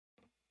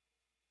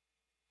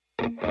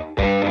Hello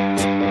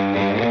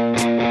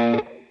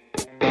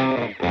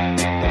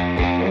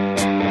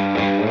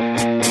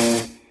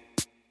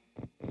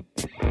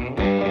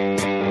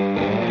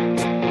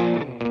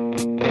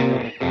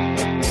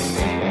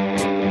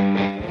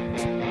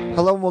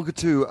and welcome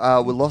to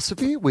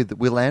Willosophy with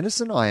Will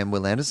Anderson. I am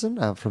Will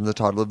Anderson from the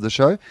title of the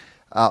show.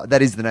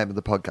 That is the name of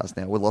the podcast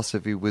now,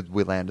 Willosophy with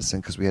Will Anderson,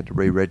 because we had to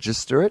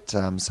re-register it.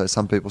 So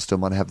some people still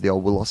might have the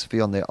old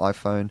Willosophy on their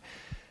iPhone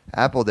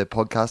app or their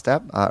podcast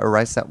app.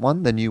 Erase that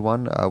one. The new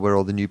one, where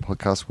all the new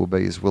podcasts will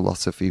be, is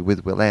Willosophy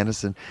with Will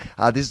Anderson.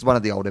 This is one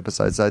of the old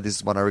episodes, though. This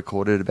is one I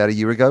recorded about a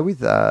year ago with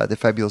the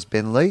fabulous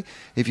Ben Lee.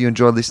 If you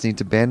enjoy listening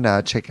to Ben,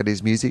 check out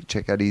his music,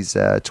 check out his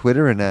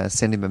Twitter, and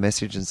send him a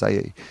message and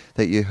say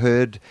that you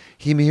heard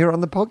him here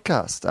on the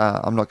podcast.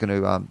 I'm not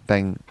going to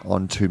bang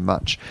on too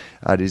much.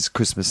 It is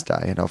Christmas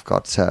Day, and I've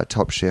got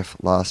Top Chef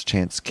Last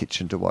Chance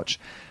Kitchen to watch.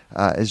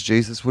 As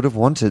Jesus would have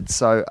wanted.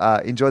 So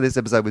enjoy this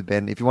episode with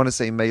Ben. If you want to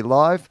see me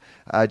live,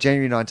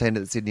 January 19th at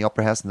the Sydney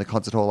Opera House in the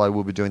Concert Hall, I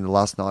will be doing the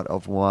last night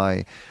of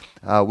my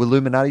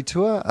Willuminati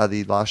tour,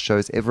 the last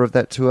shows ever of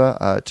that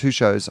tour. 2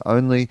 shows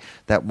only,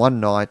 that one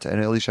night, an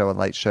early show and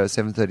late show,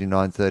 7:30,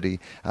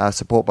 9:30,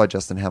 support by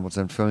Justin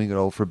Hamilton, filming it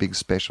all for a big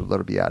special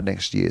that'll be out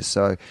next year.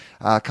 So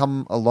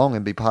come along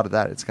and be part of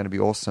that. It's going to be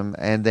awesome.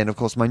 And then, of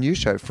course, my new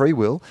show, Free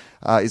Will,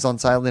 is on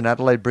sale in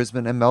Adelaide,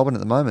 Brisbane and Melbourne at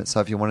the moment. So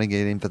if you want to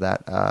get in for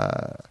that,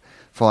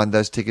 find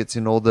those tickets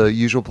in all the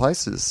usual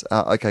places.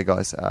 Okay,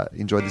 guys,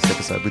 enjoy this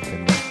episode with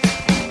Ben Lee.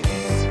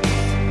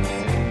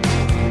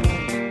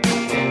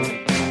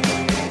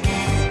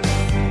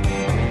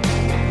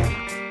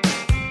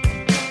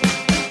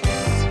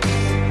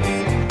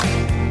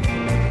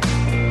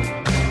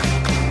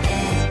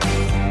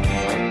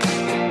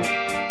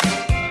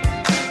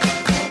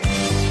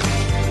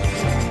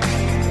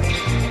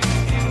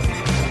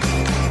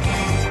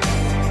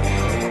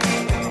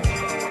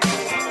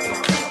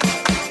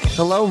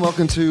 Hello and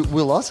welcome to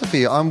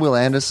Willosophy. I'm Will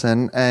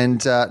Anderson, and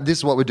this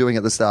is what we're doing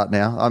at the start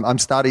now. I'm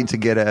starting to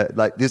get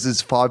this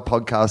is 5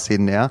 podcasts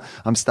in now.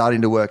 I'm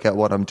starting to work out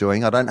what I'm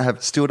doing.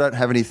 Still don't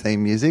have any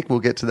theme music. We'll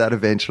get to that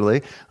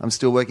eventually. I'm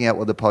still working out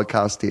what the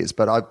podcast is.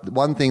 But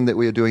one thing that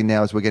we are doing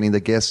now is we're getting the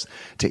guests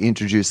to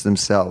introduce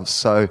themselves.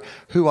 So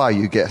who are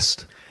you,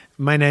 guest?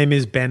 My name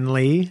is Ben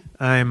Lee.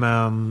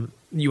 I'm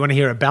you want to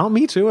hear about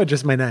me too, or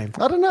just my name?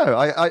 I don't know.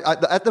 I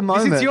at the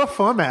moment, this is your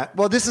format.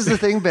 Well, this is the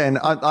thing, Ben.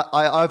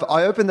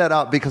 I opened that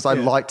up because I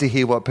like to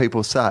hear what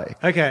people say.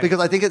 Okay. Because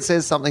I think it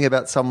says something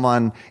about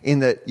someone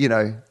in that, you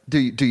know, do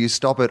you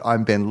stop it?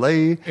 I'm Ben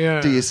Lee.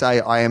 Yeah. Do you say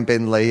I am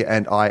Ben Lee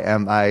and I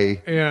am a?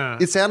 Yeah.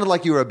 It sounded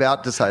like you were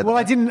about to say that. Well,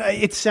 I didn't.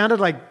 It sounded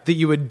like that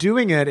you were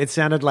doing it. It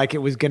sounded like it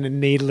was going to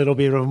need a little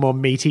bit of a more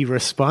meaty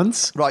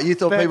response. Right. You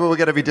thought people were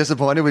going to be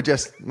disappointed with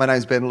just my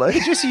name's Ben Lee.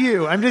 Just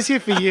you. I'm just here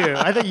for you.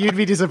 I thought you'd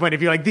be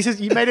disappointed if you're like,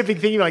 you made a big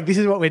thing. You're like, this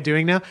is what we're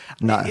doing now.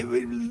 No.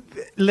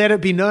 Let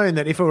it be known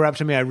that if it were up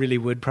to me, I really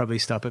would probably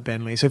stop at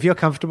Ben Lee. So if you're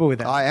comfortable with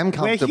that, I am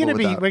comfortable with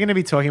that. We're going to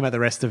be talking about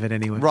the rest of it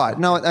anyway. Right.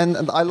 No, and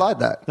I like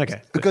that.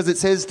 Okay. Because it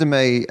says to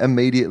me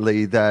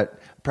immediately that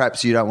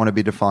perhaps you don't want to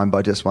be defined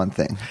by just one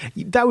thing.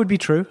 That would be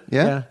true.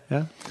 Yeah?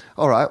 Yeah.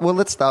 All right. Well,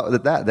 let's start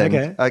with that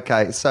then.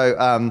 Okay.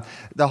 So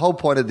the whole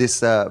point of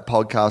this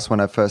podcast when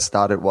I first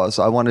started was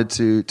I wanted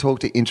to talk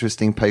to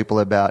interesting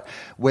people about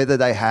whether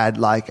they had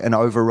like an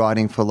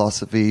overriding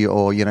philosophy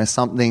or, you know,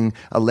 something,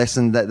 a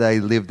lesson that they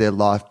live their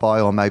life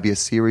by, or maybe a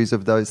series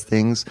of those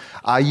things.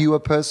 Are you a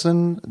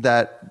person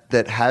that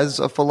has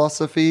a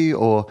philosophy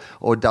or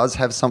does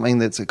have something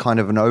that's a kind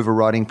of an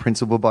overriding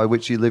principle by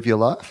which you live your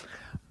life?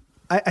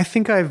 I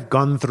think I've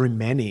gone through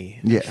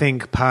many. Yeah. I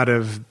think part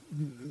of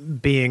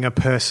being a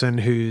person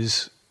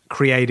who's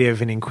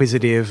creative and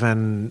inquisitive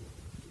and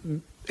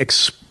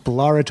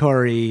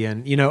exploratory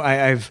and, you know,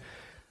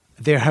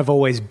 there have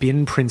always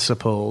been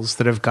principles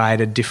that have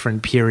guided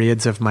different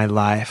periods of my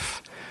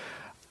life.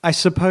 I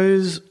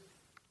suppose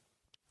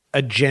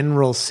a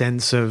general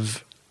sense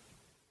of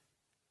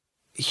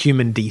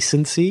human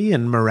decency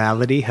and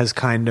morality has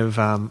kind of,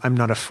 I'm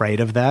not afraid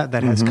of that.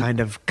 That has kind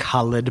of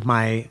colored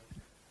my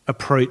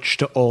approach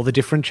to all the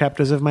different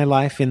chapters of my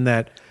life, in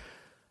that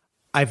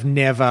I've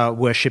never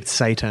worshipped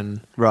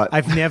Satan. Right.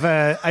 I've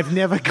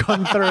never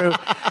gone through,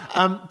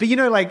 but you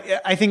know, like,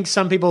 I think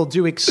some people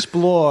do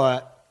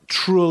explore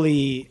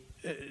truly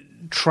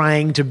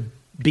trying to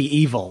be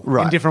evil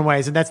in different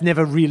ways. And that's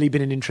never really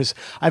been an interest.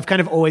 I've kind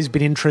of always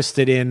been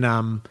interested in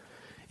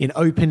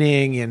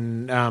opening,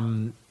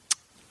 in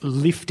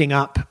lifting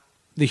up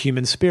the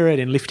human spirit,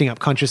 in lifting up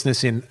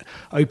consciousness, in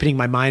opening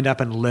my mind up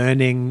and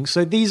learning.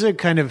 So these are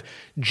kind of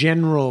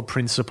general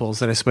principles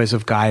that I suppose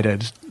have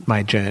guided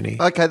my journey.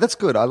 Okay, that's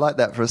good. I like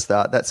that for a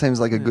start. That seems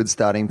like a good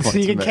starting point. So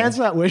you to can me.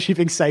 cancel out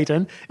worshipping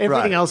Satan.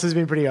 Everything else has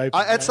been pretty open.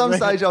 At some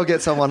stage, I'll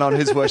get someone on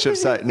who's worshipped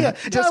Satan.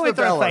 Just for went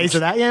through a balance. phase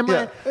of that. Yeah, in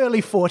my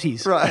early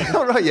 40s. Right.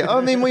 All right. Yeah. I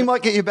mean, we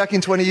might get you back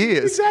in 20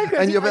 years. Exactly.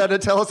 And you're about to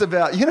tell us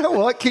about, you know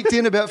what, kicked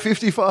in about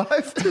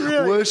 55,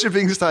 Really?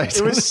 worshipping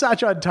Satan. It was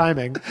such odd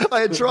timing. I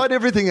had tried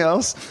everything else.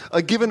 house.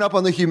 I'd given up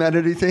on the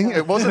humanity thing.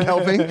 It wasn't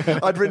helping.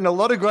 I'd written a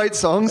lot of great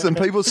songs and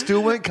people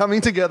still weren't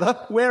coming together.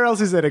 Where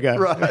else is there to go?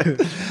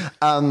 Right.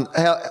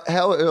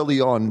 How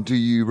early on do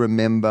you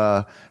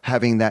remember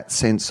having that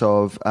sense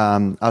of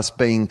us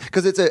being,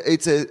 because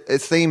it's a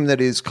theme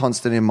that is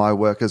constant in my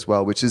work as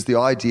well, which is the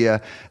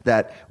idea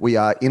that we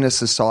are in a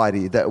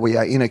society, that we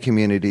are in a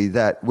community,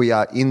 that we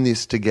are in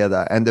this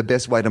together, and the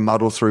best way to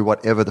muddle through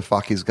whatever the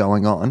fuck is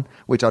going on,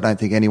 which I don't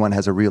think anyone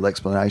has a real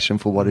explanation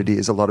for what it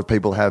is. A lot of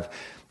people have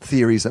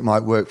theories that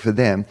might work for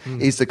them,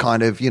 is to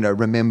kind of,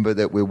 remember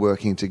that we're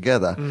working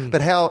together.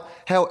 But how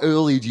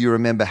early do you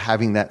remember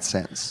having that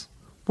sense?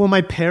 Well,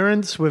 my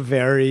parents were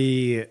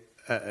very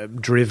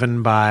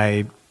driven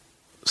by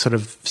sort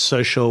of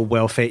social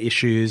welfare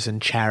issues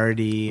and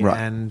charity. Right.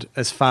 And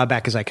as far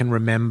back as I can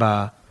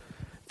remember,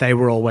 they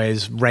were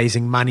always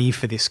raising money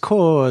for this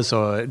cause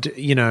or,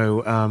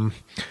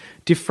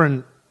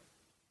 different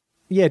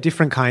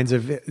kinds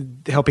of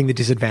helping the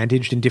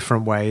disadvantaged in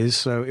different ways.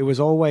 So it was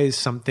always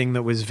something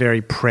that was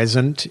very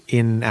present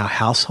in our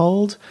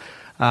household.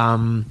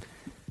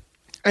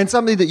 And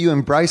something that you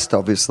embraced,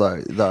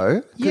 obviously,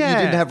 though. Yeah. You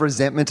didn't have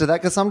resentment to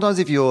that. Because sometimes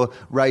if you're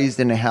raised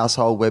in a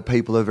household where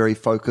people are very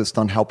focused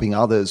on helping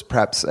others,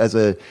 perhaps as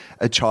a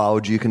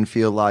child you can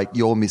feel like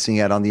you're missing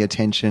out on the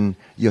attention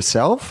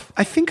yourself.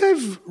 I think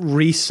I've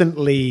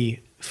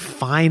recently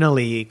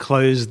finally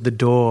closed the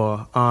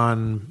door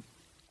on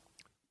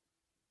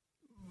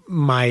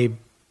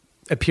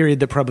a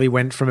period that probably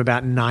went from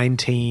about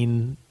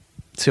 19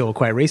 till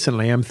quite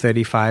recently. I'm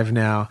 35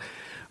 now.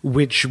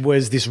 Which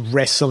was this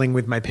wrestling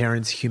with my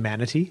parents'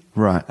 humanity.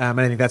 Right. And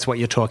I think that's what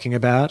you're talking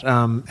about.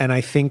 And I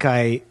think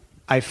I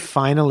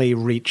finally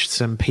reached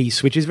some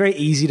peace, which is very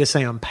easy to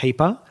say on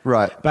paper.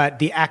 Right. But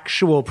the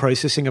actual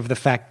processing of the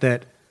fact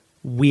that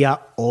we are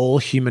all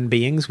human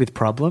beings with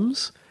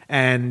problems,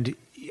 and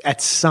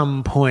at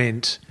some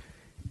point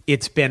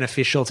it's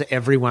beneficial to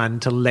everyone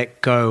to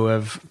let go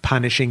of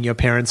punishing your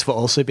parents for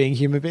also being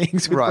human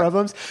beings with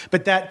problems.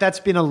 But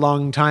that's been a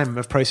long time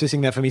of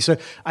processing that for me. So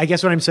I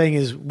guess what I'm saying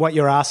is what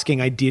you're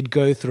asking, I did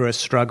go through a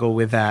struggle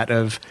with that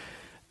of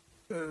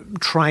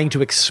trying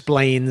to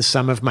explain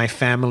some of my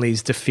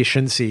family's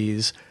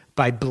deficiencies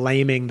by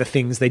blaming the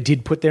things they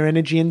did put their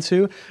energy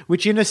into,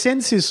 which in a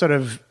sense is sort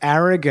of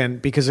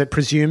arrogant because it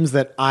presumes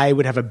that I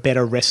would have a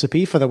better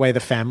recipe for the way the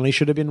family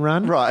should have been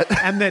run. Right.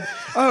 And that,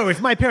 if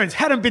my parents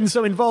hadn't been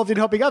so involved in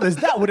helping others,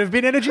 that would have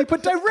been energy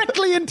put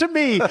directly into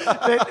me.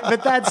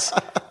 But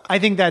I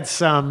think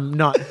that's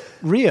not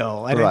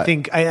real. I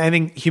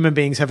think human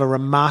beings have a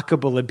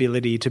remarkable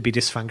ability to be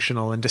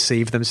dysfunctional and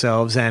deceive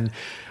themselves, and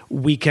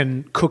we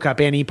can cook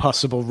up any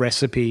possible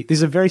recipe. This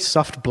is a very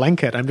soft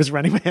blanket. I'm just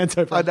running my hands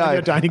over on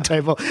your dining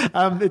table.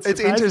 It's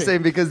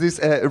interesting because this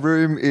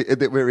room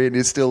that we're in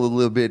is still a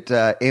little bit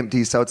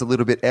empty, so it's a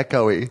little bit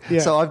echoey. Yeah.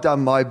 So I've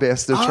done my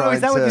best to try. Oh,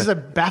 is that what this is a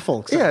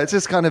baffle? Yeah, it's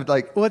just kind of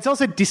like. Well, it's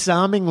also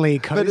disarmingly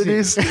cozy. But it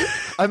is.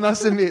 I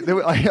must admit,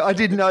 I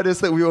did notice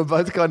that we were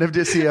both kind of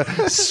just here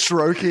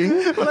stroking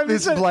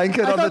this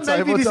blanket on the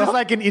table. Maybe this is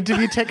like an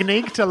interview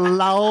technique to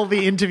lull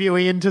the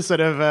interviewee into sort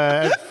of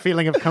a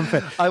feeling of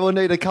comfort. I will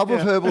need a cup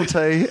of herbal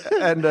tea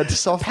and a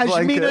soft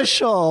blanket. Pashmina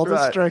shawl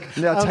to stroke.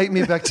 Now take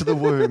me back to the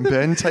womb,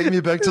 Ben. Take me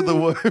back to the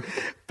womb.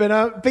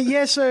 But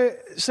yeah.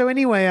 So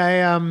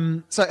anyway,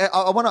 So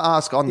I want to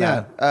ask on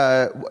that.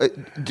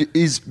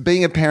 Is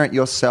being a parent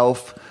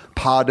yourself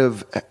part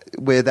of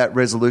where that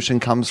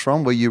resolution comes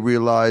from, where you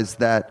realise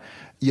that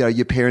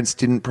your parents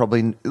didn't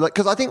probably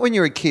because I think when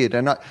you're a kid,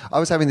 and I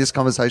was having this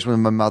conversation with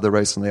my mother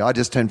recently. I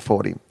just turned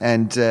 40,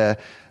 and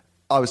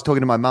I was talking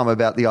to my mum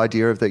about the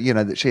idea of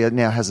that she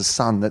now has a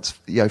son that's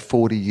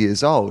 40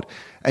 years old,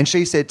 and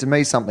she said to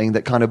me something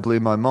that kind of blew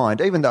my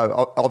mind. Even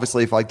though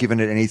obviously, if I'd given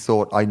it any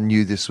thought, I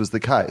knew this was the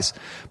case.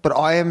 But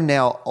I am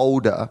now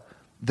older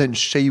than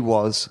she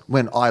was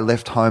when I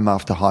left home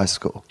after high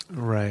school.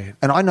 Right.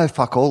 And I know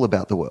fuck all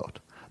about the world.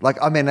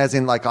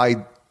 I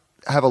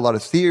have a lot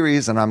of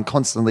theories and I'm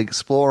constantly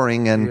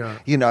exploring and,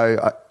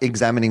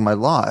 examining my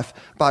life.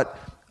 But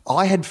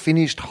I had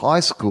finished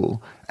high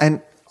school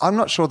and I'm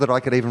not sure that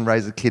I could even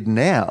raise a kid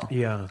now.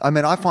 Yeah. I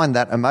mean, I find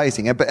that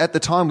amazing. But at the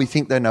time we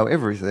think they know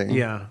everything.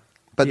 Yeah.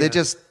 But they're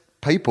just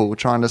people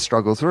trying to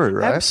struggle through,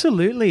 right?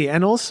 Absolutely.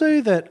 And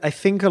also that I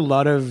think a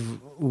lot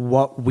of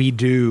what we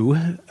do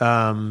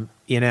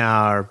in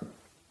our,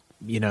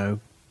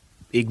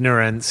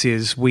 ignorance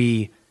is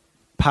we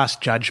pass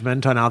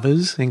judgment on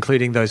others,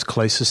 including those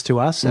closest to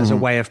us, as a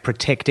way of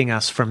protecting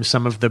us from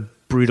some of the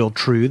brutal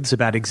truths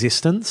about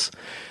existence.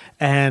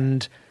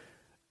 And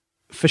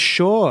for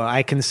sure,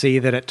 I can see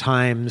that at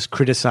times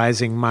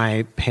criticizing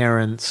my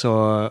parents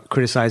or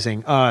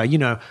criticizing,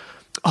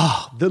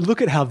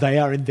 look at how they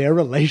are in their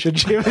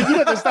relationship.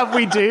 The stuff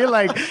we do,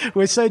 like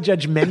we're so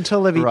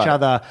judgmental of each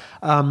other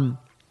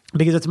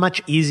because it's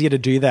much easier to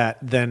do that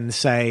than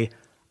say,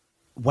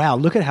 wow,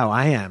 look at how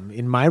I am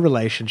in my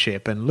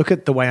relationship and look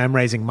at the way I'm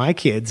raising my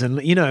kids.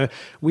 And,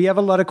 we have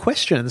a lot of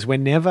questions.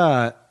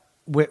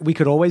 We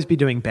could always be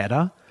doing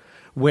better.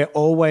 we're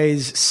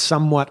always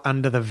somewhat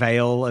under the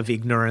veil of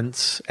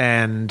ignorance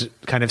and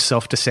kind of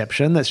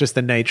self-deception. That's just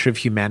the nature of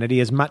humanity.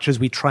 As much as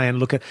we try and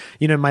look at,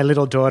 my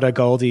little daughter,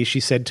 Goldie, she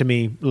said to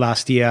me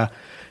last year,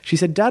 she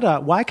said, Dada,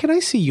 why can I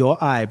see your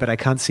eye, but I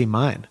can't see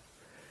mine?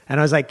 And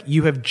I was like,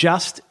 you have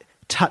just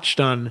touched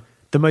on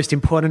the most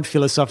important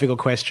philosophical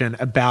question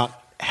about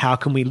how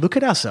can we look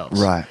at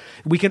ourselves? Right.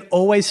 We can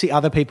always see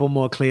other people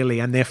more clearly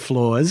and their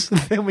flaws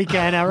than we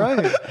can our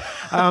own.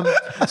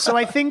 So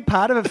I think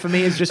part of it for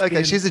me is just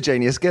she's a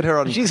genius. Get her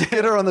on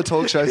the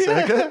talk show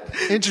circuit.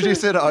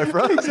 Introduce her to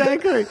Oprah.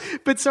 Exactly.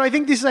 But so I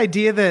think this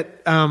idea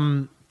that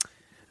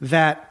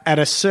that at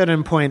a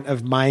certain point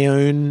of my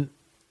own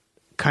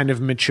kind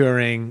of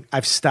maturing,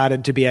 I've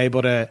started to be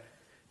able to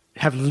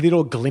have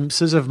little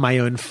glimpses of my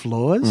own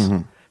flaws.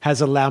 Has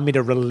allowed me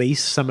to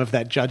release some of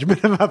that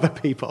judgment of other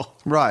people.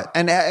 Right.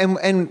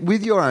 And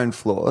with your own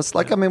flaws,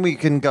 we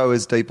can go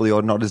as deeply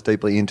or not as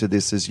deeply into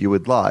this as you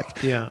would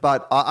like. Yeah.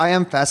 But I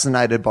am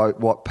fascinated by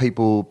what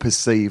people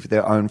perceive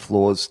their own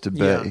flaws to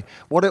be. Yeah.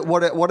 What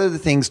are the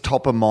things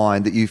top of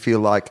mind that you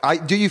feel like,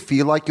 do you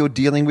feel like you're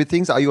dealing with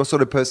things? Are you a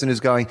sort of person who's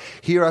going,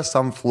 here are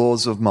some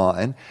flaws of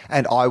mine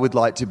and I would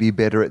like to be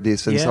better at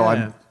this. And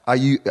so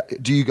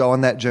do you go on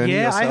that journey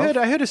yourself?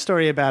 I heard a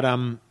story about,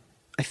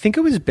 I think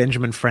it was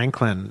Benjamin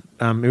Franklin.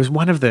 It was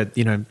one of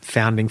the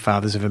founding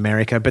fathers of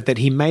America, but that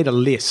he made a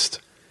list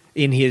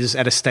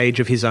at a stage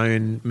of his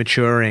own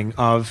maturing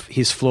of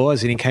his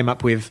flaws, and he came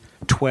up with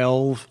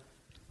 12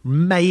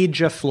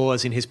 major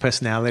flaws in his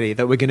personality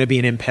that were going to be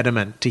an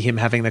impediment to him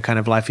having the kind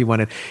of life he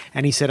wanted.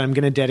 And he said, "I'm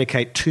going to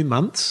dedicate 2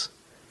 months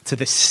to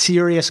the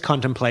serious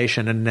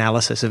contemplation and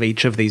analysis of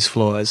each of these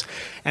flaws."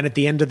 And at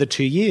the end of the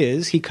 2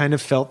 years, he kind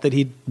of felt that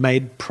he'd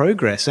made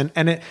progress. And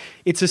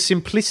it's a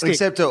simplistic...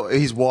 Except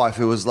his wife,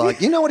 who was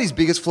like, you know what his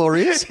biggest flaw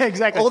is?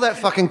 Exactly. All that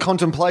fucking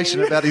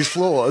contemplation about his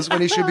flaws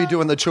when he should be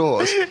doing the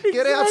chores.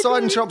 Get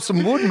outside and chop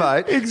some wood,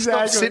 mate.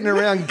 Exactly. Stop sitting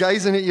around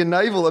gazing at your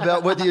navel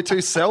about whether you're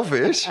too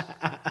selfish.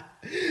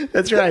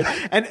 That's right.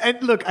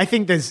 And look, I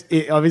think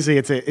obviously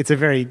it's an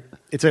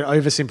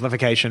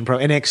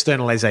oversimplification, an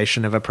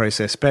externalization of a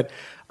process. But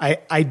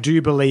I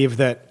do believe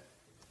that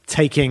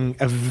taking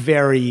a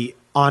very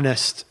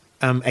honest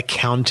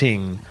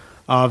accounting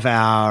of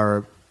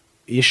our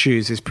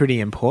issues is pretty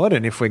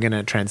important if we're going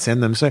to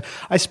transcend them. So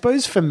I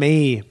suppose for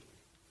me,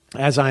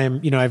 as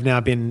I've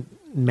now been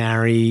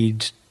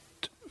married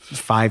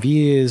 5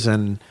 years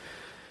and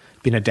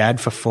been a dad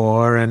for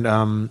 4, and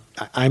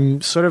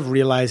I'm sort of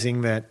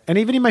realizing that, and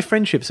even in my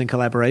friendships and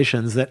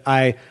collaborations, that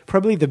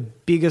probably the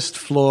biggest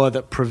flaw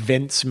that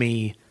prevents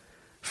me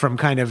from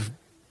kind of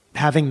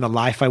having the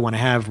life I want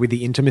to have with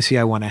the intimacy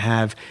I want to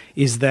have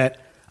is that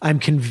I'm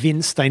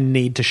convinced I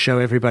need to show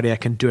everybody I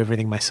can do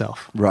everything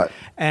myself. Right.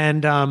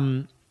 And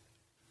all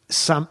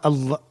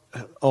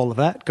of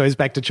that goes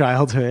back to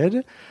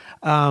childhood.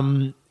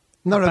 But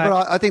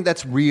I think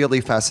that's really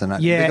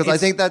fascinating, because I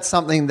think that's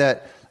something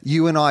that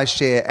you and I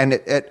share, and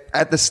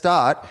at the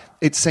start,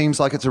 it seems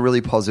like it's a really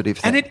positive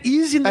thing. And it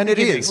is in the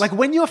beginning. It is. Like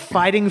when you're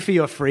fighting for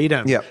your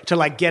freedom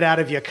to get out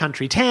of your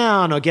country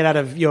town or get out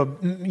of your,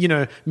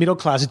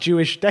 middle-class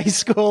Jewish day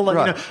school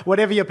or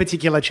whatever your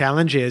particular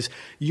challenge is,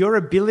 your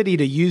ability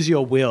to use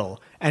your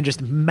will and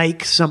just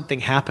make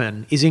something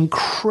happen is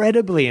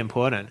incredibly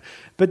important.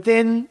 But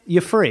then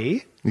you're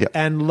free,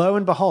 and lo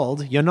and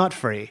behold, you're not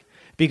free.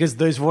 Because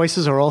those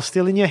voices are all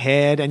still in your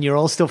head and you're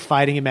all still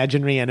fighting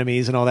imaginary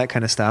enemies and all that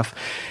kind of stuff.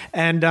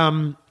 And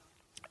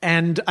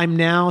I'm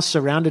now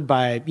surrounded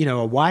by,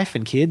 a wife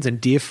and kids and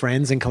dear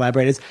friends and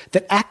collaborators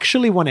that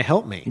actually want to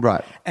help me.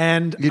 Right.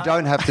 And you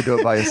don't have to do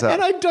it by yourself.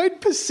 And I don't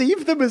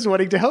perceive them as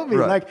wanting to help me.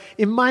 Right. Like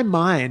in my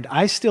mind,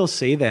 I still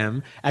see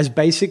them as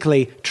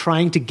basically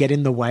trying to get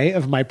in the way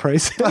of my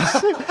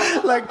process.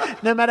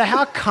 Like no matter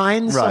how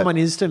kind someone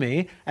is to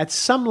me, at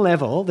some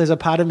level, there's a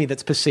part of me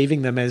that's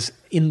perceiving them as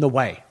in the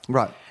way.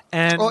 Right.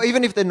 Or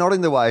even if they're not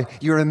in the way,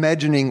 you're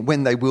imagining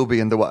when they will be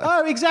in the way.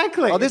 Oh,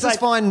 exactly. Oh, this is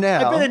fine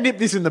now. I better nip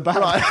this in the bud.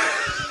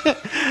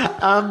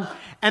 Right.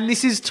 And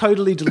this is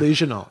totally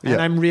delusional. And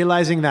I'm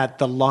realizing that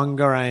the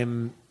longer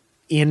I'm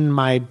in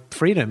my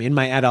freedom, in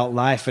my adult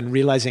life, and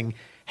realizing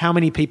how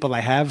many people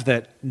I have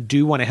that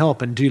do want to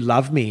help and do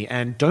love me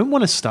and don't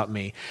want to stop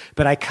me.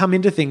 But I come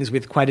into things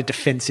with quite a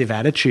defensive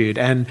attitude.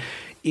 And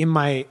in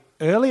my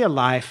earlier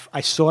life, I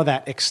saw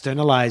that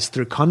externalized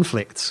through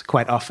conflicts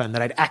quite often,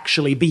 that I'd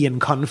actually be in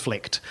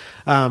conflict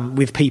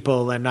with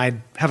people, and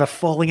I'd have a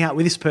falling out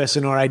with this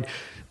person, or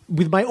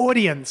with my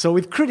audience, or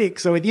with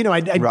critics, or with,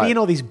 I'd be in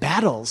all these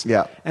battles.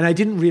 Yeah. And I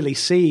didn't really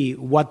see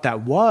what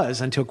that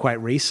was until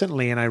quite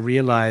recently, and I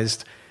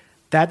realized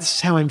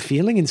that's how I'm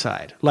feeling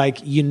inside. Like,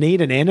 you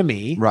need an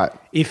enemy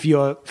if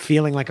you're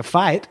feeling like a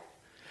fight,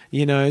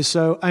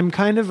 So I'm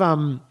kind of,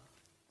 I'm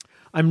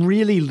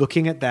really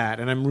looking at that,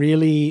 and I'm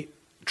really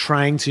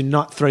trying to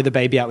not throw the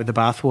baby out with the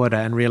bathwater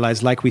and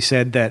realize, like we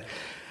said, that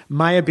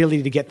my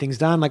ability to get things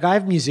done, like I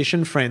have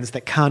musician friends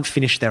that can't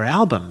finish their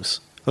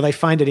albums or they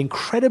find it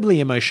incredibly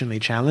emotionally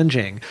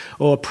challenging,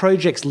 or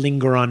projects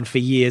linger on for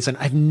years. And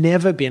I've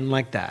never been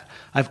like that.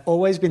 I've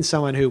always been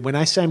someone who, when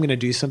I say I'm going to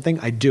do something,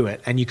 I do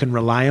it, and you can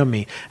rely on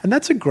me. And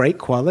that's a great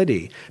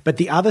quality. But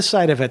the other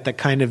side of it that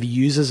kind of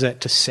uses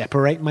it to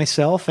separate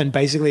myself and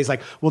basically is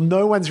like, well,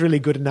 no one's really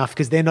good enough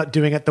because they're not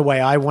doing it the way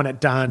I want it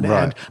done,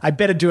 right. and I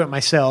better do it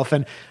myself.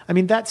 And I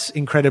mean, that's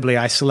incredibly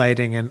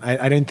isolating, and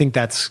I don't think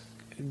that's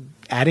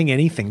adding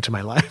anything to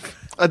my life.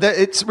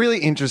 It's really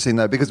interesting,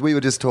 though, because we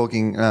were just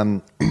talking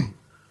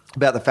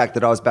about the fact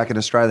that I was back in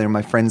Australia and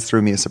my friends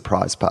threw me a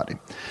surprise party.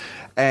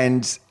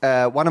 And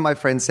one of my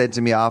friends said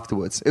to me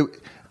afterwards,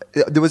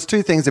 there was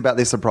two things about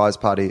this surprise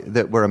party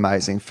that were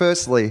amazing.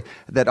 Firstly,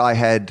 that I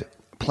had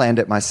planned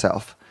it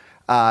myself.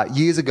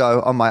 Years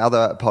ago on my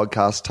other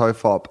podcast,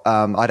 Tofop,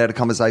 I'd had a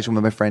conversation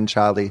with my friend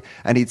Charlie,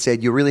 and he'd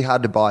said, you're really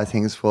hard to buy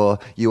things for.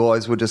 You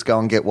always would just go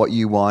and get what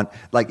you want.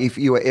 Like, if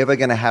you were ever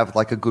going to have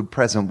like a good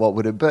present, what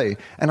would it be?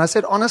 And I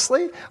said,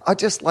 honestly, I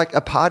just like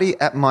a party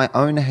at my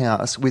own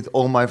house with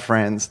all my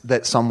friends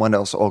that someone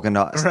else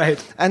organized.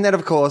 Right. And then,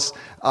 of course,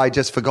 I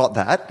just forgot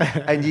that.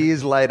 And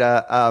years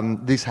later,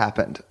 this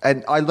happened.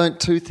 And I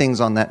learned two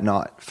things on that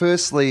night.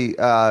 Firstly,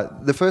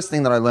 the first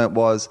thing that I learned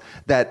was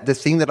that the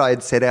thing that I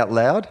had said out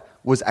loud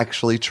was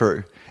actually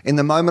true. In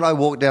the moment I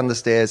walked down the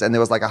stairs and there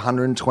was like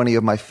 120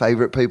 of my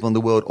favorite people in the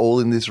world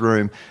all in this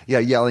room,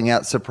 yelling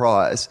out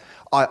surprise,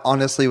 I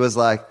honestly was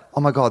like,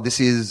 oh my God, this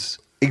is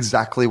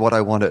exactly what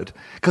I wanted.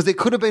 Because it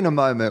could have been a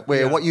moment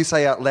where what you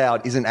say out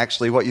loud isn't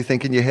actually what you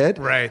think in your head.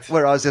 Right.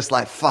 Where I was just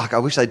like, fuck, I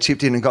wish they'd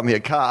chipped in and got me a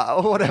car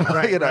or whatever,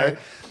 right, you know. Right.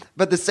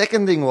 But the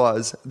second thing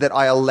was that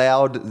I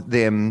allowed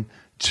them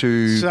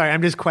to... Sorry,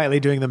 I'm just quietly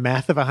doing the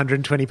math of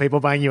 120 people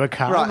buying you a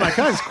car. Right. I'm like,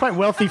 oh, it's quite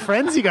wealthy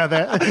friends you got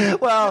there.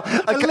 Well,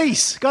 a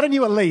lease. Got a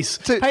new lease.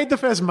 Paid the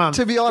first month.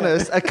 To be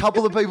honest, a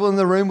couple of people in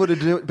the room would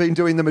have been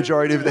doing the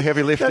majority of the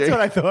heavy lifting. That's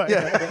what I thought.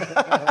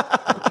 Yeah.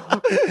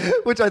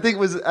 Which I think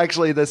was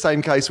actually the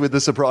same case with the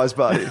surprise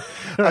party.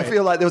 Right. I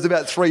feel like there was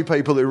about 3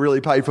 people who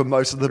really paid for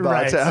most of the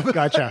bar tab.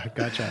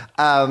 Gotcha.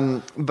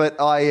 But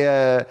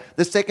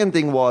the second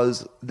thing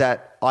was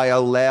that I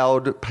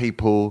allowed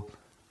people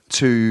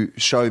to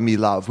show me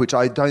love, which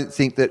I don't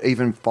think that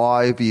even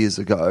 5 years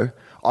ago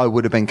I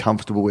would have been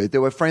comfortable with.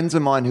 There were friends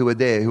of mine who were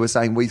there who were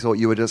saying, we thought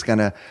you were just going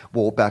to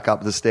walk back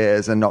up the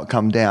stairs and not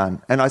come down.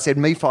 And I said,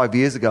 me 5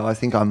 years ago, I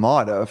think I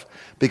might have,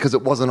 because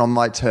it wasn't on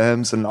my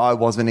terms and I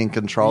wasn't in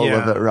control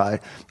of it,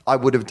 right? I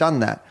would have done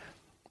that.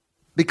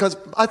 Because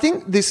I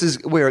think this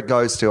is where it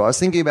goes to. I was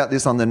thinking about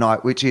this on the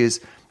night, which is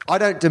I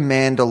don't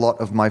demand a lot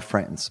of my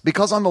friends.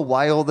 Because I'm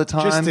away all the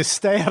time. Just to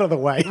stay out of the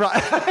way.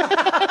 Right.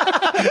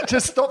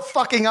 Just stop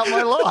fucking up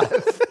my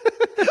life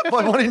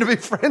by wanting to be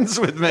friends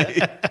with me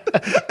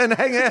and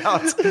hang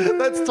out.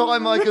 That's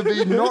time I could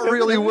be not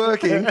really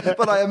working,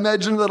 but I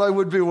imagine that I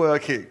would be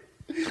working.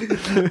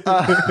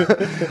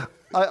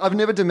 I've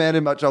never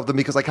demanded much of them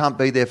because I can't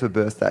be there for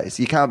birthdays.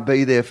 You can't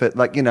be there for,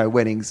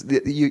 weddings.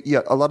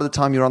 A lot of the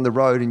time you're on the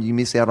road and you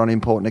miss out on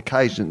important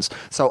occasions.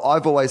 So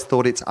I've always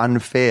thought it's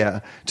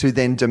unfair to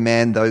then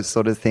demand those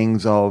sort of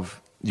things of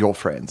your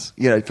friends,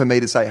 for me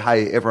to say,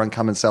 hey, everyone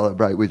come and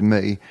celebrate with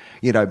me,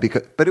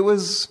 but it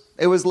was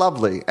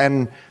lovely.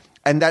 And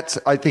that's,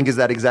 I think, is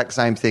that exact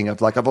same thing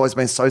of like, I've always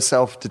been so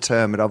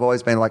self-determined. I've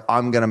always been like,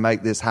 I'm going to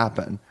make this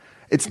happen.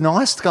 It's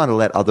nice to kind of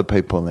let other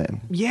people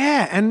in.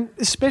 Yeah. And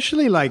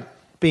especially like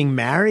being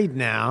married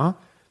now,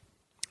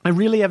 I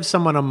really have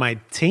someone on my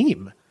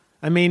team.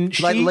 I mean,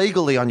 like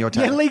legally on your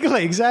team. Yeah,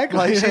 legally, exactly.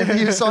 Like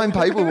you sign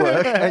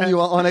paperwork and you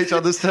are on each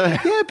other's team.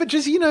 Yeah, but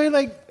just,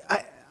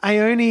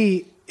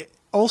 Ione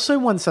also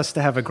wants us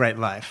to have a great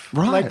life.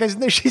 Right. Like there's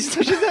no, she's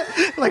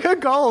like her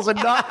goals are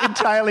not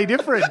entirely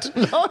different.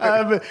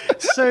 No.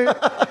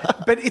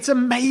 But it's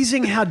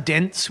amazing how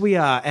dense we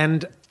are.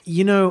 And,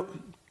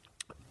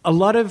 a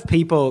lot of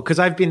people, because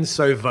I've been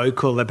so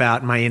vocal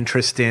about my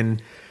interest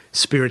in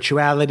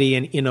spirituality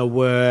and inner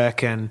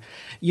work. And,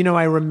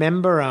 I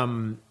remember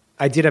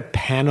I did a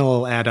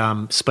panel at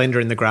Splendor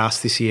in the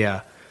Grass this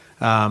year.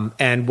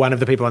 And one of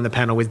the people on the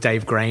panel was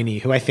Dave Graney,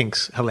 who I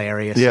think's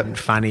hilarious and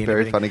funny.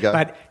 Very funny guy.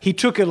 But he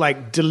took a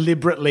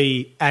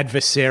deliberately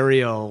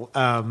adversarial...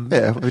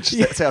 which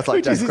sounds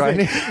like Dave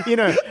Graney.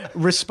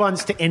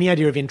 Response to any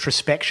idea of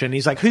introspection.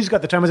 He's like, who's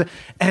got the time?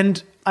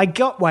 And I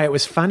got why it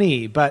was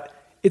funny, but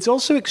it's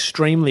also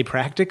extremely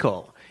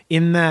practical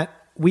in that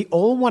we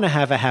all want to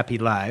have a happy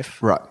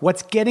life. Right.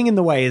 What's getting in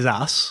the way is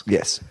us.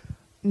 Yes.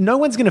 No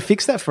one's going to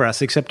fix that for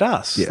us except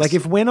us. Yes. Like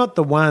if we're not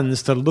the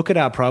ones to look at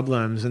our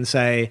problems and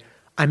say,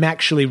 I'm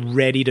actually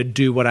ready to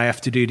do what I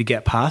have to do to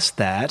get past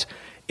that,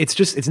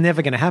 it's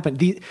never going to happen.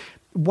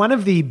 One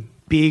of the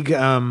big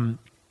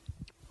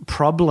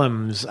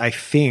problems, I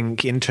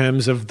think, in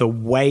terms of the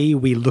way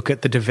we look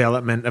at the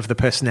development of the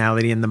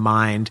personality and the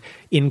mind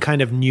in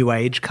kind of new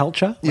age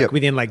culture,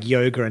 within like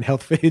yoga and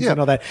health foods and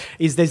all that,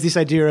 is there's this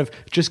idea of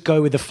just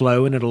go with the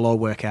flow and it'll all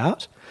work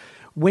out.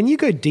 When you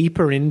go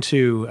deeper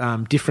into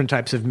different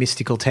types of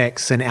mystical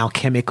texts and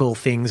alchemical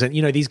things, and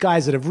these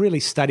guys that have really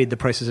studied the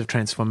process of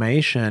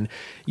transformation,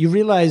 you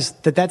realize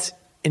that that's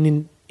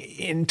an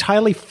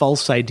entirely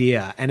false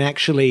idea. And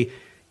actually,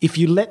 if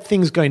you let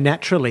things go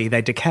naturally,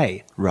 they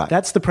decay. Right.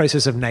 That's the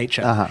process of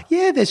nature.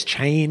 Yeah, there's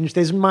change,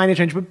 there's minor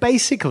change, but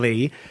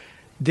basically,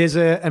 there's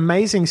an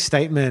amazing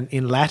statement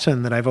in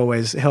Latin that I've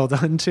always held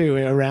on to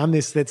around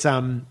this that's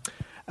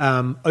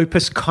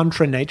opus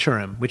contra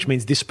naturam, which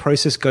means this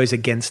process goes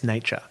against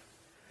nature.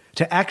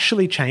 To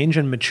actually change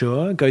and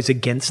mature goes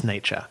against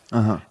nature.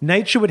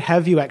 Nature would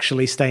have you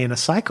actually stay in a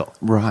cycle.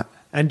 Right.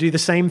 And do the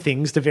same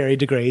things to varying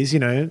degrees,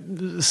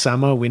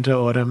 summer, winter,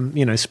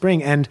 autumn,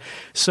 spring. And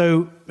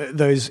so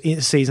those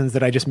seasons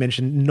that I just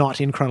mentioned,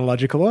 not in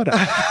chronological order.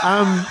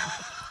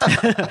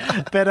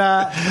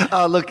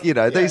 But look,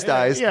 these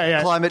days,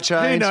 climate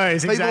change. Who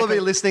knows? People Exactly. will be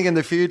listening in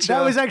the future.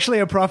 That was actually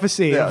a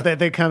prophecy of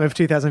the kind of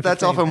 2015.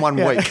 That's often 1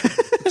 week.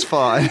 It's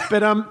fine.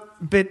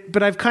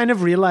 But I've kind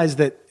of realized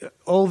that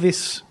all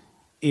this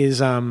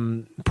is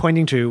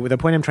pointing to, the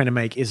point I'm trying to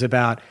make is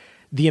about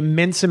the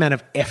immense amount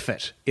of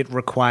effort it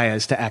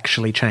requires to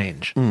actually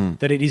change.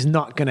 That it is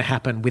not going to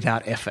happen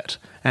without effort.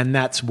 And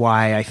that's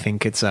why I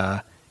think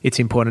it's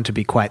important to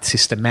be quite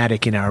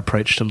systematic in our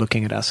approach to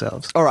looking at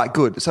ourselves. All right,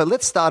 good. So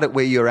let's start at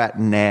where you're at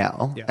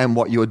now and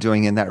what you're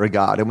doing in that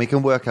regard. And we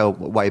can work our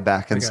way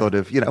back and sort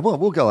of,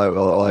 we'll go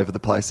all over the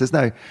place.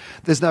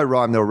 There's no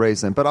rhyme nor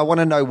reason. But I want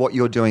to know what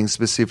you're doing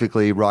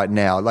specifically right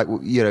now. Like,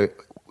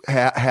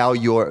 how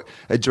you're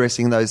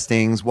addressing those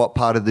things, what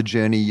part of the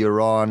journey you're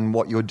on,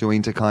 what you're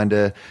doing to kind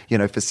of,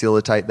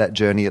 facilitate that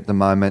journey at the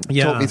moment.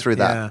 Talk me through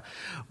that. Yeah.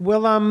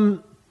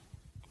 Well,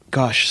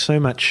 gosh, so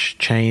much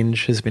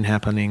change has been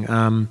happening.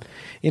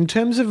 In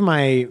terms of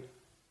my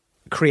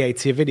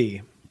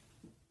creativity,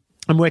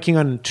 I'm working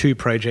on 2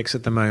 projects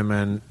at the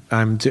moment.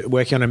 I'm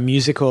working on a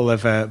musical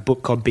of a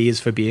book called B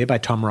is for Beer by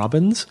Tom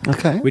Robbins,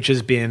 which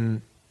has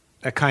been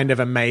a kind of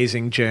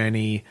amazing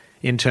journey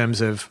in terms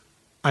of,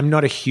 I'm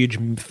not a huge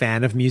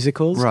fan of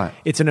musicals. Right.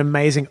 It's an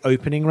amazing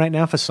opening right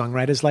now for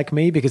songwriters like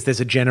me because there's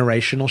a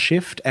generational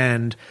shift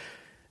and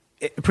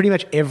pretty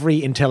much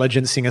every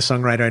intelligent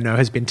singer-songwriter I know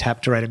has been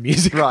tapped to write a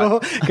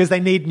musical because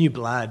they need new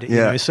blood. You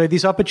know? So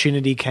this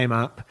opportunity came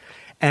up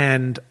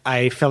and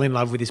I fell in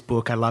love with this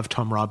book. I love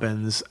Tom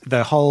Robbins.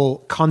 The whole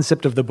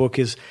concept of the book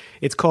is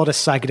it's called a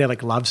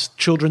psychedelic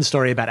children's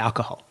story about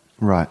alcohol.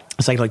 Right.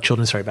 It's like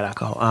children's story about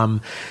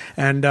alcohol.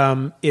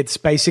 And it's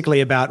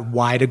basically about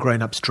why do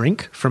grown-ups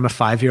drink from a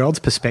 5-year-old's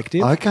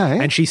perspective. Okay.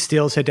 And she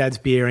steals her dad's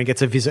beer and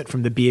gets a visit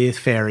from the beer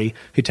fairy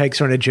who takes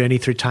her on a journey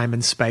through time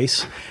and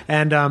space.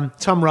 And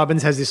Tom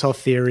Robbins has this whole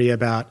theory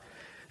about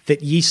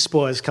that yeast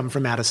spores come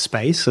from outer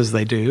space, as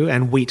they do,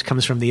 and wheat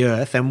comes from the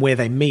earth, and where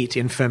they meet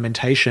in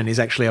fermentation is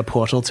actually a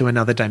portal to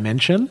another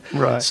dimension.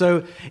 Right.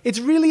 So it's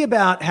really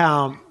about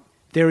how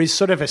there is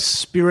sort of a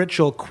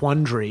spiritual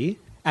quandary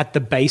at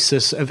the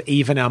basis of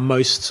even our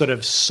most sort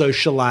of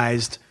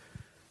socialized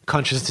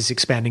consciousness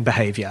expanding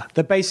behavior.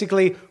 That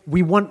basically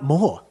we want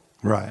more.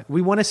 Right.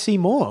 We want to see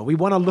more. We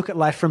want to look at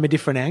life from a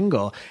different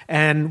angle.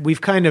 And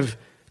we've kind of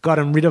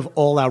gotten rid of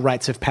all our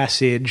rites of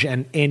passage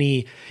and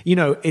any,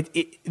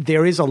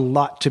 there is a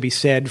lot to be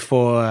said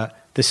for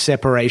the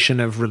separation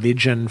of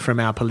religion from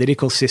our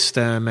political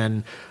system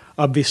and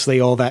obviously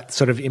all that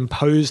sort of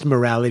imposed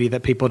morality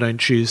that people don't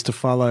choose to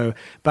follow.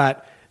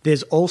 But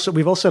we've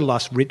also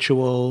lost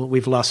ritual,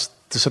 we've lost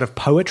the sort of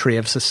poetry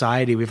of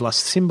society, we've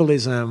lost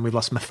symbolism, we've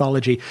lost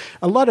mythology,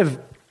 a lot of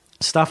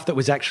stuff that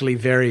was actually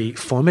very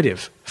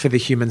formative for the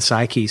human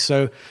psyche.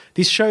 So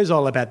this show's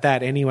all about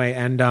that anyway,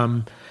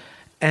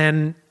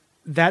 and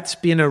that's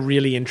been a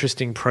really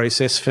interesting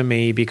process for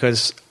me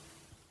because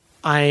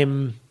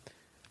I've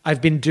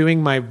been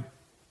doing my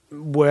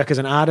work as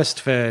an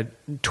artist for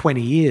 20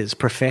 years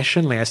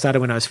professionally. I started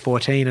when I was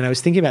 14, and I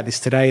was thinking about this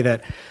today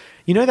that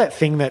that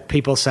thing that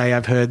people say,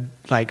 I've heard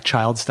like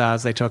child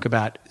stars, they talk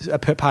about a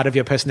part of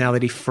your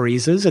personality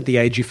freezes at the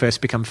age you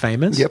first become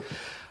famous. Yep.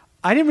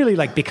 I didn't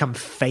really become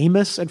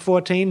famous at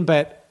 14,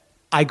 but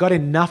I got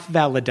enough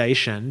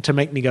validation to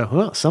make me go,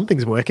 oh,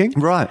 something's working.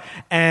 Right.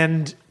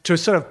 And to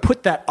sort of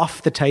put that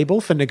off the table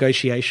for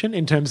negotiation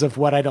in terms of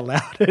what I'd allow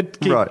to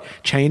keep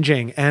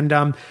changing. And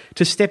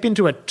to step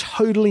into a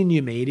totally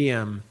new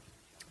medium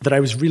that I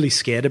was really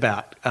scared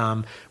about.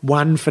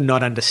 One, for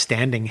not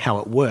understanding how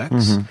it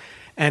works.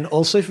 And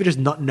also for just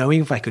not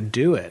knowing if I could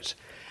do it.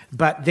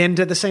 But then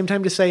at the same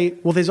time to say,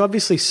 well, there's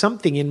obviously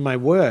something in my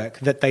work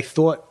that they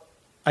thought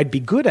I'd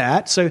be good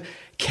at. So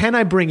can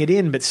I bring it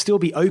in but still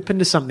be open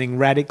to something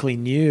radically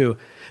new?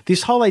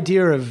 This whole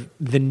idea of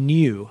the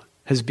new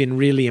has been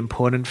really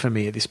important for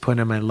me at this point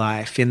in my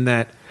life in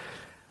that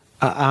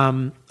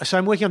so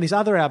I'm working on this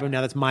other album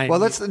now that's mine. Well,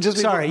 let's just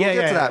get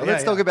to that.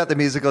 Let's talk about the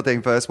musical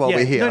thing first while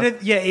we're here.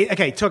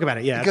 Okay, talk about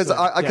it. Yeah, because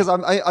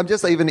I'm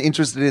just even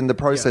interested in the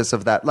process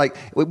of that. Like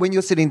when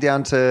you're sitting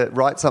down to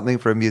write something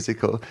for a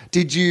musical,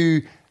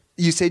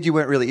 you said you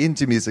weren't really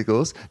into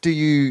musicals. Do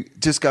you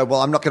just go,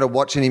 well, I'm not going to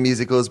watch any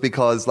musicals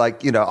because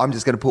I'm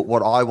just going to put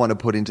what I want to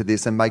put into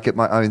this and make it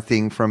my own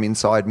thing from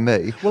inside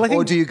me? Well,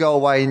 or do you go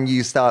away and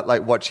you start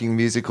watching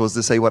musicals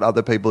to see what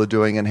other people are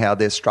doing and how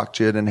they're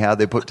structured and how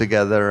they're put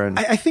together? And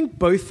I think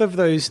both of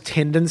those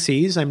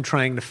tendencies I'm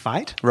trying to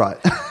fight. Right.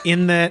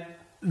 In that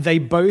they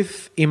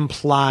both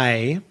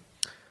imply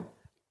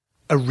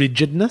a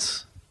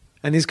rigidness.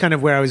 And this is kind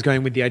of where I was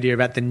going with the idea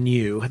about the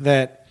new,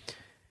 that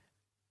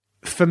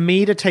for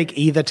me to take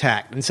either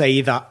tact and say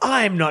either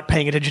I'm not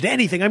paying attention to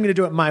anything, I'm going to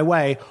do it my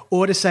way,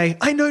 or to say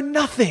I know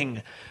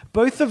nothing,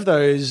 both of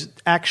those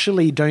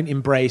actually don't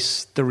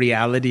embrace the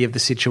reality of the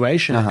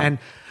situation. And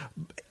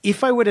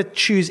if I were to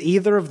choose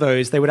either of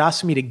those, they would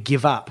ask me to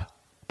give up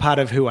part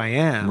of who I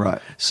am.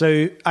 Right.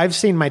 So I've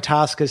seen my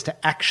task as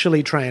to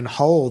actually try and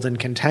hold and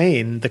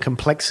contain the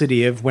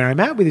complexity of where I'm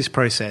at with this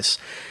process.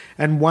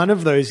 And one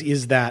of those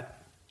is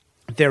that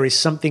there is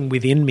something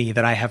within me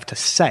that I have to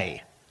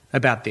say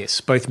about this,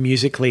 both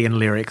musically and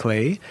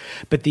lyrically.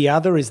 But the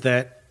other is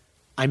that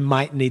I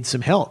might need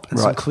some help and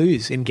some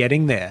clues in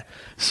getting there.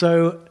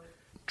 So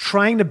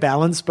trying to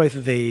balance both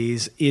of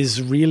these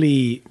is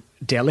really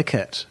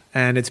delicate.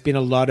 And it's been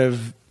a lot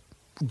of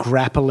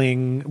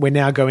grappling. We're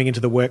now going into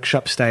the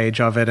workshop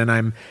stage of it, and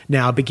I'm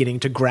now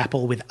beginning to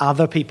grapple with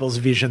other people's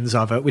visions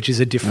of it, which is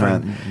a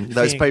different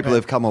Those thing, people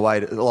have come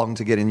away along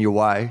to get in your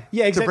way.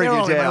 Yeah, exactly. To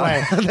bring you down.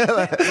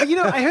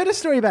 I heard a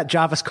story about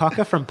Jarvis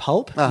Cocker from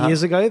Pulp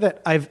years ago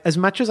that as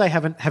much as I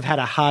have had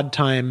a hard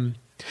time.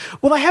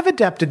 Well, I have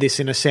adapted this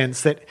in a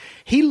sense that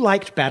he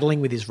liked battling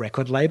with his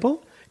record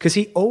label because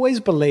he always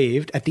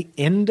believed at the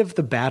end of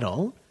the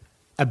battle,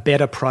 a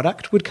better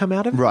product would come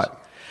out of it. Right.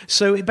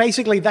 So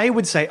basically they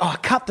would say,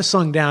 cut the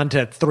song down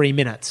to 3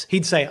 minutes.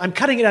 He'd say, I'm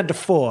cutting it down to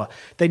 4.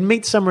 They'd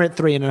meet somewhere at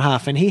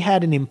 3.5. And he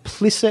had an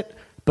implicit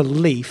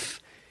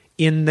belief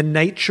in the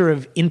nature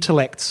of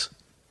intellects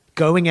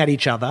going at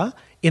each other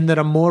in that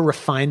a more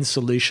refined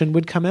solution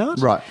would come out.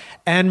 Right.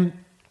 And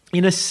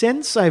in a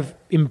sense, I've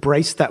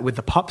embraced that with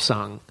the pop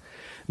song,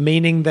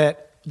 meaning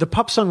that the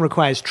pop song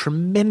requires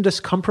tremendous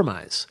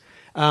compromise.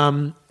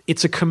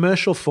 It's a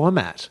commercial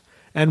format.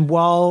 And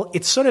while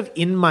it's sort of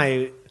in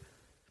my...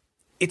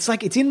 It's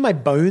like it's in my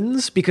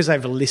bones because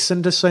I've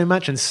listened to so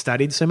much and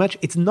studied so much.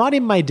 It's not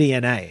in my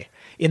DNA,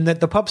 in that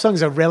the pop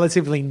song's a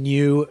relatively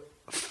new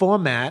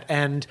format,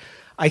 and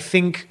I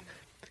think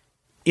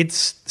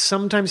it's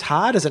sometimes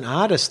hard as an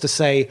artist to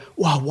say,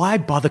 well, why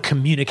bother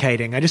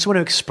communicating? I just want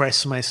to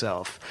express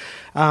myself.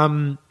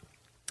 I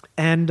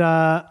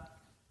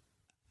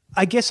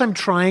guess I'm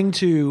trying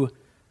to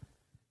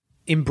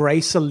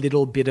embrace a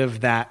little bit of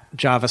that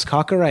Jarvis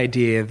Cocker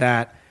idea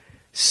that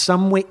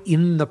somewhere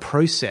in the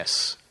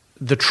process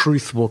the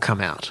truth will come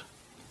out.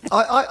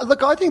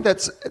 I think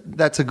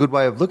that's a good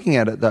way of looking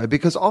at it, though,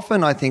 because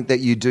often I think that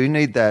you do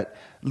need that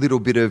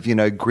little bit of,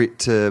 grit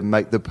to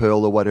make the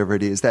pearl or whatever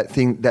it is, that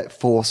thing, that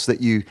force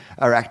that you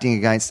are acting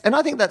against. And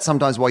I think that's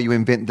sometimes why you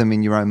invent them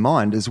in your own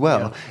mind as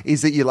well,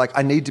 is that you're like,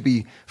 I need to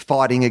be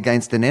fighting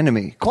against an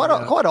enemy. Quite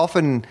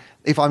often,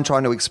 if I'm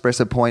trying to express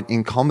a point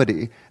in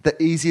comedy,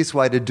 the easiest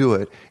way to do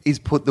it is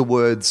put the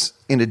words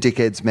in a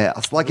dickhead's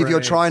mouth. Like if you're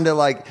trying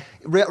to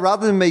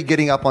rather than me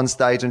getting up on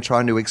stage and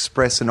trying to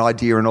express an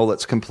idea in all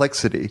its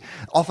complexity,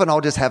 often I'll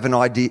just have an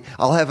idea,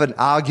 I'll have an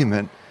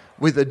argument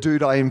with a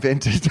dude I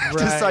invented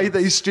to say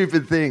these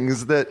stupid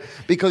things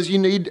because you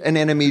need an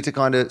enemy to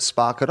kind of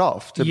spark it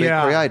off, to be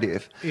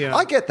creative. Yeah.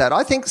 I get that.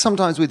 I think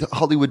sometimes with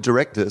Hollywood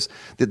directors,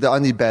 the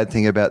only bad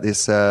thing about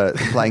this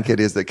blanket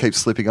is that it keeps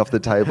slipping off the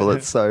table.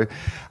 It's so...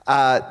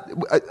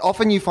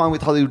 often you find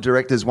with Hollywood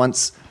directors,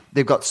 once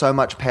they've got so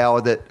much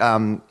power that,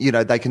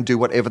 they can do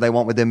whatever they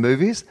want with their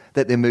movies,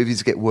 that their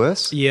movies get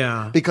worse.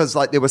 Yeah. Because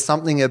there was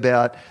something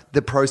about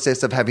the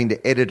process of having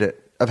to edit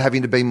it, of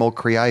having to be more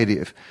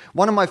creative.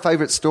 One of my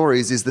favourite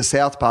stories is the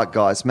South Park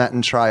guys, Matt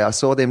and Trey. I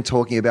saw them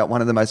talking about one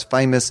of the most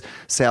famous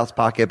South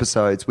Park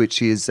episodes,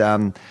 which is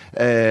Tom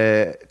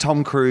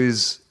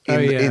Cruise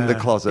in the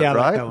closet,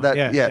 right?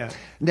 Like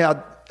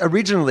Now,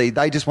 originally,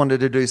 they just wanted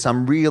to do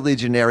some really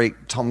generic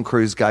Tom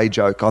Cruise gay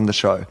joke on the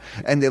show.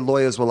 And their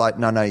lawyers were like,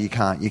 no, you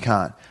can't.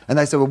 And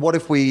they said, well, what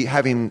if we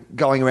have him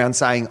going around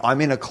saying, I'm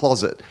in a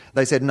closet?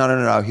 They said,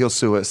 no, he'll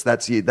sue us.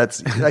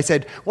 They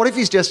said, what if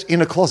he's just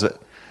in a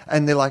closet?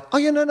 And they're like,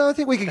 I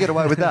think we could get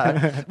away with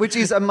that, which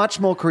is a much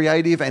more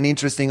creative and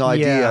interesting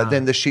idea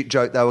than the shit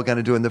joke they were going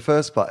to do in the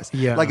first place.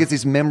 Yeah. Like it's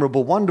this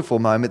memorable, wonderful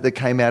moment that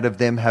came out of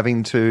them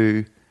having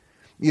to,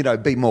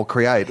 be more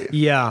creative.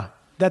 Yeah,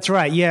 that's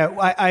right. Yeah,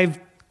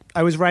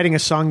 I was writing a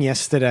song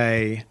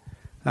yesterday,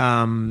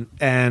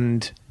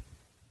 and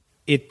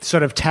it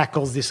sort of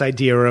tackles this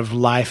idea of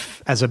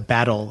life as a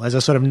battle, as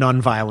a sort of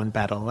non-violent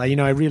battle. I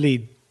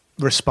really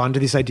respond to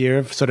this idea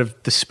of sort of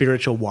the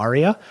spiritual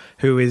warrior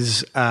who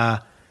is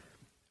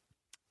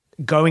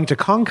going to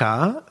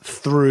conquer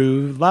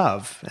through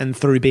love and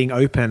through being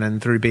open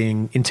and through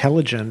being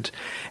intelligent.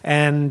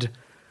 And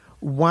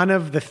one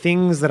of the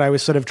things that I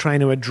was sort of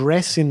trying to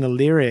address in the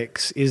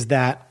lyrics is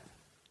that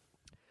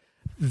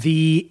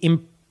there's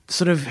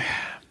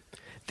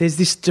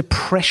this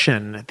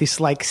depression, this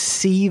like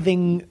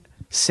seething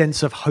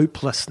sense of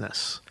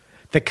hopelessness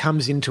that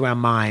comes into our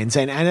minds.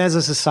 And as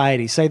a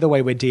society, say the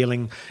way we're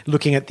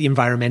looking at the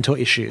environmental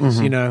issues,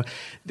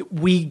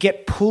 we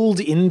get pulled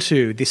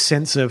into this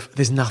sense of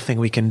there's nothing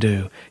we can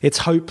do. It's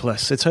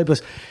hopeless.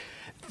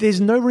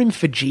 There's no room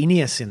for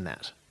genius in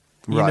that.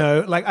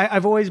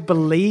 I've always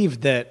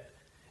believed that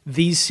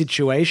these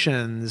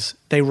situations,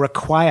 they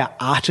require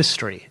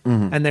artistry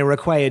and they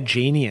require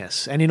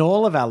genius. And in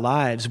all of our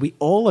lives, we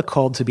all are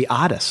called to be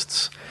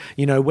artists.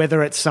 You know,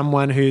 whether it's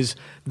someone who's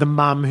the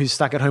mum who's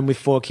stuck at home with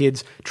 4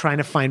 kids, trying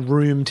to find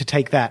room to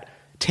take that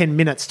 10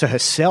 minutes to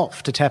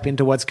herself to tap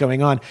into what's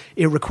going on.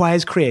 It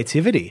requires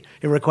creativity.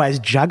 It requires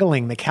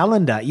juggling the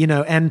calendar, you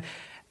know, and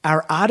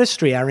our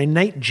artistry, our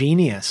innate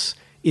genius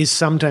is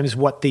sometimes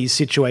what these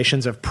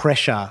situations of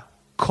pressure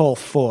call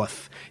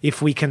forth.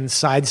 If we can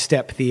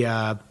sidestep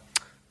the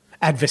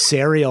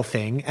adversarial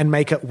thing and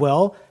make it,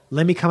 well,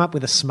 let me come up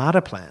with a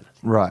smarter plan.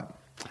 Right.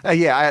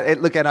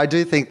 Look, and I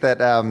do think that,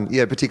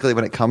 particularly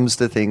when it comes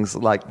to things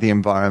like the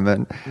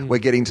environment, we're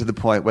getting to the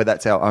point where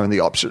that's our only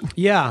option.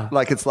 Yeah.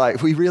 Like, it's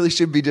like, we really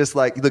should be just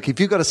like, look, if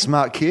you've got a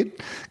smart kid,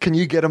 can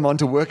you get them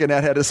onto working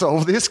out how to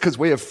solve this? Because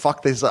we have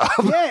fucked this up.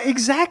 Yeah,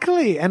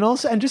 exactly. And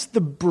just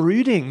the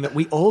brooding that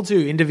we all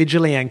do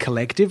individually and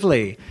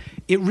collectively,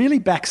 it really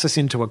backs us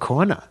into a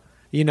corner.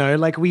 You know,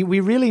 like we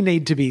really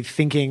need to be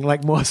thinking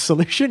like more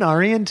solution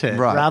oriented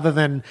rather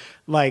than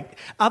like,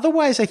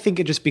 otherwise I think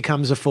it just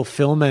becomes a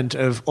fulfillment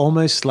of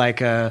almost like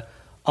a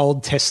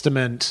Old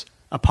Testament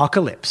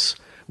apocalypse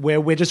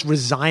where we're just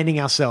resigning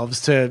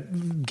ourselves to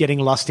getting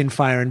lost in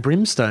fire and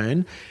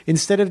brimstone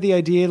instead of the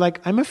idea,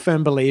 like, I'm a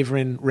firm believer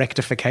in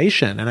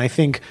rectification. And I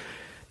think,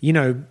 you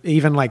know,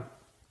 even like,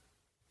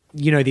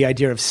 you know, the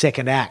idea of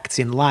second acts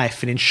in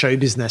life and in show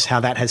business, how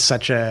that has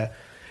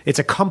it's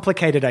a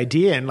complicated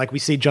idea. And like we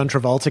see John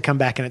Travolta come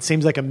back and it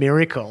seems like a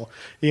miracle,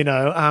 you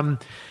know.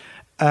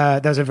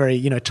 That was a very,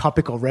 you know,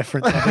 topical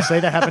reference, obviously.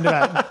 That happened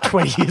about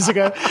 20 years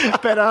ago.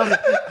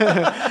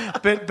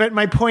 But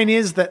my point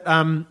is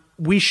that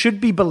we should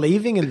be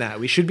believing in that.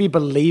 We should be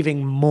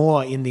believing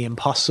more in the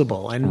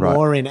impossible and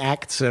more in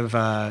acts of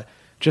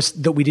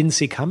just that we didn't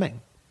see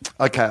coming.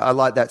 Okay, I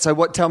like that. So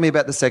tell me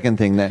about the second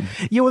thing then.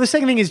 Yeah, well, the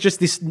second thing is just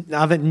this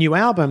other new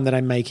album that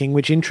I'm making,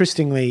 which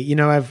interestingly, you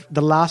know,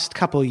 the last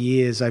couple of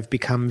years I've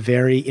become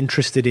very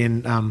interested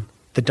in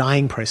the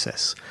dying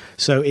process.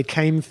 So it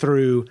came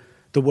through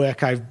the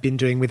work I've been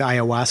doing with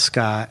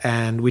ayahuasca,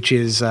 and which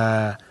is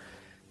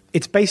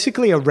it's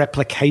basically a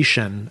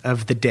replication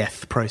of the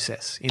death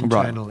process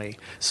internally.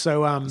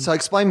 Right. So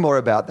explain more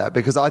about that,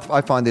 because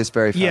I find this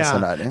very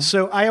fascinating. Yeah.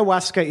 So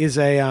ayahuasca is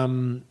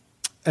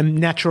a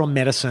natural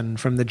medicine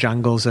from the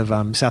jungles of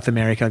South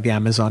America, the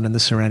Amazon and the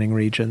surrounding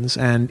regions.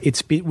 And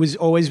it was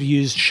always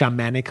used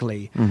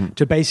shamanically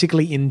to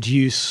basically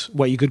induce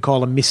what you could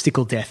call a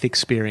mystical death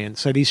experience.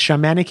 So these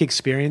shamanic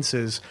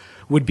experiences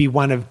would be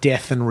one of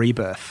death and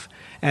rebirth.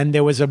 And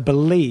there was a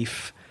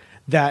belief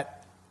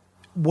that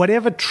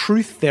whatever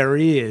truth there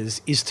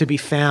is to be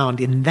found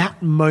in that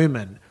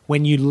moment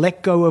when you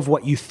let go of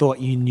what you thought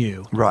you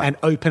knew and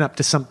open up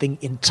to something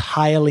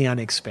entirely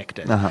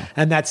unexpected.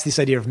 And that's this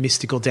idea of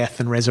mystical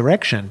death and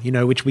resurrection, you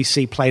know, which we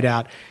see played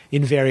out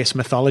in various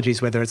mythologies,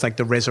 whether it's like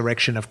the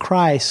resurrection of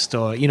Christ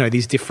or, you know,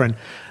 these different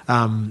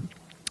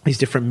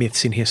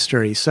myths in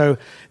history. So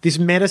this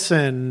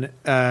medicine,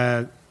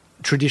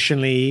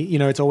 traditionally, you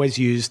know, it's always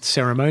used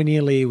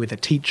ceremonially with a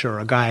teacher or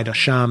a guide or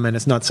shaman.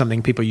 It's not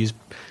something people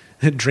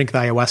drink the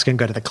ayahuasca and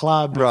go to the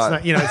club. Right. It's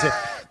not, you know, it's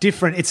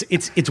different.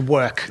 It's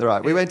work.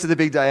 Right. We went to the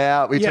big day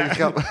out. We dropped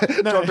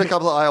a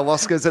couple of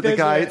ayahuascas at the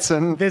gates.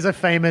 There's a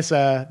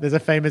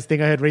famous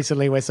thing I heard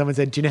recently where someone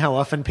said, "Do you know how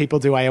often people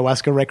do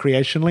ayahuasca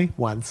recreationally?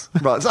 Once."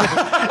 Right.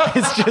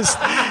 It's just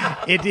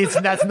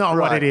that's not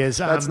what it is.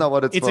 That's not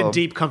what it's for. It's a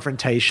deep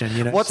confrontation.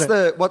 You know. What's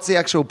the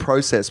actual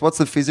process? What's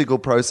the physical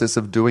process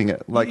of doing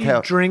it? Like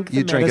you drink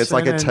it's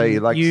like a tea,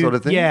 sort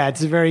of thing. Yeah,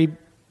 it's a very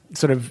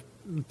sort of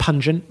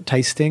pungent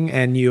tasting,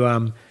 and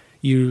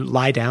you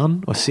lie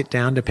down or sit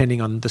down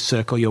depending on the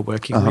circle you're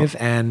working with,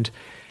 and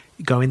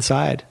go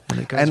inside. And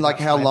it goes like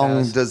how long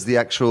hours. Does the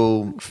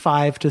actual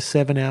 5 to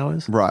 7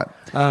 hours? Right.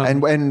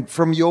 And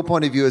from your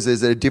point of view, is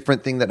it a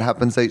different thing that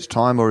happens each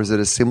time, or is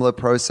it a similar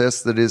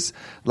process that is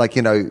like,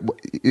 you know,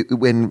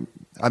 when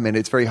I mean,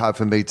 it's very hard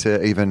for me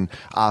to even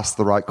ask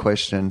the right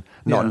question,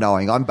 not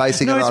knowing. I'm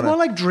basing it on... No, it's more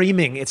like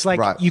dreaming. It's like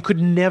you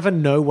could never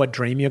know what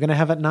dream you're going to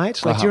have at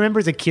night. Like, do you remember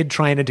as a kid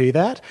trying to do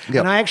that? Yep.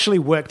 And I actually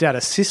worked out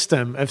a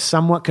system of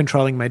somewhat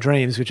controlling my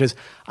dreams, which is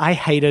I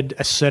hated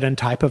a certain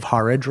type of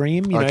horror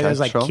dream. You know, it was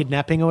like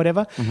kidnapping or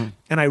whatever.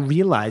 And I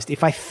realized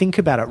if I think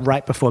about it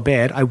right before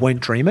bed, I won't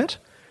dream it.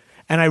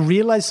 And I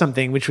realized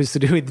something which was to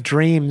do with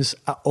dreams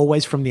are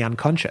always from the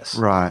unconscious.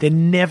 Right. They're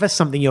never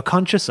something you're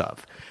conscious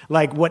of.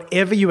 Like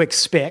whatever you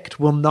expect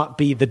will not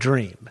be the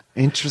dream.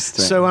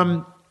 Interesting.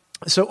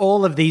 So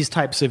all of these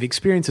types of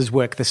experiences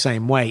work the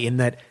same way in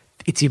that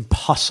it's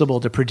impossible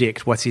to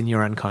predict what's in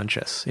your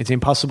unconscious. It's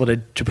impossible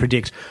to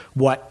predict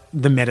what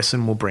the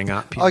medicine will bring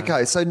up.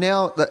 Okay, so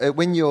now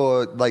when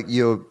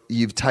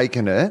you've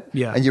taken it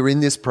and you're in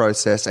this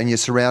process and you're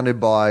surrounded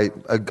by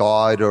a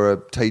guide or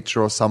a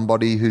teacher or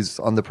somebody who's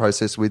on the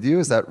process with you,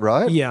 is that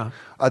right? Yeah.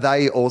 Are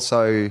they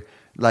also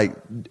like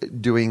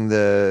doing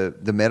the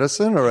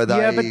medicine, or are they?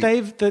 Yeah,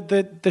 but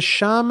the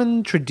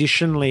shaman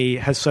traditionally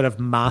has sort of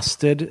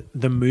mastered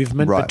the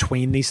movement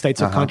between these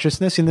states of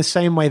consciousness in the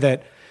same way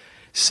that,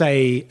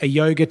 say, a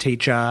yoga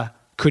teacher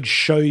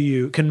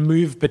can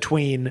move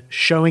between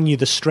showing you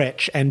the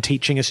stretch and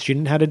teaching a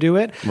student how to do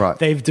it. Right.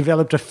 They've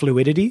developed a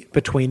fluidity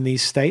between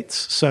these states.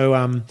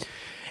 So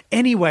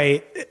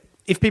anyway,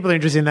 if people are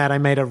interested in that, I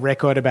made a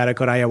record about it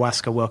called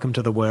Ayahuasca, Welcome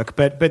to the Work.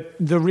 But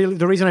the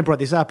reason I brought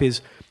this up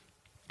is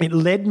it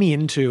led me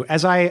into,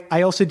 as I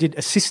also did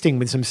assisting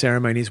with some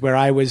ceremonies where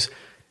I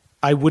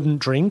wouldn't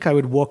drink. I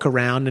would walk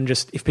around and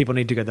just, if people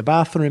need to go to the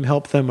bathroom,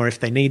 help them, or if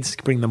they need,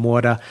 bring them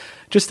water,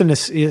 just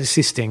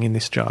assisting in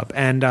this job.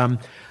 And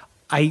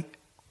I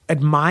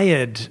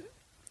admired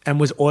and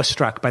was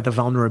awestruck by the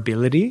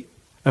vulnerability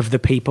of the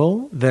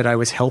people that I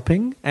was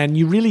helping. And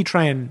you really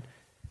try and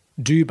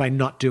do by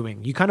not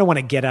doing. You kind of want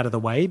to get out of the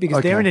way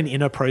because they're in an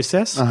inner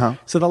process.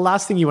 So the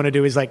last thing you want to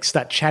do is like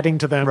start chatting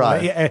to them.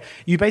 Right.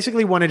 You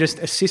basically want to just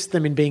assist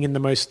them in being in the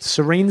most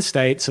serene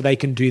state so they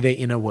can do their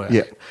inner work.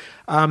 Yeah.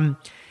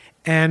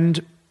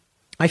 And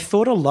I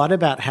thought a lot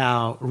about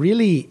how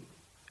really,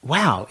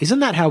 wow, isn't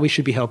that how we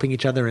should be helping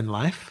each other in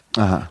life?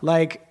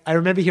 Like I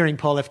remember hearing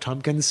Paul F.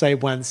 Tompkins say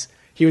once,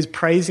 he was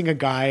praising a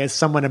guy as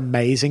someone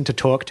amazing to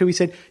talk to. He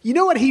said, you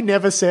know what he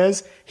never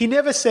says? He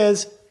never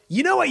says,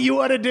 you know what you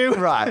ought to do?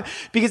 Right.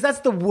 Because that's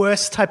the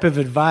worst type of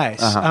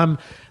advice.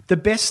 The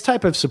best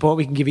type of support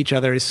we can give each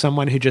other is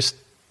someone who just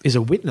is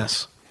a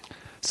witness.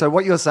 So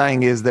what you're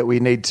saying is that we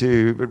need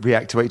to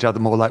react to each other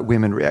more like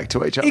women react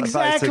to each other.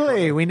 Exactly.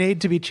 Basically. We need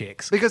to be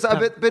chicks. Because,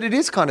 but it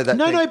is kind of that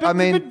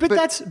thing.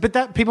 But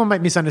that people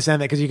might misunderstand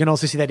that because you can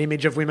also see that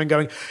image of women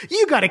going,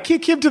 "You got to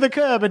kick him to the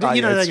curb," and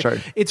that's true.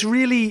 It's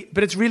really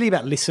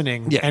about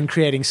listening and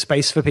creating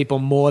space for people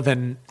more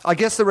than. I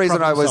guess the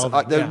reason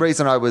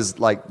I was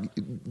like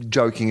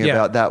joking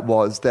about that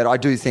was that I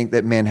do think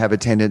that men have a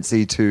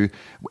tendency to,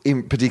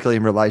 particularly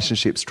in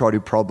relationships, try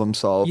to problem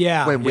solve.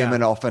 When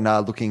women often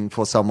are looking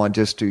for someone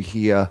just to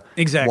hear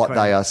what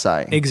they are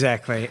saying.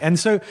 Exactly. And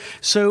so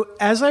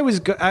as I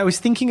was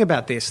thinking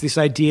about this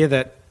idea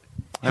that,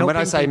 and when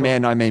I say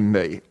men, I mean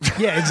me.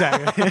 Yeah,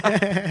 exactly.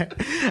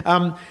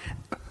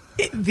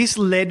 This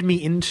led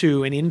me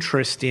into an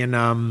interest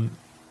in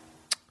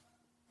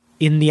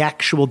the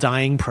actual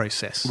dying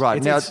process.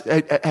 Right. Now,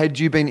 had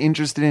you been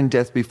interested in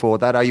death before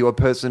that? Are you a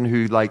person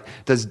who, like,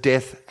 does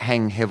death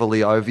hang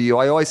heavily over you?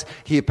 I always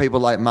hear people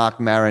like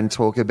Mark Maron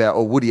talk about,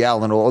 or Woody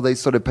Allen, or all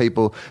these sort of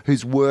people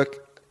whose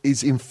work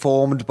is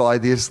informed by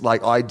this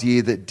like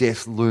idea that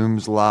death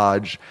looms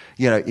large,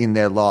 in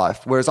their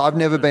life. Whereas I've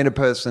never been a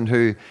person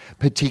who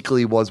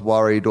particularly was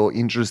worried or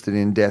interested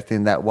in death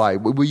in that way.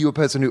 Were you a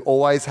person who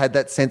always had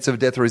that sense of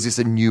death, or is this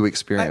a new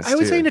experience? I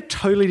would say in a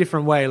totally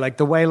different way. Like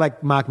the way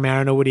like Mark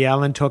Maron or Woody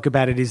Allen talk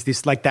about it is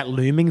this like that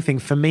looming thing.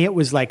 For me, it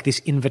was like this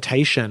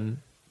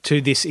invitation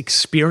to this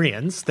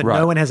experience that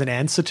no one has an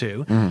answer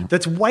to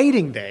that's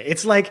waiting there.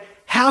 It's like,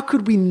 how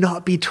could we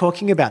not be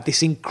talking about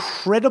this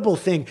incredible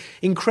thing?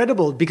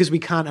 Incredible because we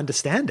can't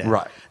understand it.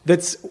 Right.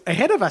 That's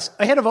ahead of us,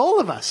 ahead of all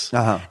of us.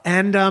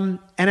 And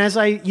as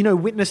I,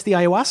 witnessed the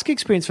ayahuasca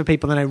experience for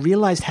people, then I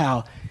realized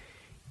how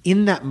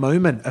in that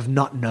moment of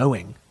not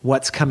knowing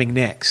what's coming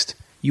next,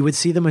 you would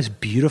see the most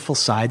beautiful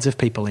sides of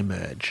people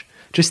emerge.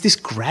 Just this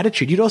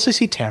gratitude. You'd also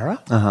see terror.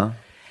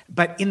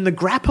 But in the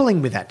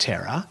grappling with that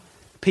terror,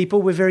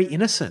 people were very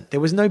innocent.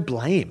 There was no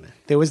blame.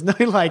 There was no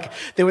like,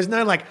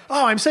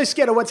 oh, I'm so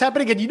scared of what's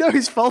happening and you know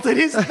whose fault it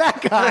is?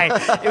 That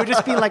guy. It would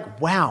just be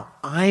like, wow,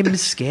 I'm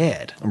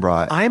scared.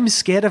 Right. I'm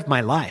scared of my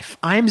life.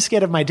 I'm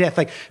scared of my death.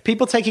 Like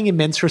people taking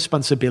immense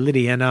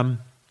responsibility. And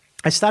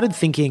I started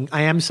thinking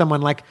I am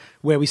someone like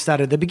where we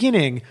started at the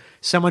beginning,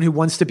 someone who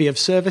wants to be of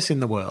service in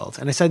the world.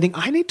 And I started thinking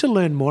I need to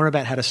learn more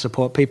about how to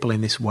support people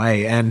in this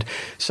way. And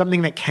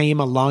something that came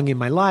along in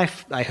my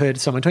life, I heard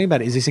someone talking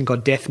about it, is this thing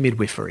called death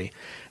midwifery.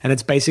 And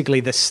it's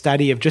basically the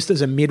study of just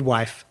as a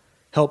midwife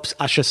helps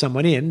usher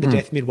someone in, the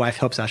death midwife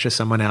helps usher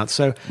someone out.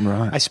 So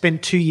I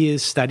spent 2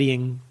 years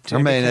studying.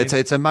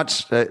 It's a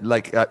much,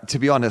 to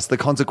be honest, the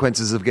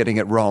consequences of getting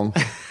it wrong.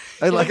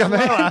 That's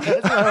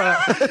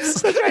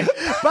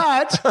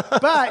right.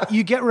 But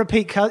you get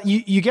repeat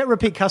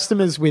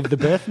customers with the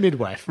birth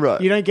midwife. Right.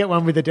 You don't get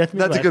one with the death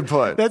midwife. That's a good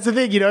point. That's the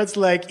thing. It's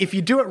like if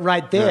you do it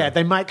right there,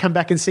 they might come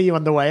back and see you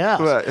on the way out.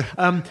 Right.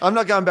 I'm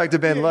not going back to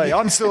Ben Lee.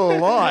 I'm still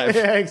alive.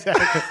 Yeah,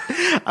 exactly.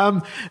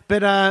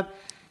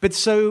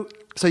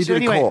 So you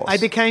did a course. I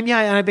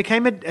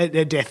became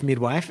a death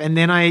midwife, and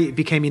then I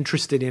became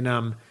interested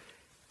in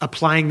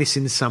applying this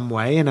in some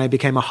way, and I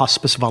became a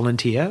hospice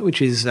volunteer,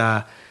 which is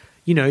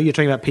you're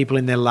talking about people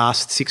in their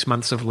last 6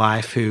 months of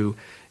life who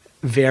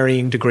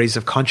varying degrees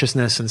of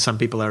consciousness, and some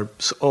people are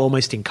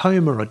almost in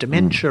coma or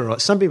dementia, or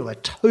some people are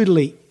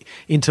totally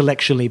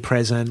intellectually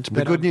present.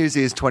 The good news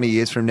is 20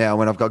 years from now,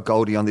 when I've got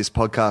Goldie on this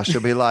podcast, she'll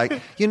be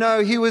like, he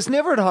was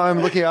never at home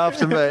looking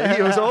after me.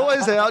 He was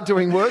always out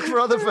doing work for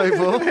other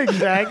people.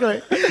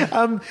 Exactly.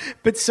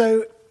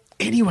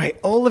 Anyway,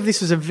 all of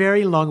this is a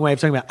very long way of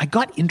talking about, I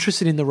got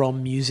interested in the role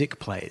music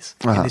plays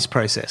in this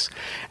process.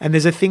 And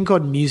there's a thing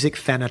called music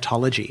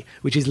thanatology,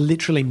 which is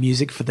literally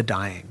music for the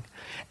dying.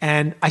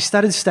 And I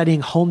started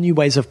studying whole new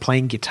ways of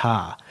playing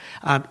guitar,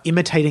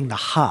 imitating the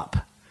harp.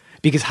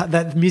 because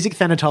that music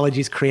thanatology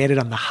is created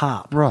on the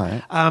harp.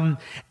 Right.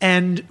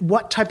 And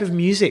what type of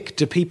music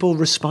do people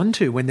respond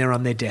to when they're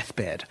on their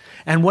deathbed?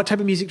 And what type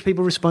of music do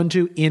people respond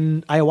to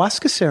in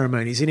ayahuasca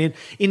ceremonies? And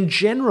in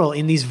general,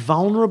 in these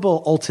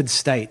vulnerable, altered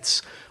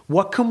states,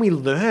 what can we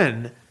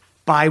learn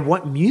by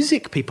what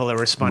music people are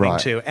responding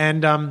to?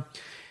 And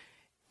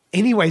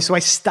anyway, so I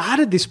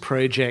started this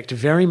project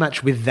very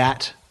much with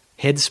that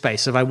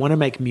headspace of I want to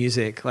make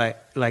music like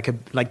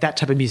that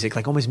type of music,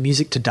 like almost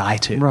music to die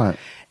to. Right.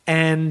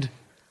 And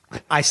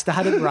I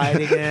started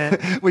writing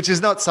it. Which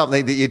is not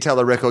something that you tell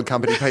a record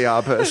company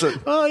PR person.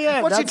 Oh,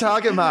 yeah. What's your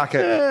target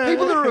market?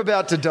 People that are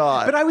about to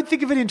die. But I would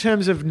think of it in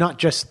terms of not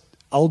just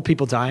old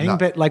people dying,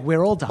 but like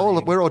we're all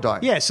dying. We're all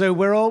dying. Yeah, so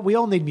we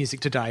all need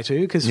music to die to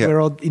because we're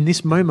all, in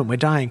this moment, we're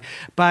dying.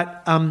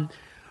 But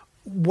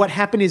what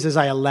happened is as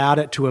I allowed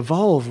it to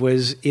evolve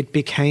was it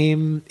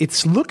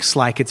looks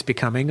like it's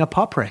becoming a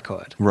pop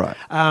record. Right.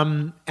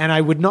 And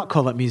I would not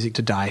call it music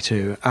to die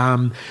to.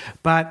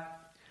 But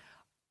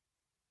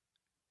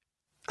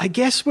I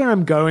guess where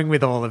I'm going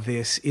with all of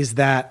this is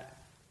that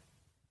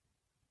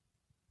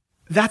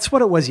that's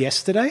what it was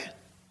yesterday,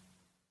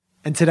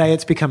 and today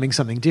it's becoming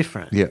something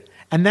different. Yeah.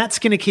 And that's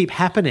going to keep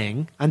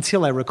happening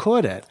until I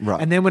record it. Right.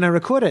 And then when I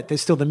record it,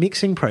 there's still the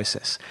mixing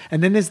process.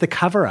 And then there's the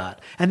cover art.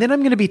 And then I'm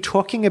going to be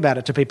talking about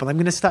it to people. I'm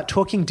going to start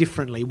talking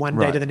differently one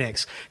day to the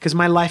next because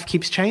my life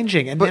keeps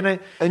changing.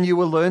 And you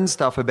will learn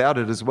stuff about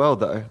it as well,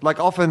 though. Like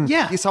often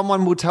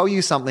someone will tell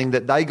you something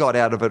that they got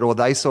out of it or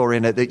they saw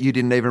in it that you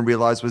didn't even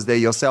realize was there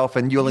yourself,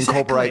 and you'll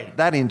incorporate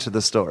that into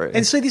the story.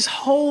 And so this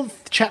whole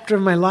chapter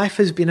of my life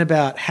has been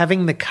about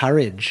having the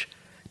courage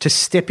to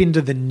step into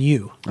the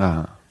new.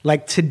 Uh-huh.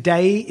 Like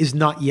today is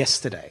not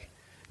yesterday.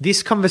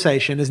 This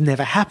conversation has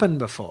never happened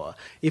before.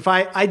 If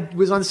I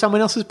was on someone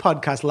else's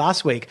podcast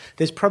last week,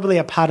 there's probably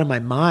a part of my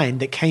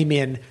mind that came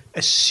in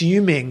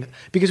assuming,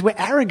 because we're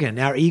arrogant,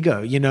 our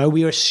ego,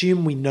 we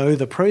assume we know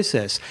the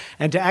process.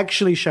 And to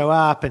actually show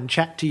up and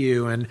chat to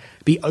you and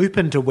be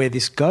open to where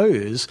this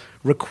goes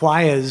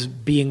requires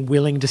being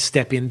willing to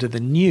step into the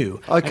new.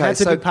 Okay, and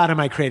that's a big part of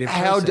my creative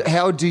process.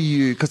 How do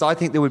you, because I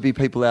think there would be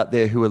people out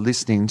there who are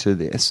listening to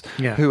this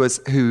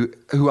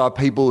who are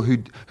people who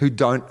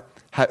don't,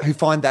 who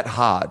find that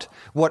hard.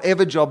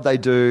 Whatever job they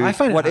do,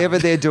 whatever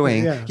they're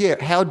doing,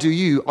 how do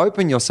you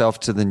open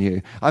yourself to the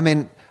new? I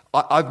mean,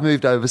 I've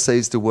moved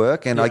overseas to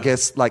work, and I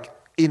guess like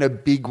in a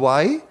big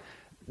way,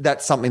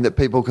 that's something that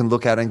people can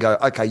look at and go,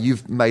 okay,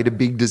 you've made a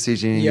big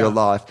decision in your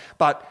life.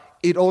 But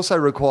it also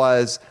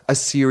requires a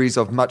series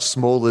of much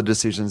smaller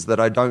decisions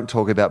that I don't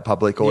talk about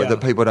public or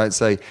that people don't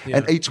see. Yeah.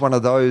 And each one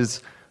of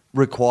those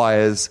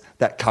requires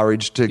that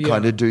courage to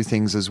kind of do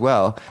things as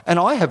well. And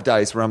I have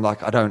days where I'm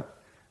like, I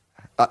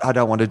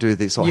don't want to do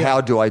this, or how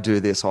do I do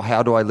this, or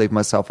how do I leave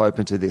myself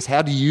open to this?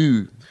 How do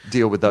you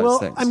deal with those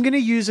things? I'm going to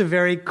use a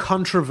very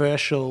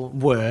controversial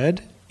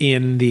word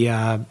in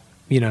the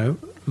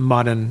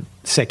modern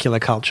secular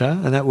culture,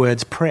 and that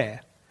word's prayer.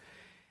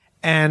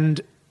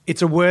 And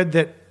it's a word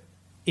that,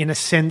 in a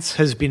sense,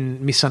 has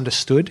been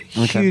misunderstood,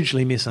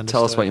 hugely misunderstood.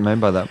 Tell us what you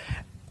mean by that.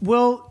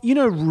 Well,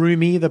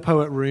 Rumi, the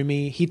poet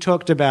Rumi, he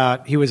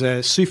was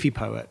a Sufi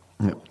poet.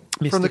 Yeah.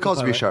 From the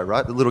Cosby Show,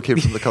 right? The little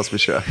kid from the Cosby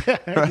Show.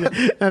 Right?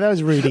 No, that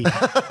was Rudy.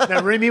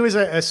 No, Rumi was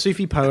a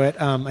Sufi poet,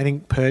 I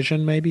think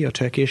Persian maybe, or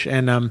Turkish.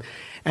 And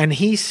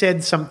he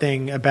said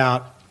something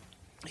about,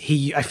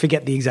 I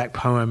forget the exact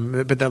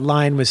poem, but the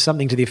line was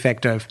something to the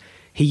effect of,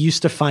 he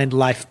used to find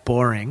life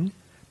boring,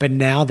 but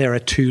now there are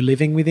two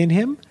living within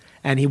him.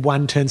 And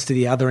one turns to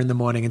the other in the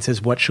morning and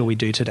says, what shall we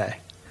do today?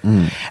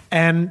 Mm.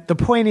 And the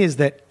point is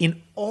that in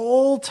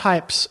all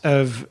types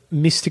of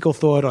mystical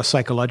thought or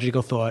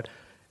psychological thought,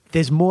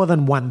 there's more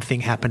than one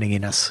thing happening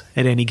in us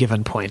at any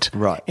given point.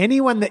 Right.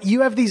 Anyone that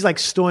you have these like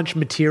staunch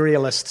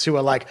materialists who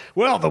are like,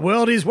 well, the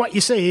world is what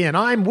you see, and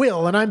I'm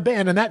Will, and I'm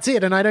Ben, and that's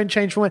it, and I don't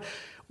change from it.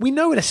 We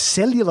know at a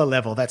cellular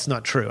level that's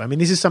not true. I mean,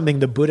 this is something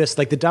the Buddhists,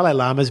 like the Dalai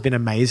Lama, has been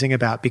amazing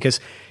about, because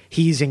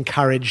he's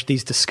encouraged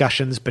these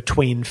discussions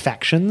between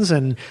factions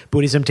and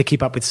Buddhism to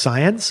keep up with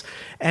science.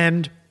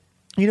 And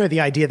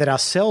the idea that our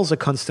cells are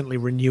constantly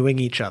renewing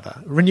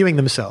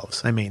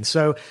themselves, I mean.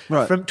 So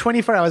from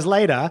 24 hours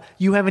later,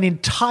 you have an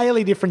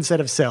entirely different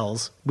set of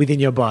cells within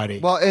your body.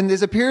 Well, and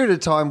there's a period of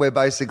time where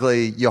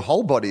basically your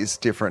whole body's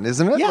different,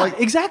 isn't it? Yeah,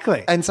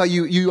 exactly. And so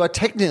you are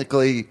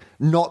technically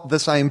not the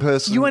same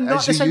person you are not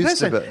as the you same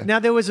used person. to be. Now,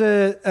 there was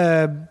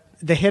the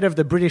head of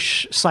the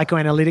British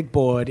Psychoanalytic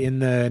Board in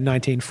the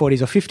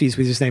 1940s or 50s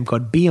was his name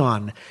called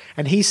Bion.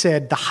 And he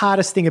said the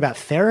hardest thing about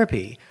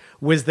therapy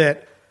was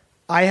that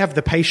I have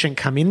the patient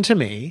come into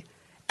me,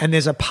 and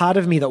there's a part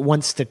of me that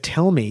wants to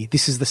tell me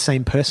this is the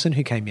same person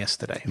who came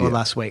yesterday or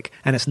last week,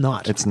 and it's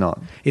not. It's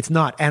not. It's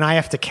not, and I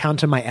have to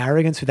counter my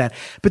arrogance with that.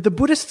 But the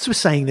Buddhists were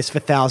saying this for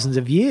thousands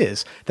of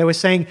years. They were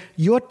saying,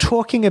 you're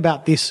talking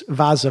about this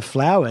vase of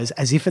flowers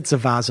as if it's a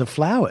vase of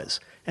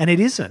flowers, and it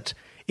isn't.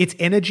 It's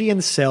energy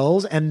and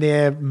cells, and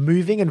they're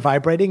moving and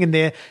vibrating, and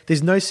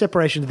there's no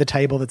separation to the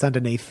table that's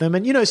underneath them.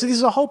 And, so this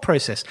is a whole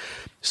process.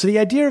 So the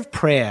idea of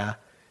prayer,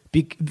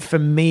 for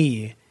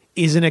me,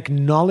 is an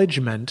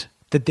acknowledgement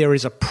that there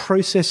is a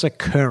process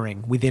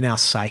occurring within our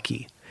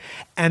psyche,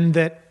 and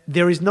that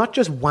there is not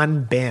just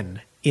one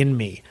Ben in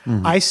me.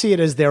 I see it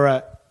as there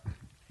are,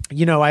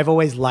 I've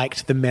always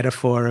liked the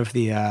metaphor of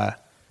the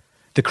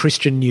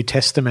Christian New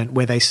Testament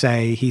where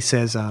he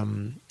says,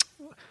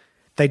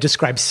 they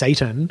describe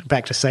Satan,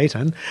 back to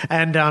Satan.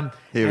 And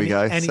here we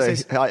go. And he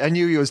says, I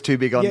knew he was too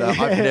big on that.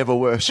 I've never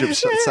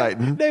worshipped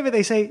Satan. No, but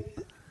they say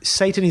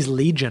Satan is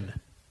legion.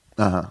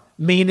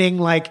 Meaning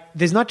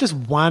there's not just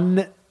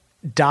one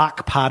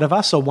dark part of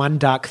us or one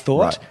dark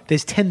thought. Right.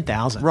 There's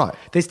 10,000. Right.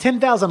 There's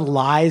 10,000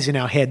 lies in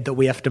our head that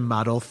we have to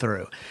muddle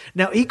through.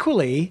 Now,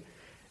 equally,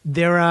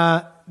 there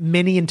are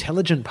many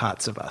intelligent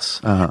parts of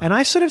us. And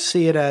I sort of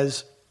see it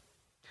as,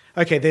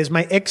 okay, there's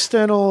my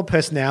external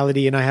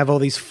personality and I have all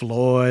these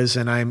flaws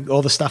and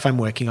all the stuff I'm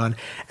working on.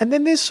 And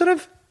then there's sort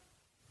of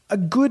a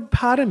good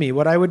part of me,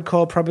 what I would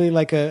call probably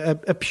like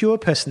a pure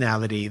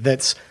personality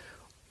it's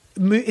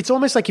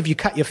almost like if you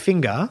cut your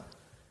finger,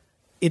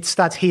 it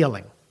starts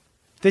healing.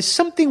 There's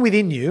something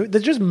within you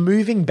that's just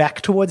moving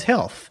back towards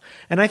health.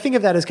 And I think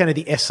of that as kind of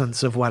the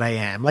essence of what I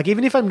am.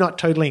 Even if I'm not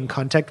totally in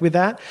contact with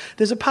that,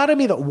 there's a part of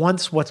me that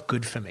wants what's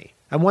good for me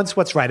and wants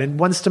what's right and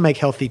wants to make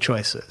healthy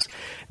choices.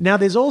 Now,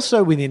 there's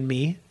also within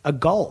me a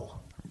goal.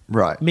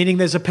 Right. Meaning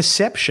there's a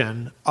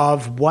perception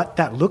of what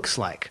that looks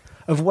like,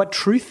 of what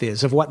truth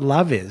is, of what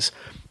love is.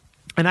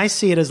 And I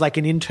see it as like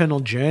an internal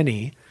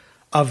journey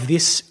of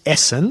this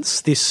essence,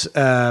 this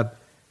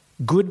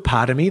good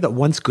part of me that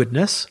wants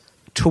goodness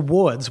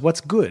towards what's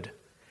good.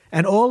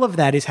 And all of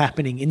that is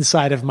happening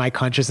inside of my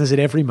consciousness at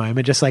every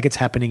moment, just like it's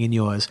happening in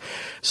yours.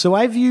 So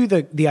I view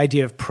the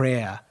idea of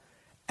prayer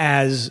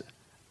as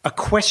a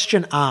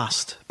question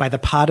asked by the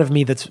part of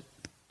me that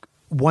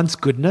wants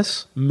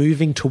goodness,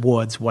 moving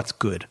towards what's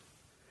good.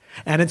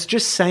 And it's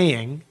just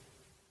saying,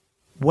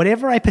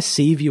 whatever I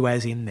perceive you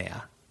as in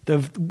there,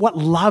 what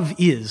love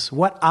is,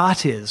 what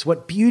art is,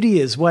 what beauty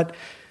is, what,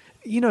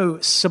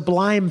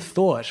 sublime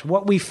thought,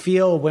 what we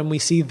feel when we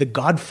see The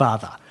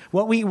Godfather,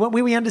 what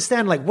we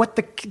understand, what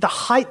the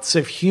heights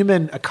of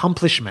human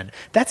accomplishment,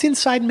 that's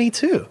inside me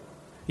too,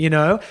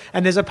 And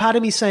there's a part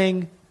of me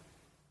saying,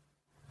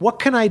 what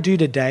can I do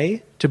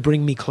today to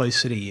bring me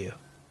closer to you?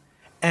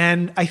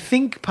 And I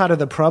think part of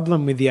the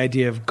problem with the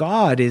idea of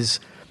God is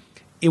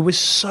it was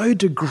so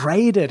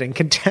degraded and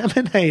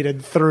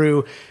contaminated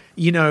through,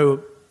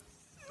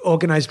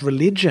 organized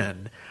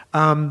religion.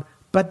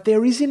 But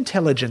there is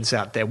intelligence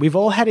out there. We've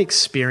all had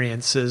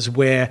experiences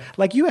where,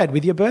 like you had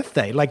with your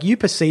birthday, you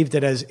perceived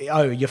it as,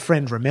 your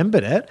friend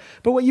remembered it.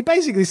 But what you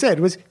basically said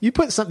was you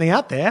put something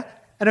out there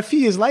and a few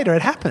years later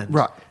it happened.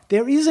 Right.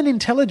 There is an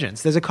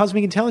intelligence. There's a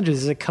cosmic intelligence.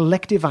 There's a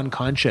collective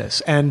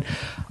unconscious. And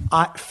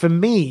for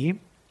me,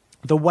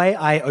 the way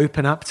I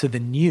open up to the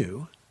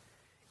new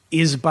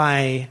is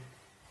by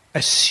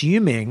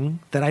assuming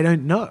that I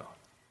don't know.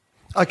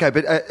 Okay,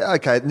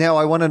 but now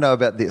I want to know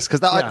about this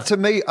because to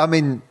me, I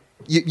mean,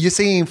 you're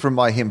seeing from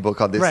my hymn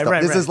book on this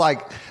stuff. This is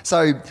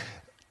so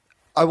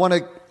I want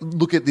to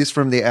look at this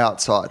from the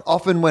outside.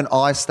 Often when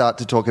I start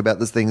to talk about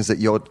the things that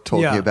you're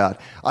talking about,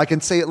 I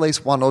can see at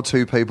least one or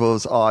two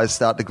people's eyes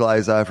start to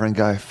glaze over and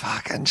go,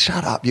 fucking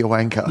shut up, you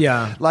wanker.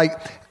 Yeah.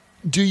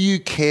 Do you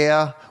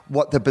care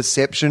what the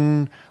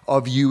perception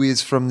of you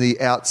is from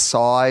the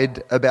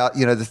outside about,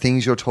 the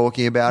things you're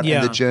talking about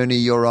and the journey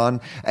you're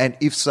on? And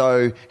if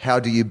so,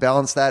 how do you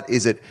balance that?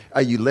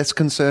 Are you less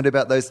concerned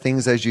about those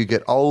things as you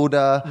get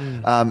older?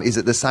 Is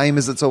it the same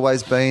as it's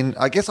always been?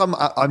 I guess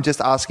I'm just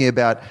asking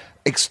about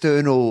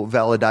external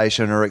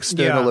validation or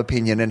external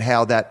opinion and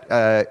how that,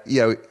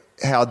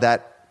 how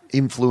that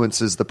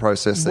influences the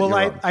process that you're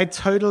on. I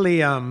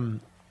totally am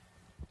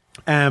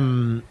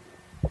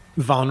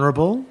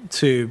vulnerable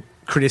to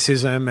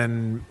criticism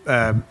and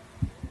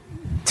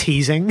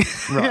teasing.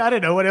 Right. I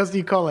don't know. What else do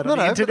you call it? No,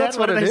 that's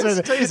what it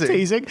is.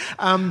 Teasing.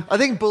 I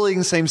think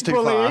bullying seems too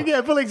far.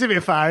 Yeah, bullying's a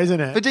bit far, isn't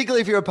it?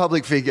 Particularly if you're a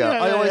public figure.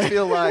 I always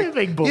feel like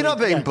you're not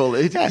being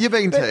bullied. Yeah. You're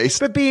being teased.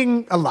 But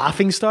being a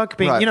laughingstock,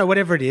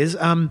 whatever it is.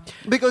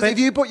 Because if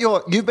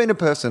you've been a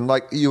person,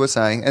 like you were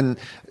saying, and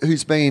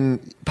who's been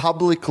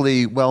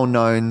publicly well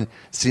known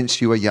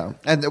since you were young.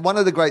 And one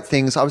of the great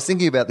things, I was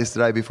thinking about this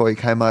today before you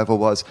came over,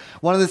 was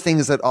one of the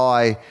things that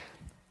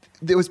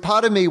there was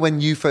part of me when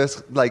you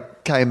first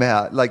came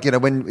out,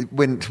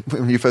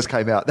 when you first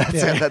came out.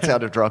 That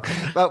sounded wrong.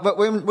 But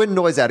when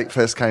Noise Addict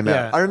first came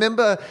out, I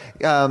remember.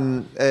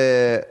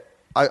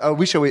 I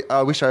wish I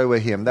were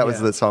him. That was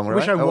the song,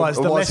 right? I wish I was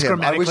the less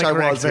grammatically correct version. I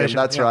wish I was him.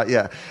 That's right.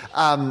 Yeah.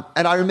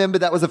 And I remember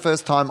that was the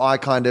first time I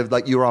kind of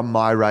you were on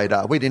my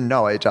radar. We didn't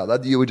know each other.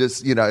 You were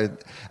just and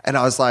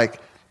I was like,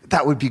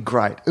 that would be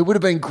great. It would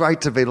have been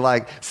great to be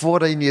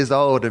 14 years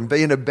old and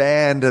be in a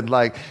band and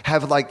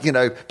have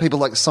people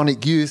like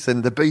Sonic Youth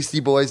and the Beastie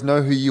Boys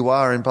know who you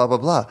are and blah, blah,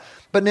 blah.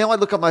 But now I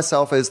look at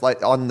myself as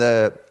on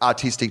the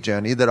artistic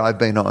journey that I've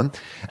been on,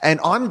 and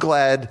I'm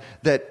glad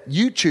that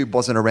YouTube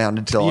wasn't around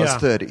until I was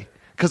 30.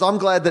 Because I'm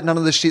glad that none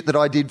of the shit that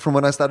I did from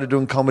when I started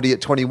doing comedy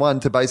at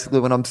 21 to basically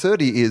when I'm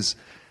 30 is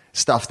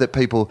stuff that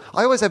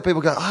I always have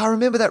people go, I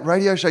remember that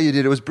radio show you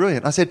did. It was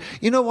brilliant. I said,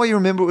 you know why you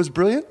remember it was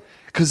brilliant?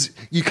 because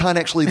you can't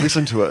actually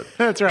listen to it.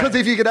 That's right. Because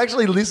if you could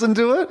actually listen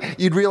to it,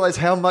 you'd realize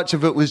how much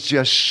of it was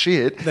just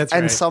shit. That's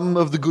and right. some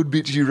of the good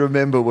bits you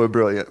remember were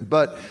brilliant.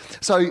 But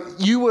so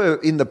you were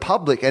in the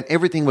public and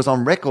everything was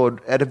on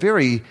record at a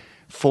very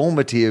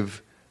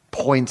formative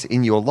point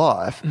in your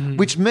life,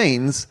 which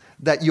means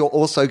that you're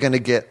also going to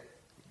get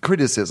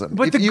criticism.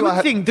 But If the you good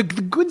are- thing, the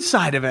good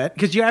side of it,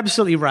 because you're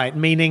absolutely right,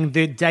 meaning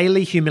the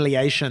daily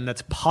humiliation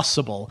that's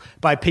possible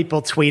by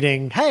people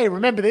tweeting, "Hey,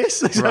 remember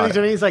this?" Right.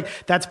 It's like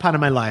that's part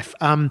of my life.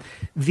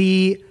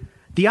 The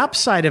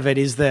upside of it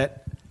is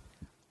that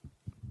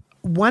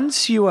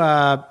once you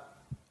are,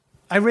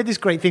 I read this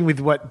great thing with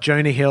what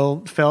Jonah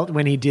Hill felt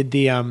when he did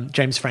the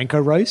James Franco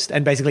roast,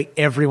 and basically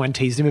everyone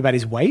teased him about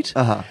his weight.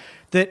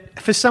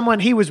 That for someone,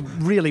 he was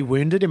really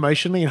wounded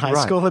emotionally in high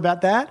Right. school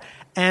about that,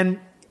 and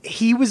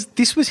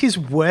this was his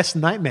worst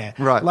nightmare.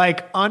 Right.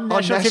 Like on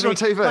national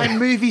TV, by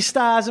movie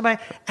stars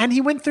and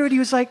he went through it. He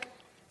was like,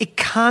 it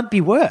can't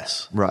be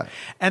worse. Right.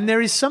 And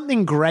there is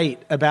something great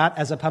about,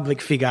 as a public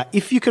figure,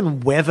 if you can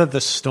weather the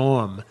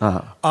storm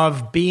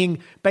of being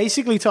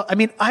basically told. I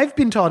mean, I've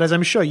been told, as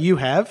I'm sure you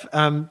have,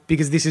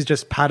 because this is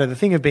just part of the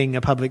thing of being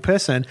a public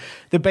person,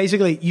 that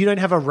basically you don't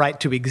have a right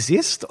to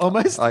exist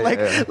almost. Like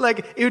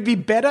it would be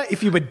better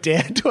if you were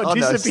dead or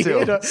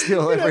disappeared.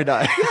 Still every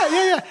day.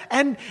 Yeah.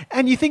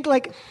 And you think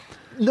like,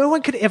 no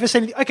one could ever say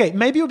anything. Okay,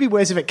 maybe it would be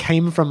worse if it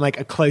came from like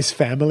a close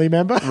family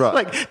member. Right.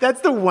 Like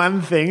that's the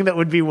one thing that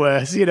would be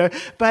worse, you know.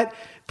 But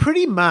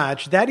pretty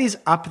much that is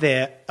up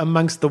there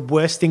amongst the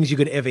worst things you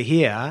could ever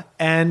hear,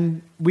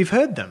 and we've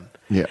heard them.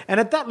 Yeah.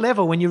 And at that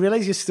level, when you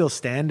realize you're still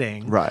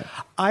standing, Right.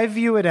 I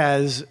view it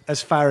as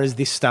far as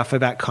this stuff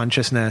about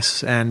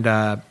consciousness and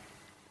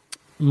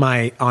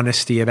my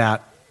honesty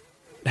about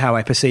how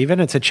I perceive it.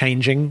 It's a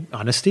changing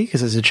honesty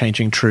because it's a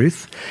changing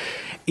truth.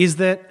 Is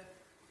that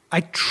I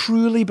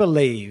truly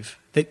believe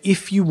that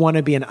if you want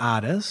to be an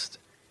artist,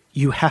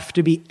 you have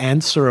to be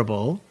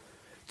answerable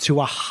to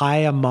a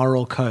higher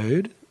moral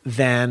code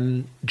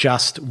than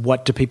just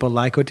what do people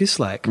like or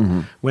dislike.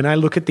 When I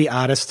look at the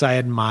artists I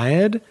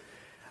admired,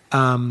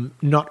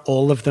 not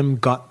all of them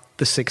got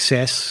the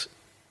success.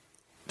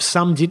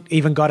 Some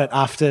even got it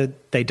after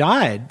they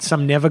died.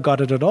 Some never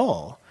got it at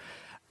all.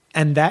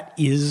 And that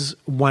is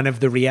one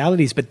of the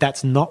realities, but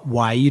that's not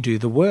why you do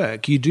the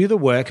work. You do the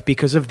work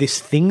because of this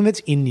thing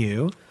that's in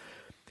you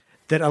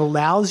that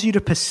allows you to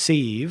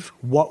perceive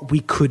what we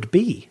could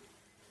be.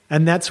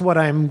 And that's what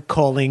I'm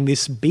calling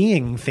this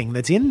being thing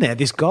that's in there,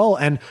 this goal,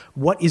 and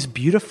what is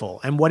beautiful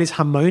and what is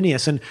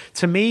harmonious. And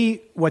to me,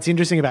 what's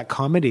interesting about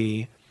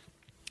comedy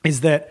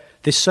is that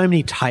there's so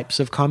many types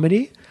of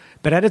comedy,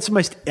 but at its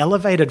most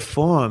elevated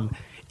form,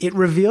 it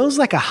reveals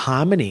like a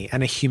harmony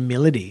and a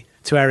humility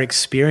to our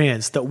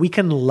experience that we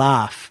can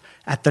laugh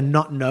at the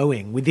not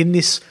knowing within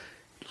this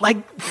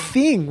like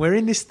thing. We're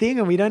in this thing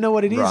and we don't know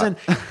what it is. Right.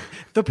 And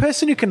the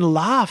person who can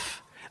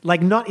laugh,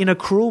 like not in a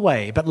cruel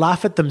way, but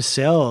laugh at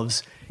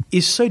themselves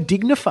is so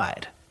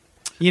dignified,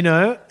 you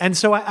know? And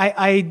so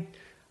I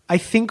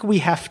think we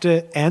have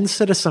to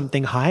answer to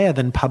something higher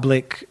than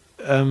public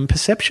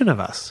perception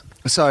of us.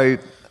 So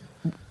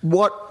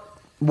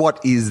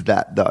what is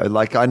that though?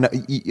 Like I know,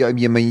 I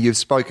mean, you've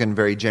spoken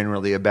very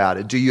generally about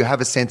it. Do you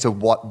have a sense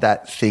of what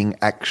that thing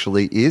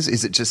actually is?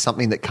 Is it just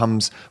something that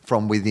comes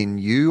from within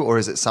you, or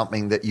is it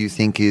something that you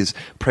think is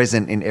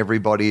present in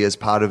everybody as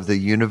part of the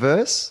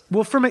universe?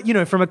 Well, from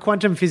a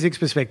quantum physics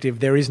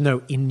perspective, there is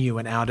no in you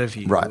and out of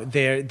you. Right.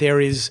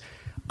 There is,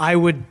 I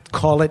would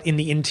call it in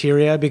the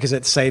interior because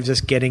it saves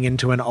us getting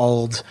into an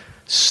old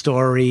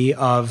story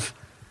of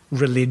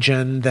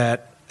religion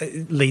that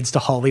leads to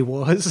holy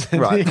wars, and,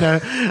 right.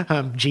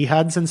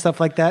 Jihads and stuff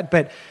like that.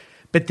 But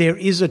there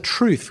is a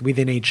truth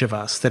within each of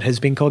us that has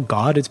been called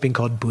God. It's been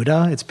called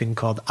Buddha. It's been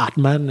called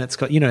Atman. It's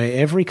got,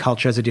 every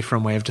culture has a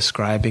different way of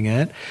describing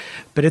it,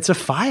 but it's a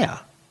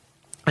fire.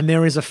 And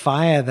there is a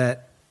fire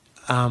that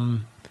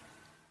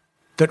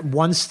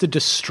wants to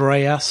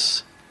destroy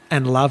us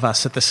and love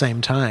us at the same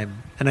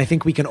time. And I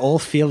think we can all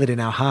feel it in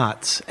our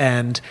hearts.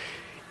 And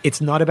it's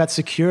not about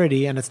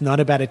security and it's not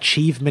about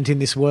achievement in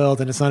this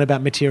world and it's not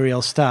about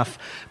material stuff.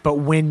 But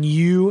when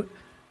you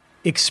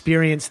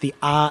experience the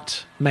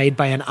art made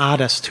by an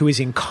artist who is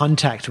in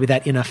contact with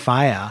that inner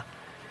fire,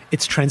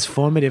 it's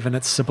transformative and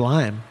it's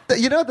sublime.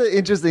 You know, the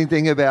interesting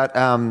thing about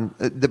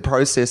the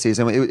process is,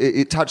 and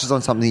it touches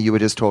on something you were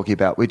just talking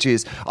about, which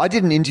is, I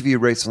did an interview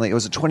recently. It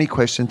was a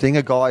 20-question thing.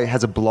 A guy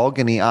has a blog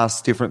and he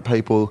asks different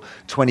people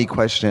 20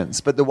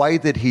 questions. But the way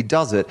that he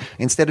does it,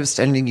 instead of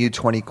sending you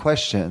 20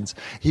 questions,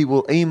 he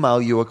will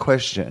email you a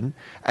question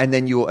and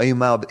then you will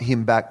email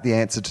him back the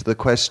answer to the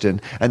question.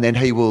 And then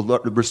he will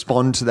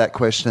respond to that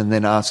question and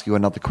then ask you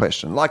another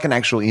question, like an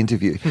actual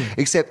interview.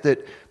 Except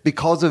that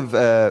because of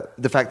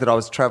the fact that I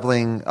was traveling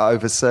traveling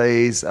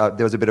overseas. There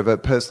was a bit of a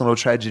personal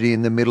tragedy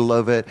in the middle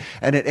of it.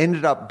 And it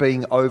ended up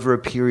being over a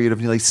period of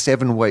nearly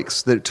 7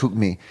 weeks that it took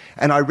me.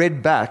 And I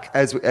read back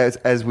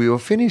as we were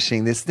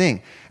finishing this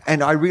thing.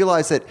 And I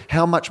realized that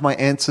how much my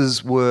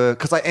answers were,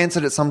 because I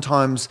answered it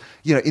sometimes,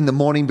 in the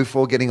morning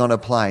before getting on a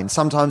plane.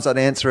 Sometimes I'd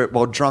answer it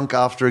while drunk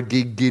after a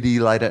gig, giddy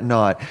late at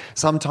night.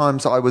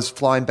 Sometimes I was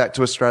flying back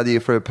to Australia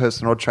for a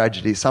personal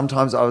tragedy.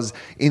 Sometimes I was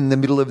in the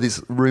middle of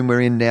this room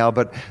we're in now,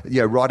 but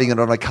writing it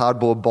on a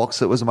cardboard box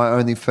that was my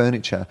only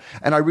furniture.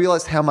 And I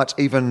realized how much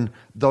even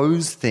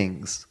those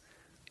things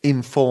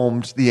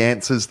informed the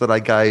answers that I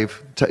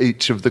gave to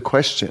each of the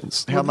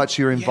questions. How much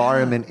your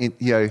environment,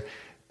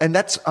 and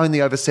that's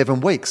only over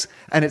 7 weeks.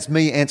 And it's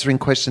me answering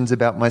questions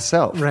about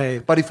myself.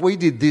 Right. But if we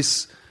did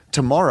this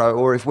tomorrow,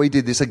 or if we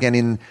did this again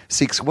in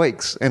 6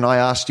 weeks, and I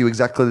asked you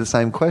exactly the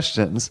same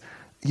questions,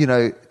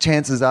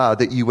 chances are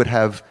that you would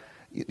have,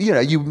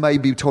 you may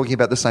be talking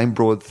about the same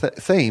broad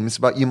themes,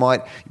 but you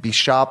might be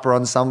sharper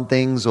on some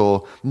things,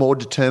 or more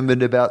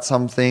determined about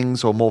some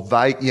things, or more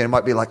vague. It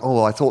might be like,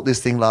 oh, I thought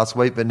this thing last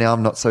week, but now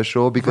I'm not so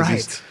sure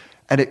because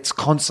and it's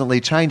constantly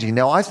changing.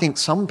 Now, I think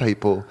some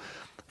people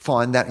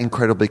find that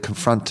incredibly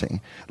confronting.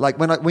 Like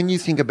when you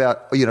think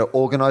about,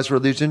 organised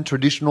religion,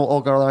 traditional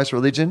organised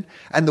religion,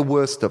 and the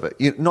worst of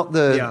it, not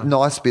the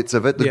nice bits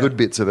of it, the good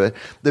bits of it,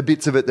 the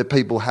bits of it that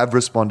people have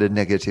responded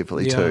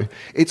negatively to.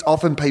 It's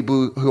often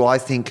people who I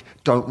think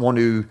don't want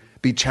to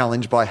be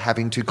challenged by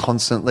having to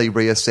constantly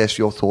reassess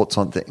your thoughts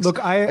on things.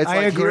 Look, I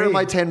agree. Here are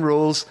my 10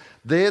 rules.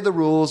 They're the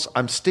rules.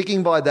 I'm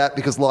sticking by that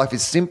because life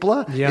is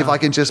simpler if I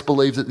can just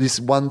believe that this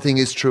one thing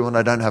is true and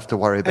I don't have to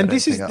worry about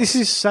anything else. This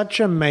is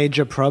such a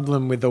major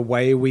problem with the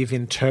way we've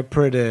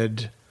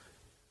interpreted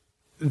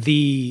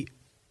the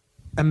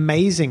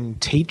amazing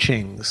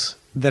teachings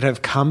that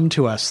have come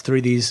to us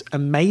through these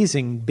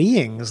amazing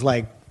beings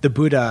like the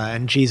Buddha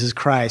and Jesus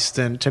Christ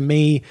and to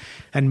me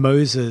and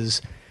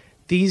Moses.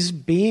 These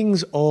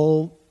beings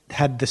all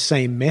had the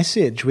same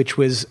message, which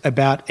was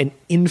about an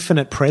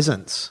infinite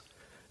presence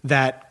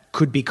that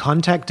could be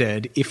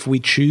contacted if we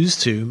choose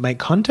to make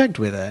contact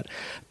with it.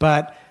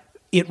 But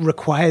it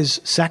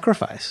requires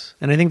sacrifice.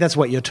 And I think that's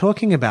what you're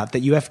talking about, that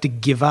you have to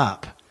give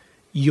up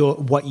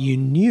what you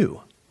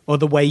knew or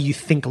the way you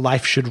think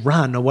life should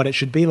run or what it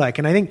should be like.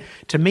 And I think,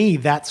 to me,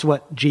 that's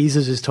what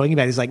Jesus is talking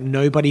about. He's like,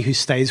 nobody who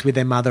stays with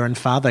their mother and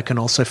father can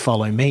also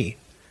follow me.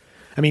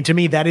 I mean, to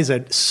me, that is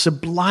a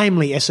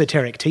sublimely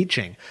esoteric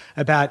teaching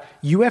about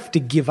you have to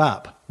give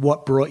up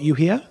what brought you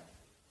here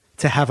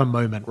to have a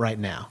moment right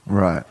now.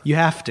 Right. You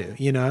have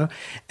to,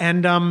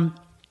 And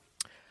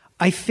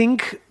I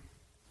think,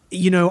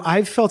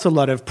 I've felt a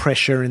lot of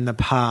pressure in the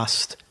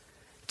past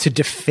to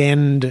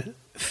defend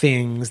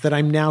things that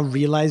I'm now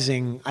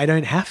realizing I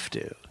don't have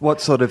to.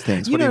 What sort of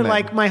things? What do you mean?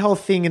 Like my whole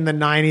thing in the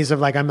 90s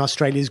of like, I'm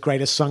Australia's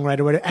greatest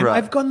songwriter, whatever. And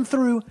I've gone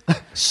through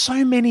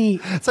so many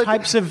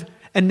types of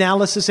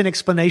analysis and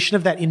explanation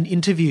of that in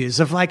interviews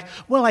of like,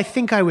 well, I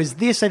think I was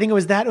this, I think it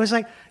was that. It was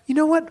like, you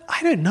know what?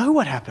 I don't know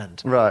what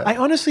happened. Right. I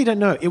honestly don't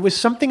know. It was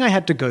something I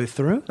had to go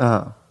through.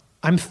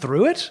 I'm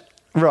through it.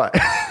 Right.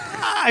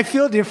 I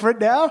feel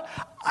different now.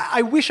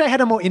 I wish I had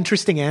a more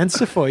interesting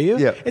answer for you.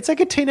 Yeah. It's like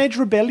a teenage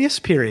rebellious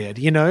period,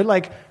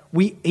 like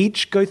we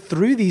each go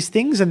through these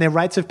things and they're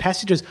rites of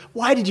passages.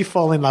 Why did you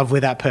fall in love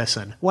with that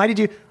person? Why did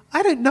you...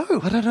 I don't know.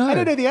 I don't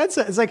know the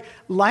answer. It's like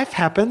life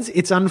happens.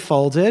 It's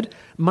unfolded.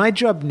 My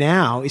job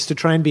now is to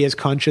try and be as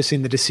conscious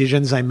in the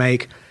decisions I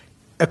make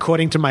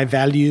according to my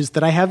values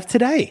that I have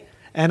today.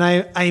 And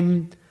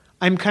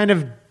I'm kind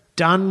of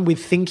done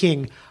with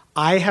thinking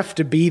I have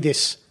to be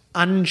this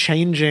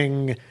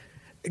unchanging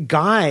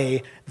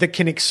guy that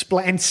can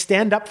explain and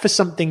stand up for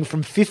something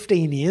from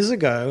 15 years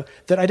ago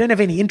that I don't have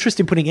any interest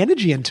in putting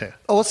energy into.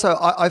 Also,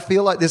 I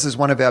feel like this is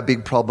one of our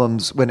big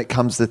problems when it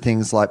comes to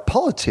things like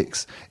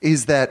politics,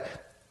 is that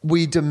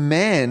we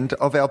demand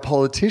of our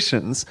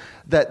politicians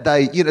that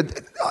they,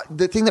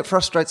 the thing that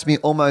frustrates me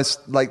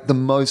almost like the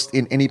most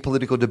in any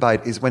political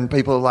debate is when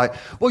people are like,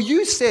 well,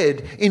 you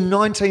said in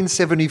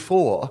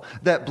 1974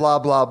 that blah,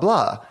 blah,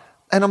 blah.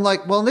 And I'm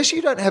like, well, unless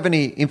you don't have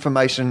any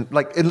information,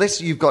 like unless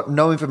you've got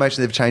no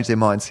information, they've changed their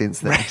mind since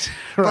then. Right.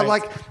 But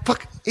like,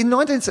 fuck, in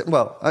let's say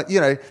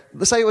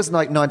it was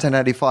like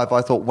 1985,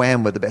 I thought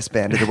Wham were the best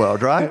band in the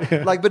world, right?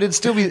 Yeah. Like, but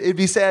it'd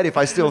be sad if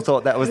I still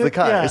thought that was the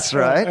case,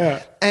 right?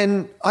 Yeah.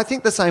 And I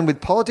think the same with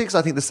politics.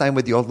 I think the same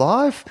with your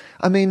life.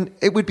 I mean,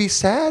 it would be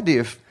sad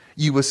if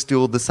you were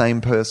still the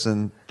same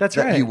person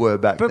that you were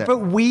back then. But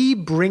we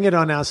bring it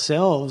on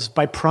ourselves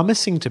by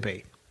promising to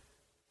be.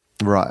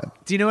 Right.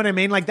 Do you know what I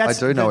mean? Like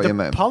that's I do know what you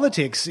mean.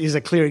 Politics is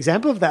a clear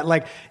example of that.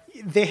 Like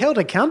they're held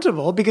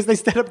accountable because they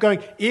stand up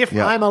going, if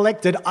I'm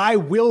elected, I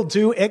will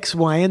do X,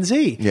 Y, and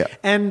Z. Yeah.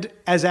 And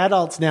as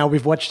adults now,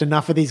 we've watched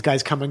enough of these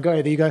guys come and go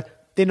that you go,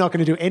 they're not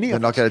going to do any of it. They're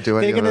not going to do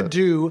any of it. They're going to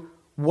do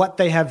what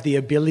they have the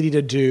ability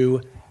to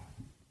do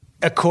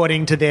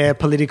according to their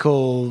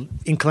political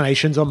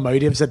inclinations or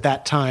motives at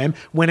that time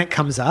when it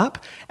comes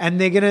up. And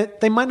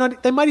they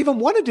might even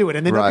want to do it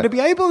and they're not going to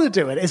be able to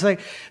do it. It's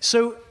like,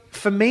 so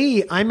for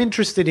me, I'm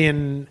interested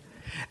in,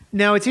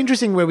 Now, it's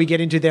interesting where we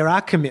get into there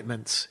are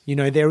commitments. You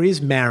know, there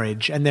is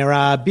marriage and there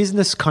are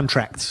business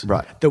contracts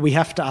that we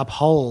have to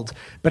uphold.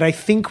 But I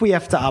think we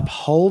have to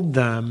uphold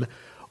them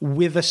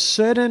with a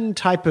certain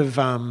type of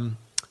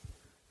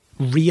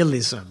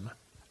realism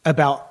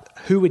about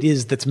who it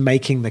is that's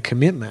making the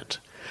commitment.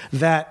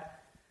 That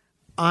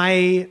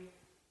I'm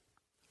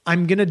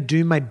going to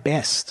do my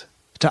best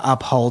to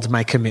uphold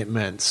my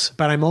commitments,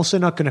 but I'm also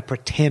not going to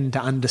pretend to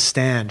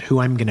understand who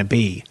I'm going to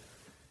be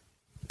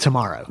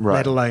tomorrow,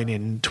 let alone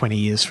in 20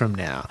 years from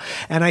now.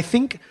 And I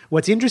think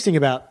what's interesting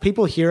about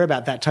people hear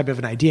about that type of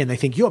an idea and they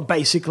think you're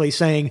basically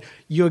saying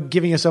you're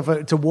giving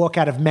yourself to walk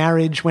out of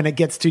marriage when it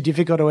gets too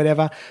difficult or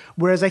whatever.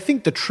 Whereas I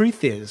think the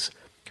truth is,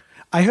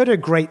 I heard a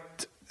great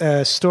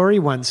story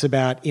once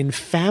about in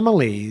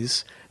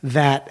families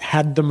that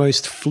had the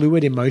most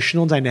fluid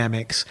emotional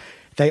dynamics,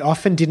 they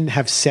often didn't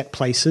have set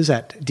places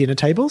at dinner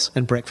tables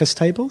and breakfast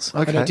tables.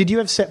 Okay. Did you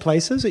have set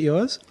places at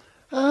yours?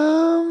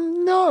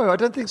 No, I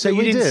don't think so.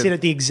 You didn't sit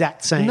at the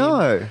exact same.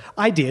 No,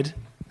 I did.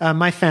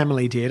 My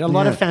family did. A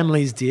lot of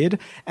families did,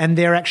 and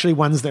they're actually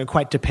ones that are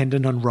quite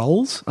dependent on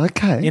roles.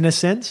 Okay, in a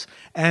sense,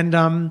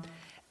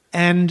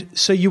 and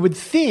so you would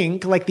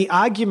think, like, the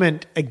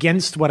argument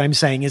against what I'm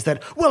saying is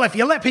that, well, if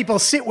you let people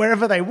sit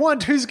wherever they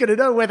want, who's going to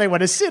know where they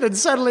want to sit? And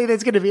suddenly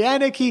there's going to be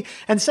anarchy.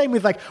 And same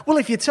with, like, well,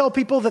 if you tell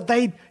people that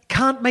they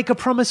can't make a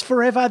promise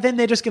forever, then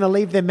they're just going to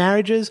leave their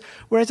marriages.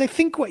 Whereas I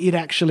think what you'd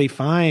actually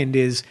find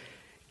is,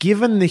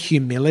 given the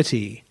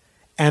humility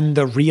and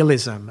the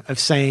realism of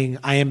saying,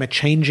 I am a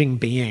changing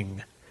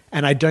being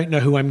and I don't know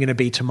who I'm going to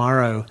be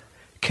tomorrow,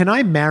 can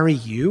I marry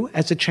you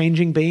as a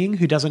changing being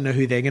who doesn't know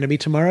who they're going to be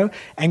tomorrow?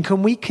 And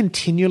can we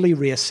continually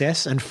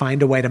reassess and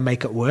find a way to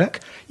make it work?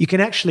 You can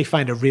actually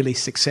find a really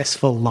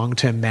successful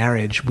long-term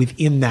marriage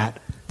within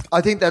that. I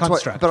think that's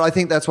construct. I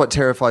think that's what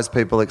terrifies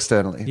people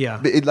externally.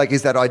 Yeah.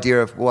 Is that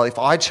idea of, well, if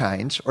I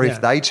change or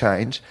if they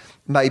change,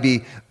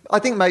 I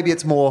think maybe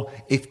it's more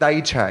if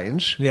they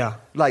change,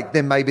 like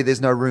then maybe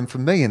there's no room for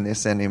me in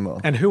this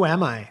anymore. And who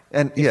am I?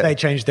 And if they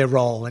change their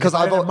role,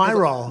 and my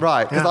role,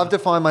 right? Because I've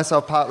defined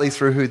myself partly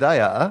through who they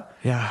are.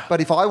 Yeah.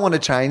 But if I want to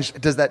change,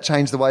 does that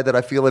change the way that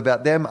I feel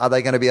about them? Are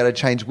they going to be able to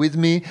change with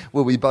me?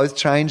 Will we both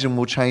change and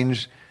we'll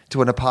change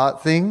to an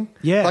apart thing?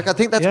 Yeah. Like I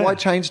think that's why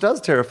change does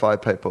terrify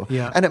people.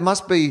 Yeah. And it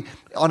must be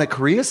on a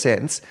career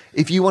sense.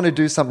 If you want to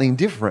do something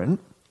different,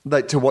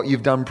 like to what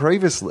you've done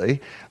previously,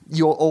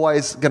 you're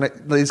always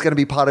there's going to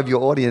be part of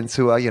your audience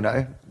who are, you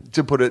know,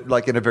 to put it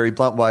like in a very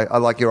blunt way, I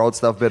like your old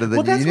stuff better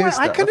than your new stuff.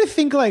 I kind of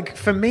think, like,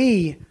 for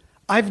me,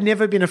 I've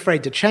never been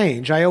afraid to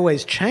change. I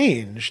always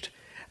changed.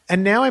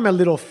 And now I'm a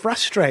little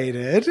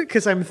frustrated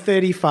because I'm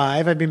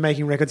 35. I've been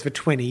making records for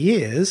 20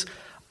 years.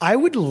 I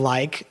would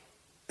like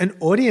an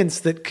audience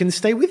that can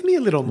stay with me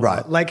a little more.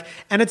 Right. Like,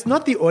 and it's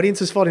not the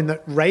audience's fault in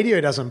that radio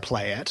doesn't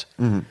play it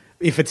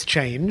if it's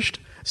changed.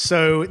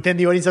 So then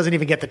the audience doesn't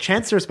even get the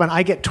chance to respond.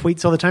 I get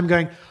tweets all the time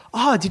going,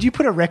 oh, did you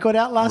put a record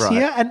out last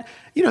year? And,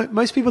 you know,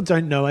 most people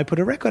don't know I put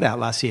a record out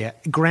last year.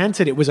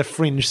 Granted, it was a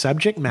fringe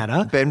subject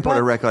matter. Ben put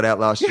a record out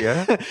last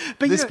year.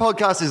 But this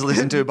podcast is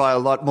listened to by a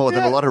lot more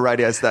than a lot of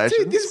radio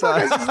stations. Dude, this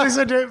podcast is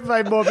listened to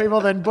by more people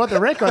than bought the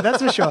record,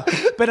 that's for sure.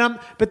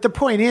 But the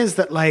point is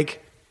that,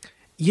 like,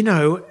 you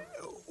know,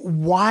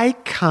 why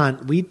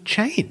can't we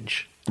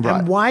change? Right.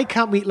 And why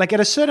can't we, like, at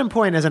a certain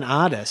point as an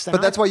artist...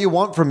 But that's what you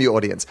want from your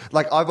audience.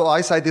 Like,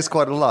 I say this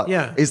quite a lot.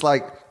 Yeah. Is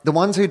like, the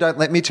ones who don't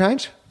let me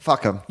change,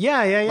 fuck them.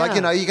 Yeah. Like,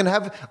 you know, you can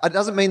have... It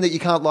doesn't mean that you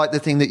can't like the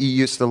thing that you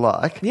used to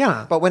like.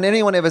 Yeah. But when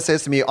anyone ever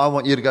says to me, I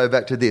want you to go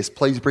back to this,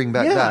 please bring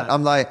back that.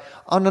 I'm like,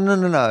 oh,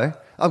 no.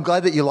 I'm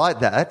glad that you like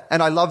that.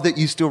 And I love that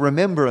you still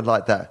remember it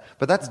like that.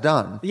 But that's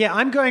done. Yeah,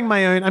 I'm going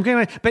my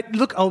own... But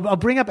look, I'll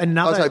bring up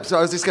another... So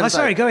I was just going to say...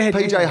 sorry, go ahead.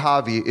 PJ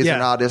Harvey is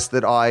an artist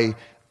that I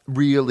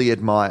really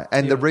admire.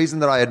 And the reason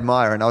that I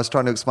admire, and I was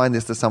trying to explain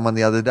this to someone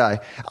the other day,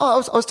 I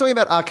was talking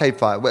about Arcade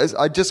Fire.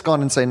 I'd just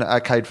gone and seen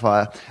Arcade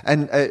Fire,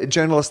 and a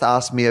journalist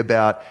asked me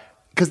about,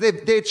 because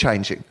they're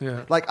changing.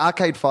 Yeah. Like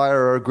Arcade Fire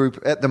are a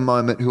group at the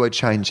moment who are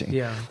changing.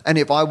 Yeah. And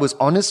if I was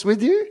honest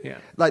with you,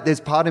 like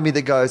there's part of me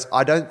that goes,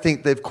 I don't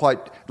think they've quite,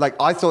 like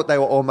I thought they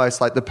were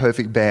almost like the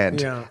perfect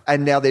band. Yeah.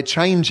 And now they're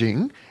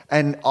changing.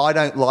 And I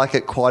don't like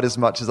it quite as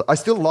much as I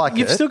still like it.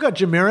 You've still got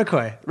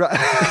Jamiroquai.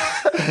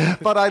 Right.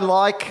 But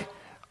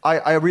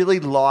I really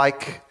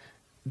like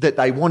that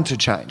they want to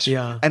change.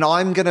 Yeah. And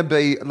I'm going to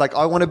be, like,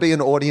 I want to be an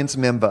audience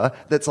member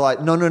that's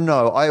like,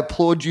 no, I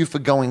applaud you for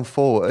going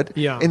forward.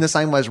 Yeah. In the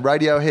same way as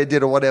Radiohead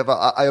did or whatever.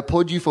 I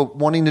applaud you for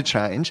wanting to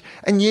change.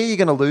 And yeah, you're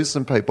going to lose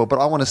some people, but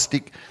I want to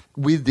stick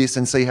with this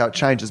and see how it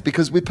changes.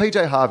 Because with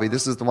PJ Harvey,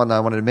 this is the one that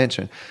I wanted to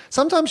mention,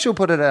 sometimes she'll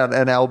put it out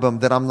an album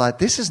that I'm like,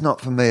 this is not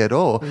for me at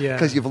all.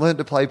 Because you've learned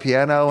to play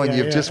piano and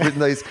you've just written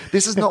these,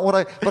 this is not what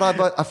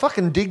I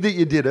fucking dig that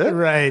you did it.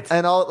 Right.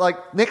 And I'll,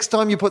 like, next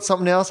time you put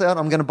something else out,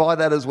 I'm going to buy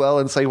that as well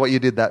and see what you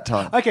did that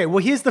time. Okay,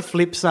 well, here's the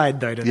flip side,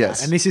 though, to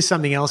that. And this is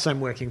something else I'm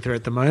working through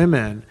at the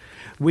moment,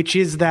 which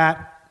is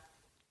that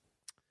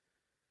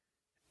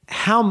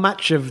how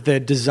much of the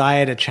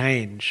desire to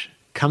change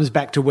comes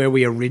back to where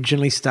we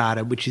originally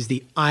started, which is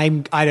I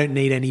don't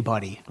need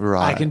anybody.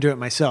 Right. I can do it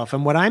myself.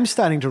 And what I'm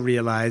starting to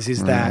realize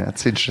is that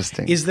that's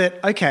interesting. Is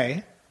that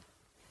okay?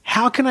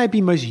 How can I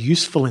be most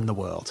useful in the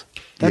world?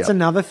 That's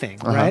another thing,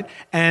 right?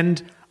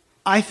 And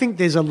I think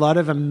there's a lot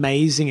of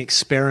amazing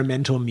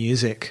experimental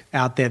music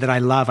out there that I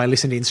love. I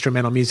listen to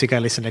instrumental music. I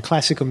listen to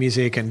classical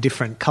music and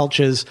different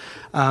cultures,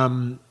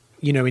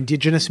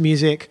 indigenous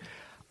music.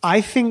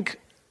 I think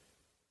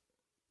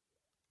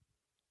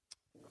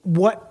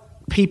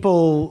what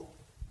people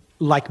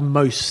like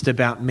most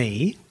about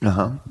me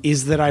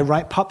is that I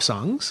write pop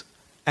songs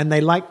and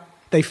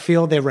they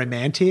feel they're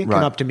romantic and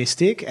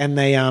optimistic, and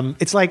they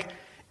it's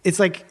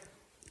like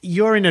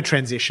you're in a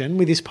transition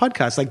with this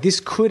podcast. Like, this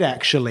could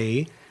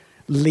actually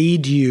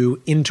lead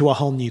you into a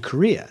whole new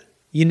career.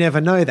 You never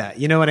know that.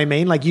 You know what I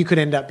mean? Like, you could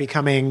end up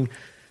becoming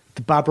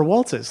the Barbara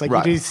Walters. Like,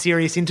 you do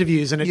serious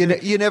interviews, and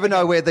you never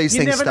know where these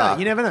things start.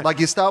 You never know. Like,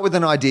 you start with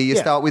an idea. You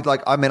start with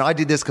I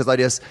did this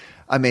because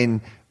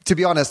to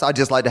be honest, I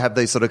just like to have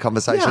these sort of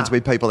conversations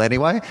with people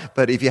anyway.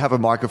 But if you have a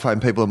microphone,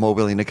 people are more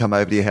willing to come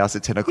over to your house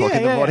at 10 o'clock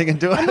in the morning and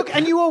do it. And look,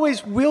 and you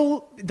always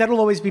will,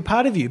 that'll always be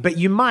part of you. But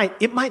it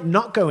might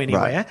not go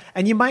anywhere. Right.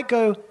 And you might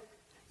go,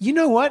 you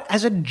know what?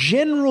 As a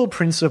general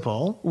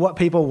principle, what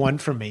people want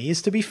from me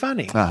is to be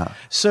funny.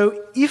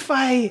 So if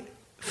I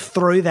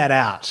throw that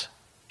out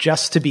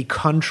just to be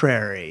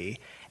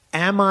contrary,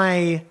 am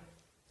I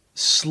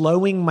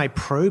slowing my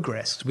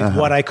progress with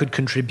what I could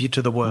contribute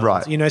to the world?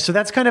 Right. So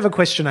that's kind of a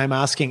question I'm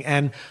asking,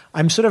 and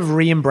I'm sort of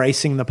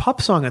re-embracing the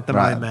pop song at the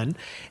moment.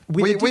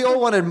 We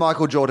all wanted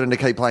Michael Jordan to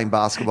keep playing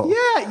basketball.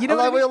 Yeah,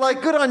 we were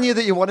like, good on you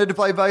that you wanted to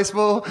play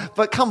baseball,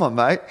 but come on,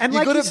 mate, and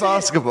you're good at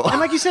basketball. And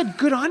like you said,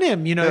 good on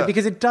him,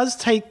 because it does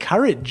take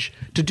courage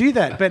to do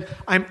that. But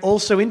I'm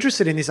also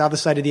interested in this other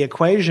side of the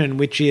equation,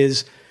 which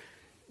is,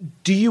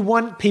 do you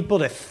want people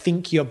to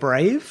think you're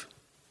brave?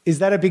 Is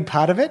that a big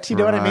part of it? You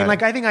know what I mean?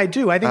 Like, I think I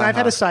do. I think I've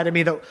had a side of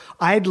me that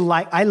I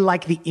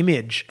like the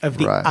image of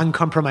the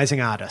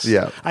uncompromising artist.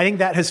 Yeah. I think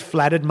that has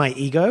flattered my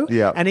ego.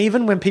 Yeah. And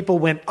even when people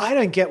went, I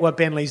don't get what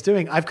Ben Lee's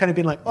doing, I've kind of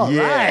been like,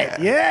 right.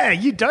 Yeah,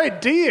 you don't,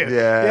 do you?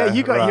 Yeah.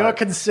 You got your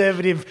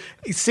conservative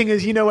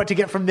singers, you know what to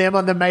get from them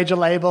on the major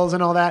labels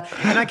and all that.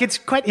 And like, it's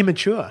quite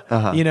immature,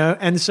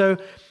 And so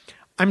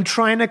I'm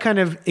trying to kind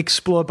of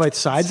explore both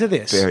sides of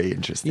this. Very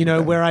interesting.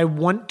 Where I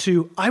want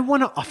to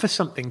offer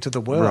something to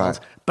the world,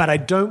 but I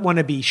don't want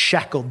to be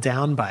shackled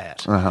down by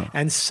it.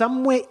 And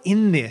somewhere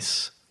in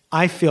this,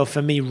 I feel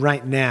for me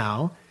right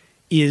now,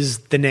 is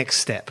the next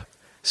step.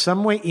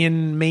 Somewhere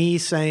in me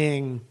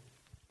saying,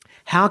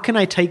 how can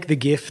I take the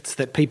gifts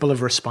that people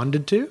have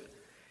responded to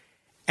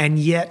and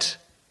yet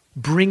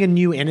bring a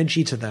new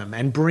energy to them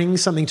and bring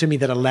something to me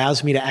that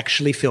allows me to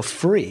actually feel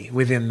free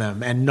within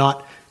them and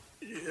not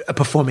a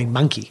performing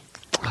monkey.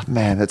 Oh,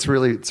 man, it's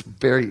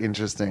very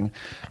interesting.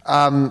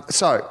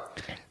 So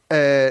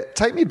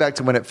take me back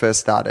to when it first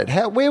started.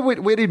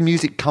 Where did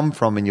music come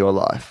from in your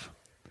life?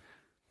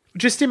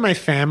 Just in my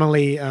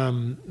family.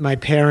 My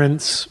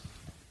parents,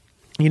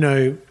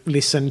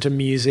 listened to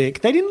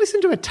music. They didn't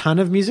listen to a ton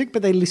of music,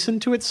 but they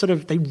listened to it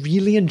they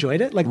really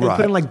enjoyed it. Like, they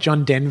put on like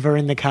John Denver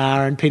in the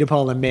car and Peter,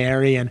 Paul and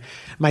Mary, and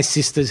my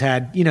sisters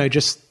had,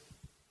 just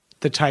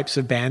the types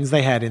of bands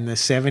they had in the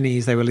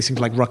 70s. They were listening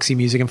to like Roxy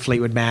Music and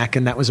Fleetwood Mac,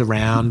 and that was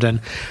around. And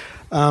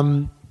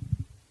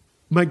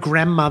my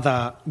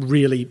grandmother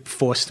really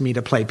forced me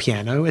to play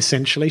piano,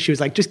 essentially. She was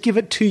like, just give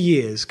it 2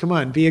 years. Come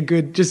on, be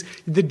just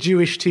the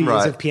Jewish 2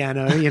 years of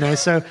piano,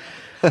 So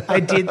I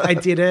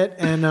did it,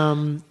 and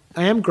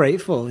I am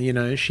grateful,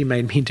 she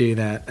made me do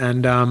that.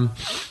 And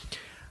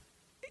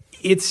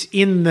it's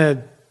in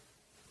the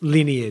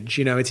lineage,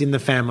 it's in the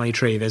family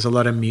tree. There's a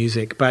lot of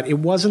music, but it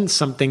wasn't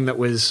something that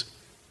was,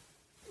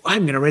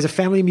 I'm going to raise a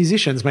family of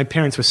musicians. My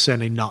parents were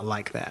certainly not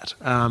like that.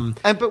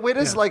 But where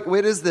does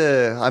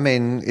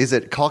is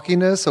it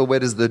cockiness, or where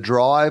does the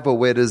drive, or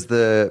where does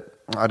the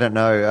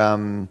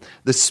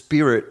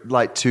spirit,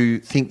 like, to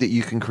think that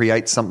you can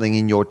create something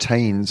in your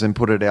teens and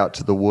put it out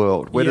to the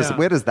world? Where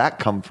does that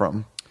come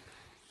from?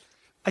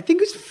 I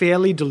think it's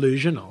fairly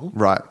delusional.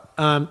 Right.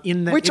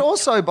 Which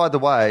also, by the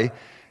way,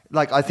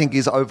 like, I think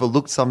is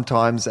overlooked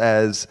sometimes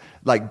as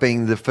like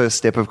being the first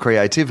step of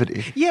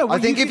creativity. Yeah, well, I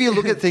think if you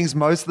look at things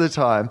most of the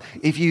time,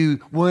 if you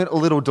weren't a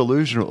little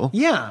delusional,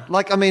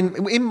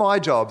 in my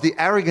job, the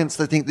arrogance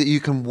to think that you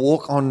can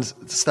walk on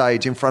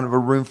stage in front of a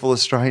room full of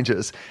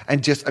strangers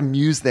and just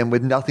amuse them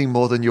with nothing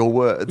more than your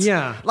words.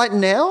 Yeah, like,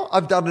 now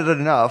I've done it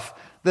enough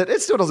that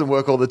it still doesn't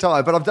work all the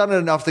time, but I've done it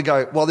enough to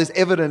go, well, there's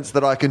evidence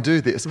that I can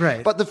do this.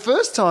 Right. But the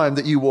first time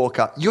that you walk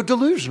up, you're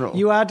delusional.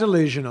 You are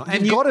delusional.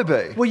 You've got to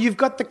be. Well, you've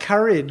got the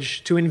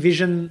courage to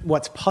envision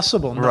what's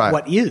possible, not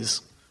what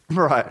is.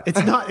 Right.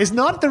 It's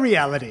not the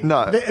reality.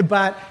 No.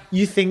 But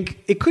you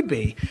think it could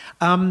be.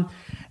 And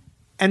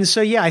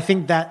so, I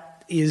think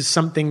that is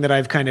something that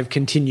I've kind of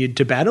continued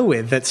to battle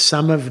with, that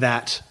some of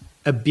that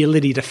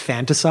ability to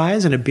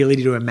fantasize and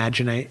ability to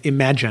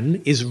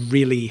imagine is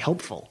really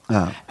helpful.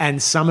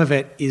 And some of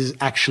it is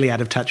actually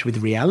out of touch with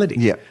reality.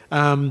 Yeah.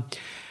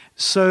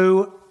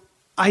 So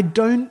I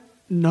don't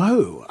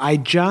know. I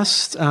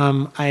just,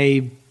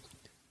 I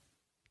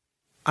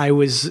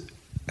was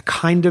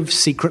kind of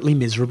secretly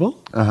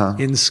miserable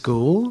in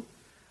school.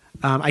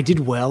 I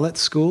did well at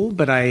school,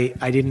 but I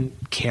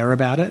didn't care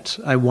about it.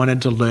 I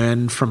wanted to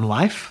learn from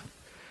life.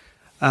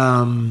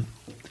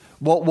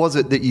 What was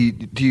it that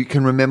you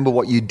can remember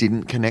what you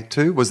didn't connect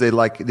to? Was there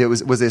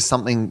was there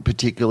something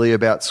particularly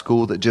about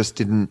school that just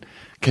didn't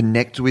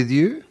connect with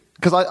you?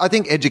 Because I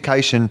think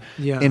education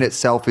in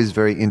itself is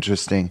very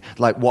interesting,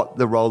 like what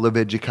the role of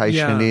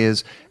education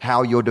is,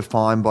 how you're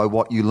defined by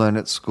what you learn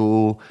at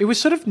school. It was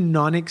sort of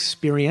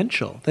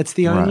non-experiential. That's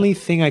the only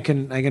thing I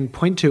can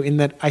point to, in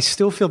that I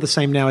still feel the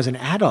same now as an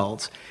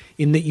adult,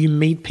 in that you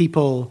meet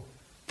people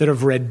that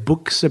have read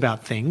books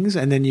about things,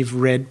 and then you've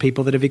read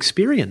people that have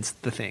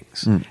experienced the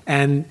things.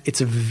 And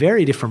it's a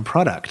very different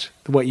product,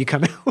 what you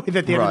come out with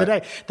at the end of the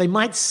day. They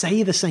might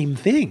say the same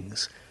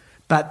things,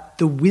 but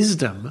the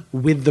wisdom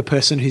with the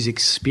person who's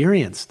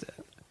experienced it.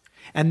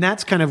 And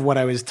that's kind of what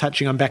I was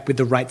touching on back with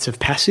the rites of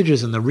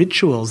passages and the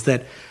rituals,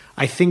 that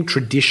I think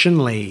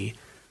traditionally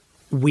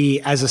we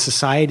as a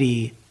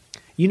society,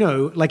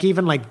 like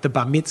even like the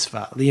bar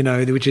mitzvah,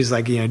 which is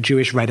like,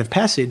 Jewish rite of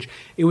passage,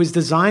 it was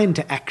designed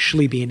to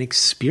actually be an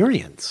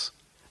experience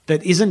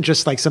that isn't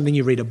just like something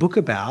you read a book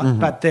about,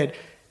 but that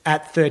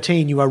at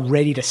 13 you are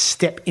ready to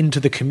step into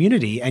the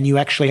community and you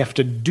actually have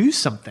to do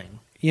something.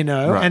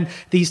 And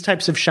these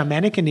types of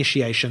shamanic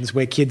initiations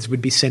where kids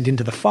would be sent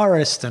into the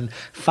forest and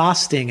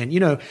fasting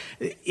and,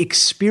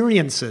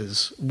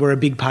 experiences were a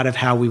big part of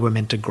how we were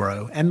meant to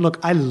grow. And look,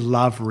 I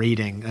love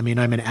reading. I mean,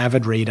 I'm an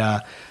avid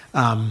reader.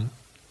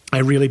 I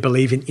really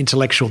believe in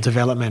intellectual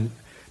development,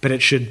 but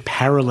it should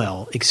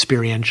parallel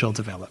experiential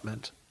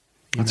development.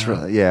 That's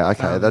right. Yeah.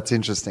 Okay. That's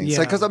interesting. Yeah.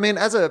 So, because I mean,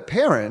 as a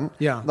parent,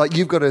 like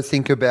you've got to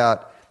think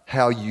about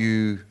how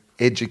you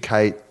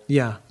educate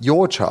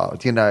your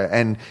child,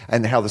 and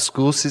how the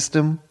school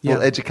system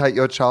will educate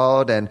your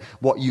child and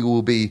what you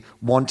will be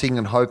wanting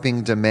and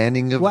hoping,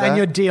 demanding of that. And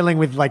you're dealing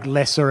with like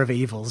lesser of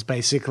evils,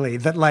 basically,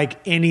 that like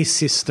any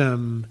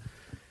system,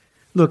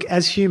 look,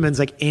 as humans,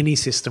 like any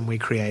system we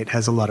create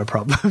has a lot of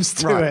problems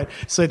to it.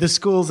 So the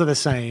schools are the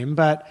same,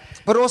 but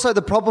also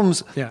the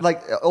problems,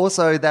 like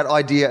also that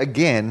idea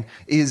again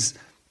is,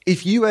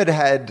 if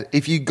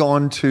you'd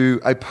gone to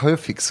a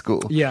perfect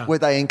school where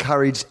they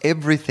encouraged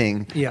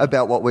everything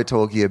about what we're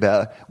talking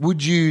about,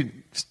 would you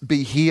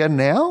be here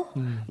now?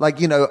 Like,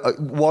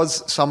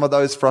 was some of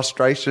those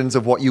frustrations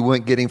of what you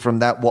weren't getting from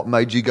that what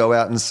made you go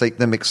out and seek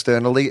them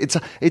externally?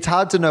 It's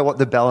hard to know what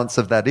the balance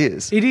of that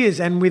is. It is.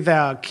 And with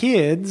our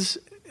kids,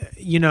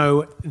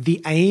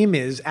 the aim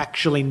is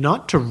actually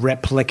not to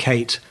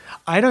replicate.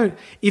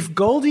 If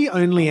Goldie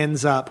only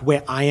ends up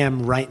where I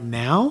am right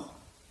now,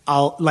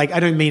 I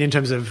don't mean in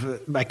terms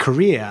of my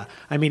career,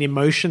 I mean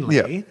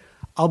emotionally,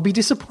 I'll be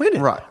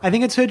disappointed. Right. I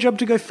think it's her job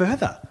to go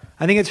further.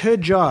 I think it's her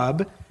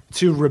job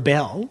to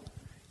rebel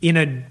in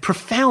a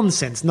profound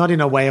sense, not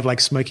in a way of like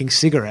smoking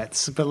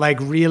cigarettes, but like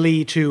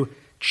really to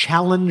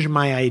challenge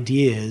my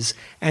ideas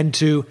and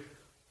to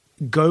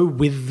go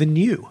with the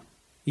new,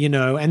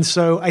 And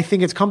so I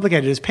think it's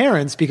complicated as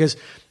parents because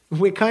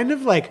we're kind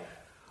of like,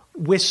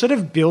 we're sort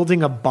of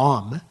building a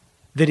bomb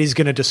that is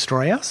going to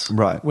destroy us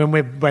when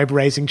we're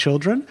raising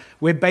children.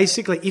 We're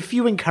basically, if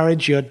you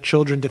encourage your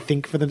children to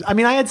think for them. I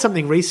mean, I had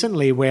something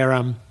recently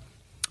where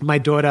my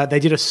daughter, they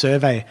did a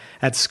survey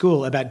at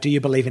school about, do you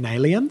believe in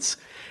aliens?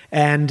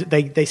 And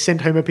they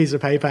sent home a piece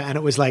of paper and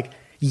it was like,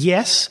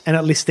 yes. And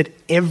it listed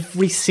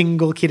every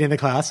single kid in the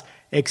class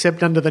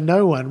except under the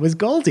no one was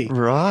Goldie.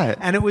 Right.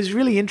 And it was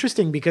really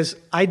interesting because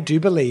I do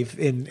believe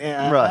in,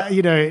 I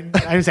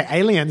don't say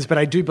aliens, but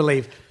I do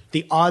believe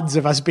the odds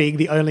of us being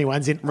the only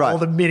ones in all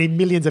the many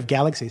millions of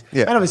galaxies.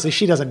 Yeah. And obviously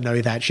she doesn't know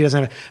that. She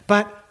doesn't know.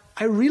 But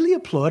I really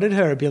applauded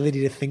her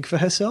ability to think for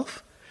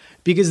herself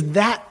because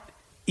that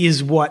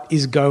is what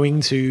is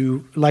going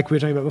to, like we were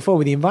talking about before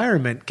with the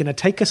environment, going to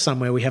take us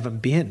somewhere we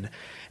haven't been.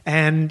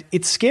 And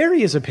it's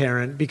scary as a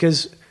parent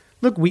because,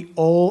 look,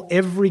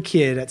 every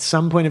kid at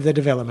some point of their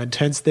development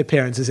turns to their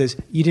parents and says,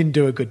 you didn't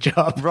do a good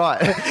job.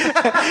 Right.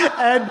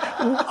 And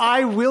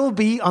I will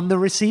be on the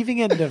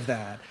receiving end of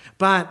that.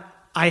 But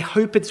I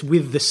hope it's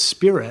with the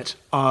spirit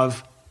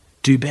of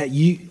do better.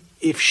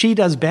 If she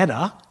does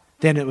better,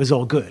 then it was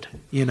all good,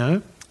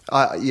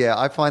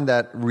 I find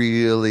that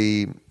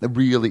really,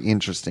 really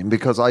interesting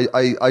because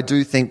I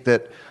do think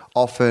that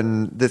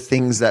often the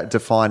things that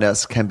define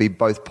us can be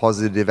both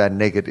positive and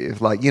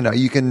negative. Like,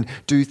 you can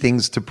do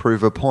things to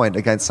prove a point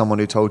against someone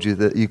who told you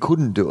that you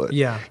couldn't do it.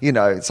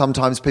 Yeah.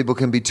 Sometimes people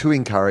can be too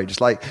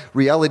encouraged. Like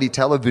reality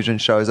television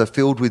shows are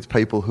filled with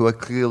people who are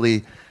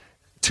clearly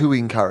too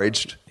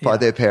encouraged by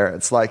their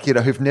parents,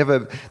 who've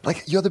never,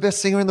 you're the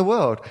best singer in the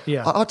world.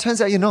 Yeah. Oh, it turns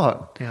out you're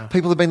not. Yeah.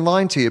 People have been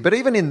lying to you. But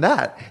even in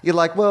that, you're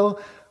like,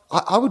 well,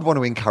 I would want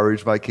to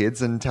encourage my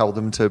kids and tell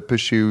them to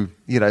pursue,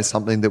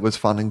 something that was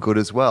fun and good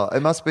as well.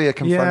 It must be a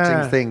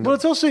confronting thing. Well,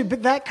 it's also,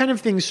 but that kind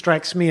of thing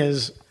strikes me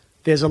as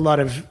there's a lot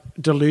of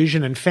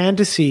delusion and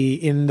fantasy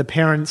in the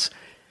parents.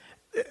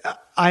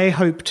 I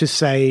hope to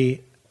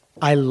say,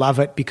 I love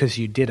it because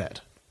you did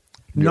it.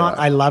 not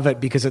Right. I love it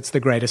because it's the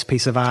greatest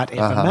piece of art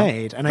ever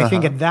made. And I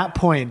think at that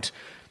point,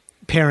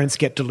 parents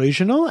get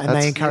delusional and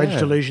they encourage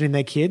delusion in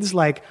their kids.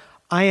 Like,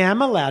 I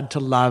am allowed to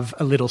love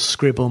a little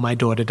scribble my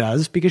daughter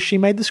does because she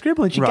made the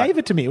scribble and she gave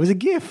it to me. It was a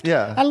gift.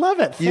 Yeah. I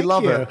love it. You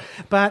love it.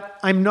 But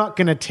I'm not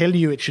going to tell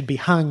you it should be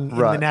hung in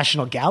the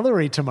National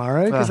Gallery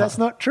tomorrow because that's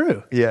not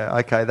true. Yeah,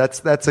 okay.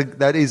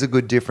 That is a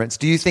good difference.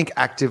 Do you think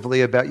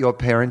actively about your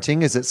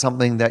parenting? Is it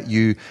something that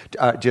you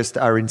just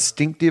are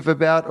instinctive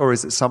about, or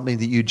is it something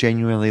that you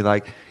genuinely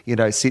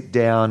sit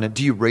down and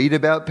do you read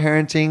about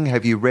parenting?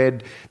 Have you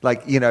read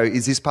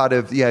is this part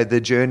of the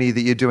journey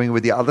that you're doing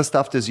with the other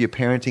stuff? Does your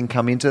parenting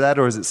come into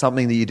that, or is it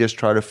something that you just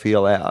try to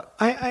feel out?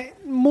 I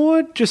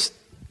more just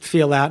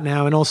feel out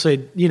now, and also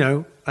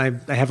I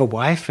have a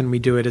wife and we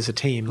do it as a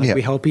team.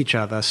 We help each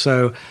other.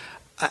 So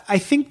I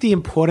think the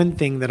important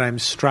thing that I'm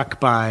struck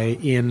by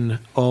in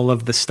all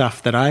of the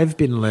stuff that I've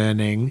been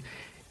learning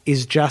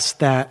is just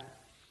that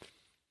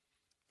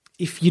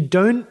if you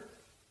don't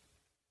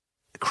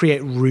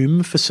create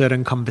room for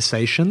certain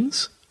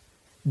conversations,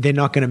 they're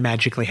not going to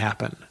magically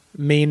happen.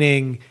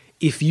 Meaning,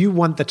 if you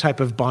want the type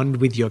of bond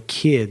with your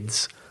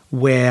kids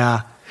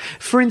where,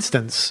 for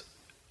instance,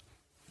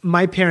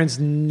 my parents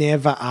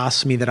never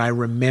asked me that I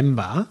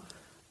remember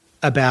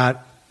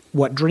about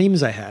what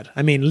dreams I had.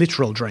 I mean,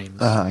 literal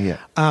dreams.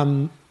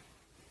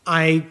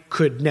 I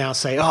could now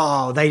say,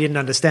 they didn't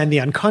understand the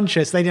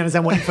unconscious. They didn't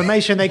understand what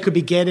information they could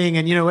be getting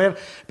and, whatever.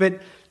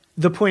 But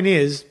the point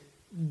is,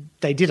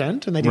 they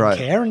didn't and they didn't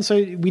care. And so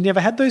we never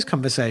had those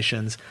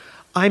conversations.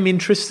 I'm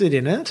interested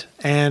in it,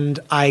 and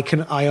I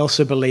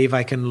also believe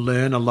I can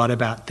learn a lot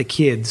about the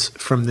kids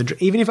from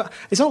even if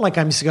it's not like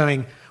I'm just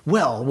going,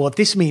 well, what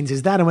this means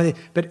is that.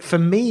 But for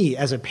me,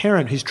 as a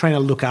parent who's trying to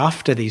look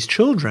after these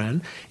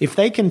children, if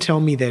they can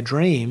tell me their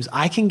dreams,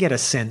 I can get a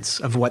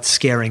sense of what's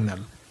scaring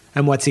them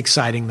and what's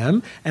exciting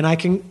them, and I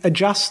can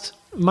adjust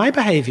my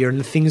behavior and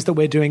the things that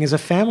we're doing as a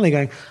family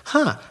going,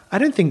 I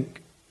don't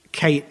think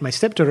Kate, my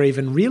stepdaughter,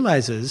 even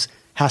realizes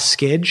how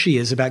scared she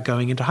is about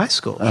going into high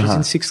school. She's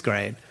in 6th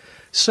grade.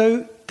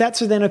 So that's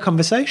then a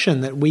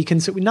conversation that we can,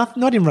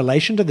 not in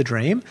relation to the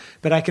dream,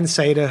 but I can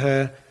say to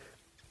her,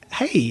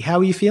 hey, how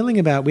are you feeling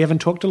about it? We haven't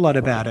talked a lot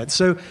about it.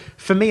 So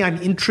for me,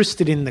 I'm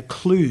interested in the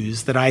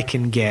clues that I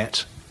can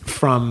get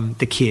from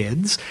the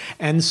kids.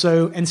 And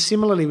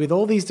similarly with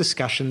all these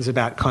discussions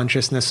about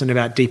consciousness and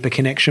about deeper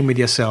connection with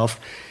yourself,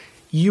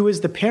 you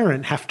as the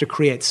parent have to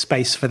create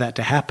space for that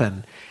to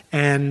happen.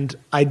 And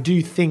I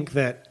do think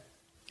that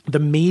the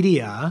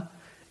media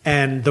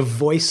and the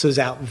voices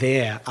out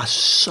there are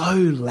so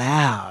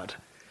loud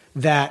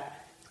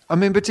that... I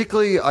mean,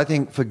 particularly, I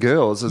think, for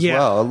girls as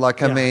well.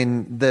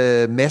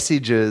 The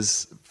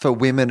messages for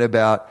women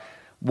about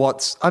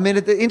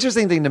the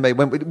interesting thing to me,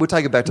 we'll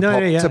take it back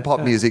to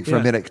pop music for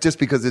a minute, just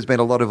because there's been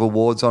a lot of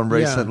awards on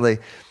recently.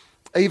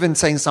 Even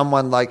seeing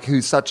someone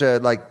who's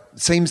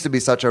seems to be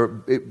such a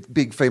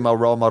big female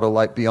role model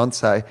like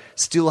Beyonce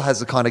still has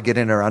to kind of get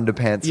in her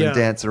underpants and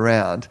dance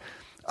around.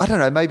 I don't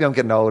know, maybe I'm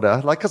getting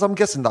older, because I'm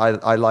guessing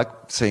that I like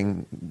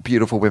seeing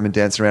beautiful women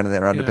dance around in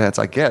their underpants,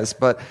 I guess.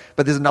 But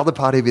there's another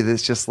part of you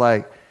that's just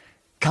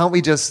can't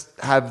we just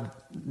have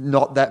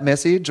not that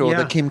message, or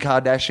the Kim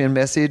Kardashian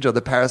message, or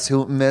the Paris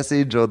Hilton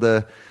message, or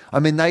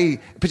they,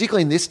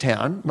 particularly in this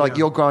town,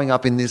 you're growing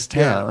up in this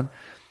town,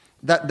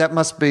 that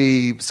must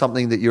be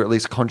something that you're at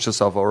least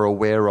conscious of or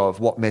aware of,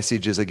 what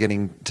messages are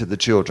getting to the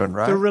children,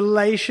 right? The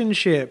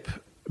relationship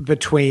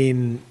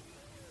between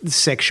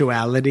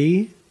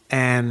sexuality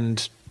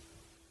and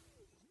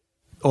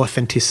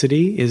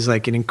authenticity is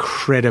an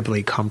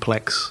incredibly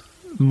complex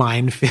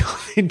minefield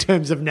in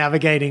terms of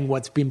navigating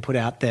what's been put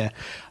out there.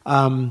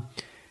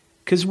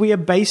 Because we are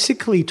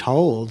basically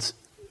told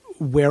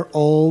we're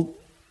all,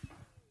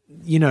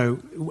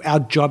 our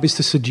job is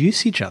to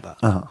seduce each other.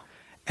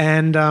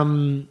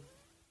 And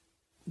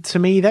to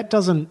me, that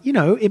doesn't,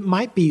 it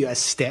might be a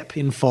step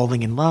in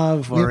falling in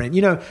love or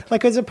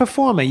as a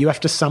performer, you have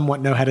to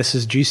somewhat know how to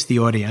seduce the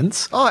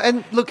audience. Oh,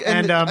 and look,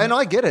 and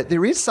I get it.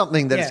 There is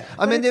something that's,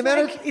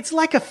 it's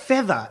like a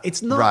feather.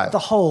 It's not the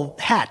whole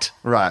hat.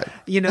 Right.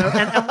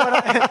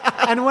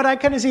 And what I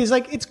kind of see is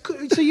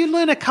so you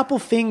learn a couple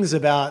things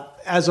about,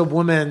 as a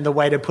woman, the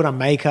way to put on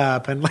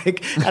makeup and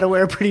how to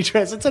wear a pretty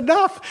dress. It's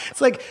enough.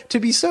 It's to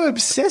be so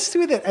obsessed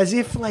with it as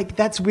if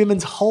that's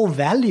women's whole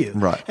value.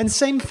 Right. And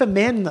same for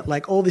men,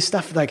 that all this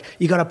stuff,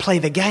 you got to play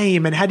the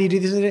game and how do you do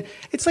this?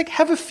 It's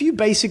have a few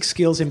basic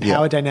skills in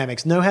power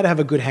dynamics, know how to have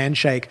a good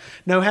handshake,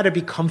 know how to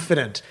be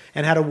confident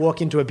and how to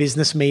walk into a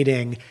business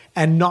meeting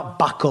and not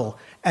buckle.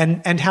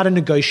 And how to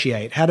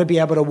negotiate, how to be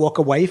able to walk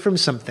away from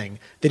something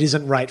that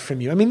isn't right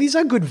from you. I mean, these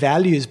are good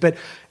values, but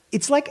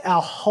it's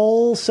our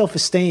whole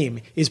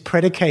self-esteem is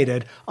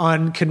predicated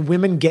on, can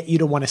women get you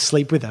to want to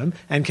sleep with them,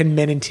 and can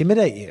men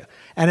intimidate you?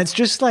 And it's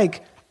just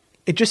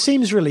it just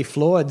seems really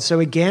flawed.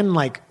 So again,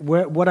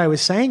 what I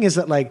was saying is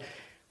that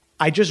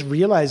I just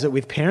realized that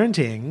with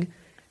parenting,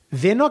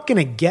 they're not going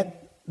to get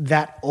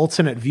that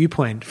alternate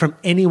viewpoint from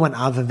anyone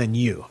other than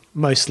you,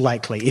 most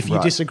likely, if you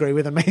disagree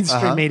with the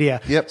mainstream media.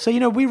 Yep.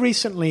 So, we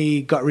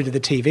recently got rid of the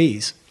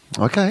TVs.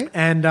 Okay.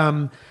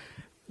 And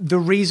the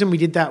reason we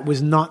did that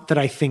was not that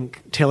I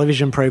think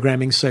television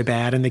programming's so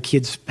bad and the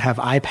kids have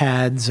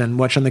iPads and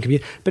watch on the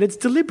computer, but it's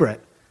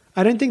deliberate.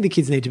 I don't think the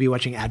kids need to be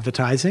watching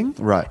advertising.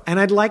 Right. And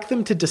I'd like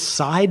them to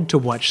decide to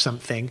watch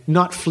something,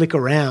 not flick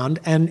around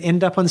and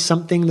end up on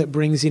something that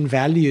brings in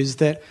values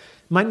that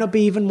might not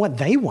be even what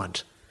they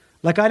want.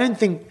 Like,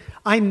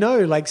 I know,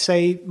 like,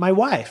 say, my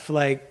wife,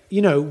 like,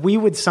 you know, we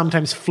would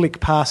sometimes flick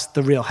past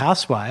The Real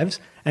Housewives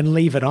and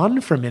leave it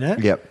on for a minute.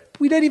 Yep.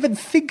 We don't even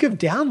think of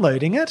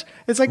downloading it.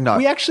 It's like,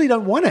 we actually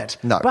don't want it.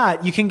 No.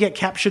 But you can get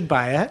captured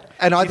by it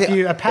if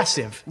you are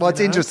passive. Well, it's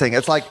interesting.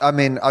 It's like, I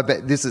mean, I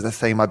bet this is a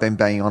theme I've been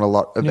banging on a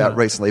lot about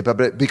recently,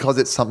 but because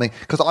it's something,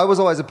 because I was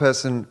always a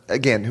person,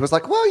 again, who was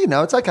like, well, you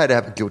know, it's okay to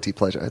have a guilty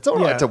pleasure. It's all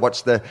right to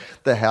watch the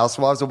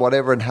Housewives or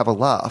whatever and have a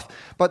laugh.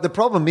 But the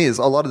problem is,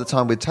 a lot of the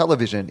time with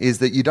television, is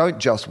that you don't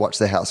just watch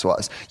the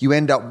Housewives. You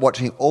end up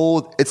watching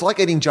it's like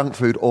eating junk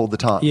food all the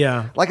time.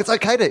 Yeah. Like, it's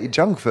okay to eat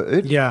junk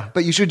food. Yeah.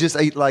 But you should just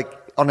eat, like,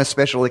 on a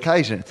special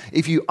occasion.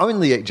 If you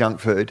only eat junk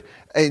food,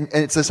 and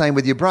it's the same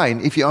with your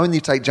brain, if you only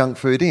take junk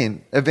food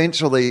in,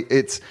 eventually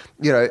it's,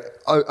 you know,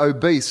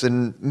 obese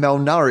and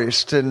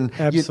malnourished and,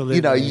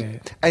 absolutely.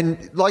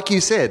 And like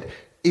you said,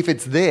 if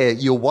it's there,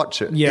 you'll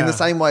watch it. Yeah. In the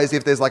same way as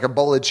if there's like a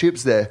bowl of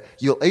chips there,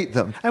 you'll eat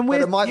them.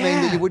 But it might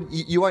mean that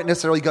you won't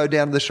necessarily go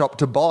down to the shop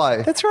to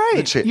buy That's right.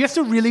 the chips. You have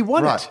to really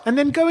want it and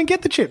then go and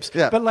get the chips.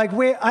 Yeah. But like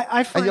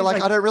I find, and you're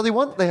like, I don't really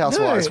want the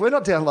Housewives. We're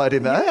not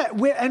downloading that.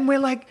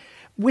 Yeah,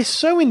 we're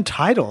so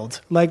entitled.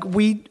 Like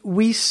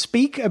we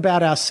speak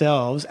about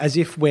ourselves as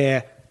if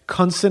we're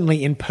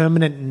constantly in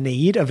permanent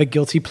need of a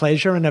guilty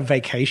pleasure and a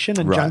vacation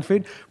and junk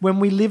food, when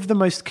we live the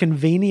most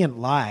convenient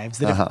lives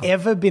that have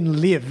ever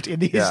been lived in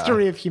the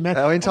history of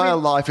humanity. Our entire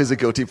life is a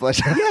guilty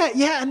pleasure.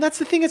 Yeah, and that's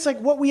the thing. It's like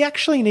what we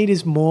actually need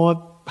is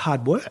more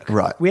hard work.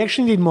 Right. We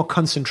actually need more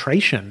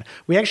concentration.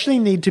 We actually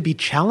need to be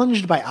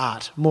challenged by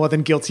art more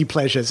than guilty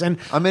pleasures. And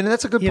I mean,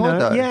 that's a good point,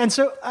 though. Yeah, and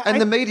so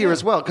the media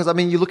as well, because I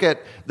mean, you look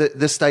at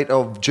the state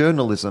of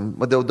journalism,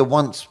 the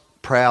once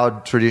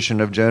proud tradition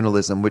of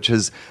journalism, which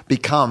has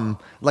become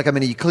like, I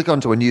mean, you click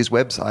onto a news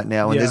website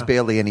now and there's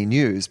barely any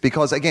news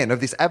because, again,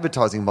 of this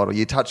advertising model.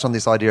 You touched on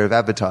this idea of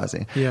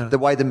advertising. Yeah. The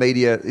way the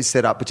media is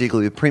set up,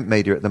 particularly with print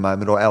media at the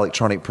moment or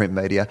electronic print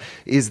media,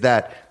 is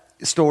that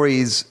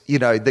stories, you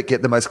know, that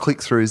get the most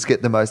click-throughs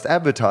get the most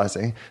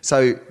advertising.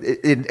 So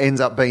it ends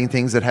up being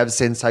things that have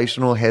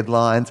sensational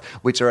headlines,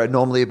 which are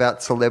normally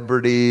about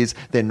celebrities.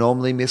 They're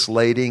normally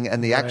misleading.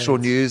 And the actual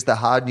news, the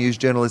hard news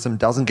journalism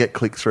doesn't get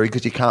click-through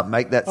because you can't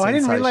make that sensational. I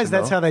didn't realize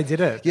that's how they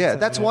did it. Yeah,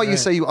 that's why you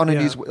see on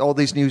all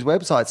these news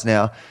websites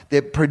now,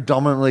 they're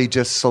predominantly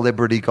just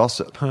celebrity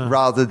gossip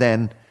rather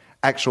than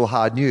actual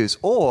hard news.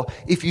 Or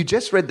if you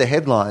just read the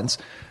headlines,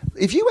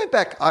 if you went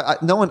back, I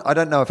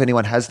don't know if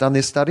anyone has done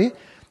this study,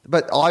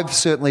 but I've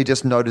certainly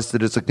just noticed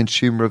that as a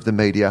consumer of the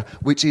media,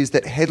 which is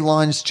that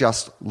headlines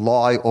just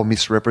lie or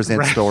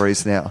misrepresent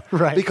stories now.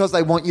 Right. Because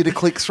they want you to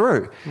click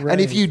through. Right.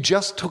 And if you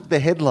just took the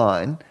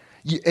headline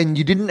and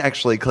you didn't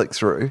actually click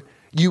through,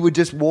 you would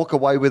just walk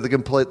away with a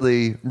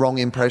completely wrong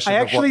impression of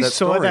what that story is. I actually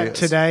saw that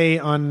today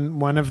on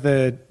one of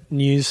the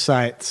news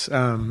sites.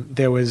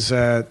 There was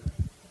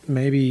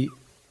maybe,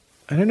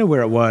 I don't know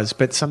where it was,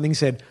 but something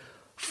said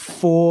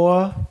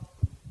 4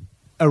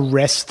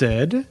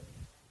 arrested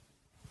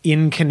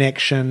in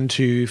connection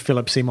to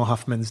Philip Seymour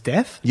Hoffman's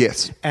death.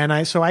 Yes. And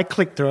I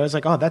clicked through. I was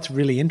like, oh, that's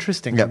really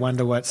interesting. Yep. I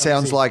wonder what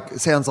sounds like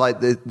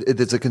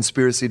there's a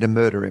conspiracy to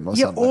murder him or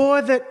something.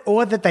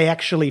 or that they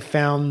actually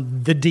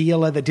found the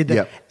dealer that did that.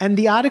 Yep. And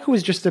the article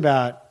was just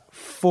about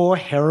 4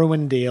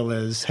 heroin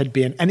dealers had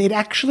been, and it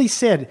actually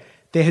said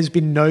there has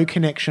been no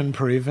connection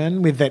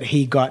proven with that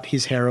he got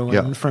his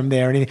heroin from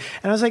there or anything.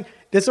 And I was like,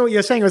 that's what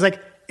you're saying. I was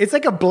like, it's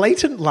like a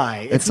blatant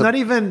lie. It's not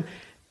even.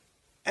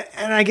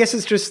 And I guess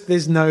it's just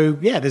there's no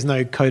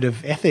code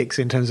of ethics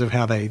in terms of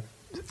how they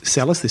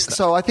sell us this stuff.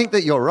 So I think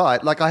that you're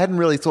right. Like, I hadn't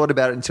really thought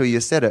about it until you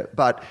said it,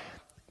 but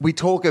we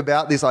talk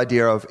about this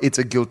idea of it's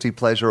a guilty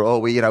pleasure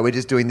or we're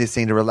just doing this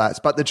thing to relax.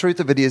 But the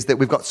truth of it is that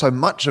we've got so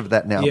much of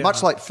that now,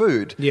 much like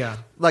food. Yeah.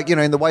 Like,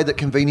 in the way that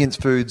convenience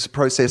foods,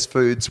 processed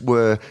foods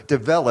were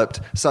developed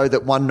so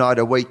that one night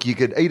a week you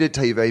could eat a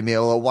TV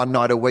meal or one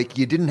night a week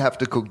you didn't have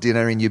to cook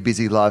dinner in your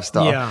busy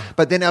lifestyle. Yeah.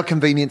 But then our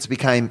convenience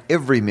became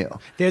every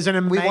meal. There's an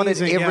amazing, we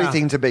wanted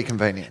everything to be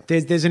convenient.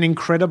 There's an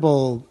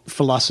incredible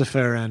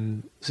philosopher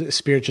and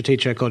spiritual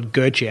teacher called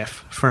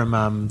Gurdjieff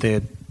from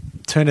the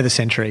turn of the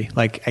century,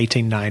 like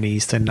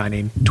 1890s to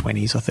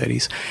 1920s or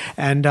 30s.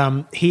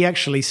 And he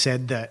actually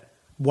said that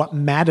what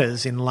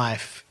matters in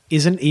life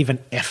isn't even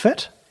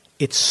effort,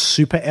 it's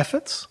super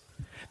efforts.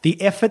 The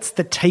efforts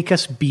that take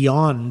us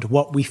beyond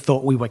what we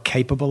thought we were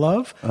capable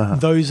of,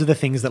 those are the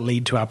things that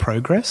lead to our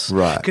progress.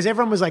 Right. Because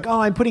everyone was like,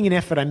 oh, I'm putting in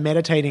effort, I'm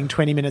meditating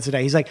 20 minutes a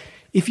day. He's like,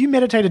 if you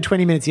meditated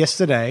 20 minutes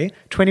yesterday,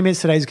 20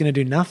 minutes today is going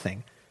to do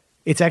nothing.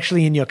 It's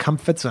actually in your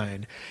comfort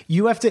zone.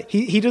 You have to,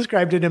 he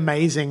described an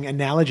amazing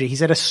analogy. He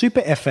said a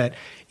super effort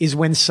is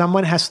when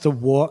someone has to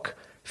walk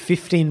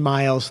 15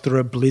 miles through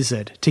a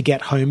blizzard to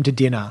get home to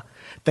dinner.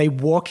 They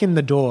walk in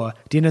the door,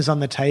 dinner's on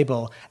the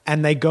table,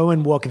 and they go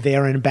and walk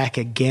there and back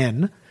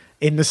again.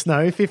 in the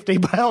snow, 50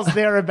 miles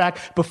there and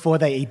back before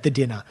they eat the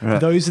dinner. Right.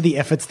 Those are the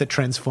efforts that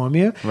transform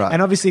you. Right.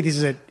 And obviously this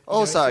is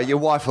also, your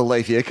wife will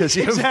leave you because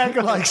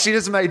exactly. Like she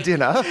just made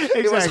dinner.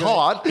 Exactly. It was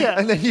hot,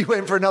 and then you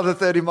went for another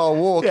 30-mile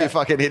walk. You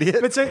fucking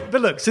idiot.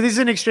 But look, so this is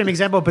an extreme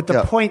example. But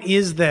the point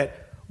is that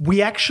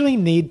we actually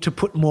need to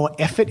put more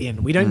effort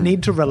in. We don't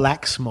need to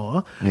relax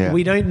more. Yeah.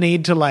 We don't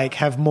need to like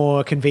have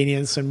more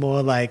convenience and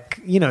more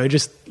like,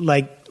 just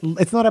like,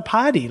 it's not a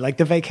party. Like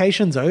the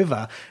vacation's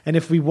over. And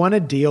if we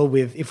want to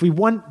if we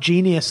want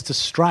genius to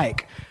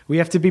strike, we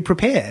have to be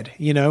prepared,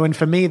 and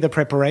for me, the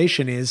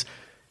preparation is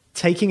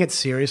taking it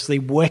seriously,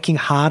 working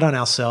hard on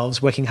ourselves,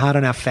 working hard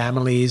on our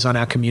families, on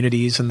our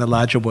communities and the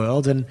larger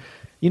world. And,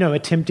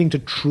 attempting to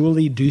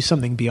truly do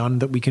something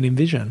beyond that we can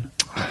envision.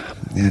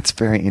 It's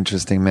very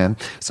interesting, man.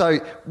 So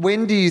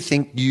when do you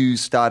think you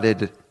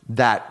started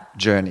that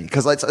journey?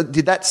 Because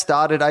did that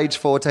start at age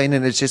 14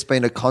 and it's just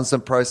been a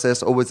constant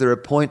process, or was there a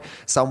point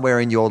somewhere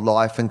in your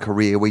life and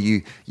career where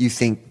you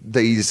think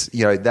these,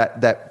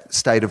 that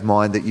state of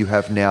mind that you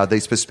have now,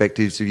 these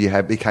perspectives that you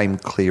have became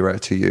clearer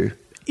to you?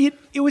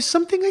 It was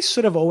something I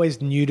sort of always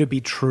knew to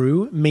be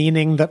true,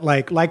 meaning that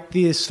like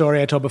the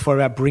story I told before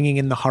about bringing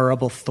in the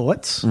horrible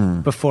thoughts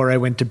before I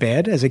went to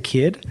bed as a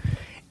kid,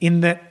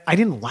 in that I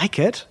didn't like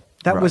it.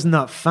 That was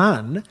not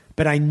fun,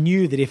 but I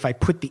knew that if I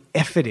put the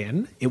effort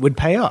in, it would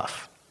pay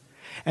off.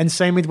 And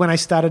same with when I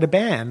started a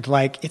band.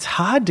 Like, it's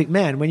hard to,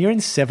 when you're in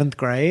 7th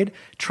grade,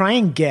 try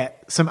and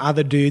get some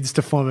other dudes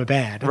to form a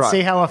band and see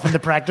how often the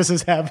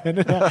practices happen.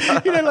 Like, I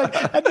don't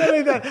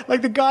know that.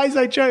 Like, the guys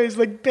I chose,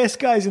 like, best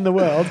guys in the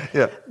world,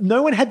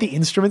 no one had the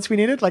instruments we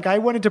needed. Like, I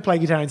wanted to play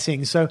guitar and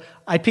sing. So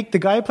I picked the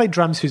guy who played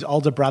drums whose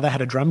older brother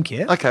had a drum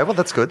kit. Okay, well,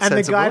 that's good. And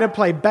the guy to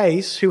play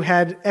bass who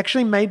had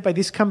actually made by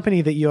this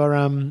company that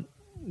you're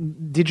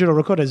digital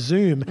recorder,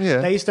 Zoom,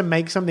 they used to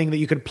make something that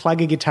you could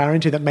plug a guitar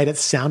into that made it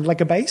sound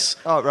like a bass.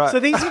 Oh, right. So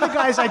these are the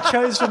guys I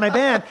chose for my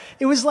band.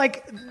 It was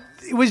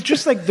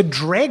just like the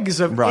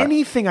dregs of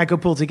anything I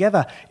could pull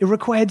together. It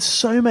required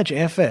so much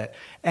effort.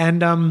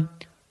 And I'm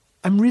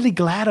really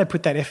glad I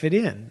put that effort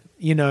in,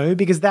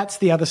 because that's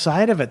the other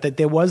side of it, that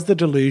there was the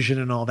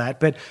delusion and all that.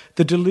 But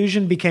the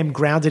delusion became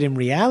grounded in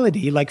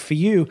reality. Like for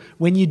you,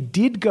 when you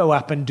did go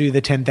up and do the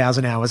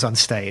 10,000 hours on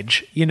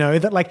stage,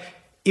 that like,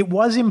 it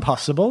was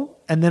impossible,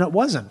 and then it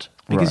wasn't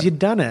because you'd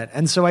done it.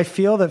 And so I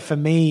feel that for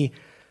me,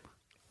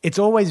 it's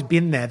always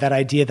been there, that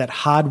idea that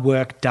hard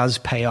work does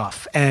pay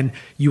off, and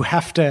you're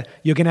going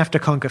to have to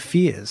conquer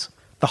fears.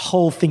 The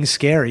whole thing's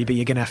scary, but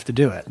you're going to have to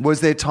do it.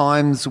 Was there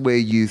times where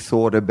you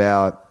thought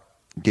about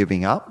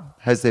giving up?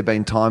 Has there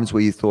been times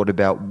where you thought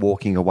about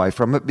walking away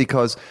from it?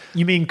 Because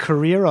you mean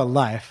career or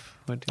life?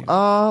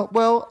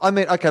 Well, I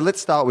mean, okay,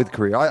 let's start with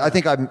career. I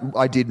think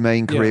I did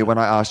mean career when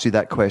I asked you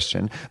that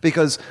question,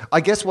 because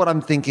I guess what I'm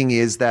thinking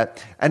is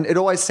that, and it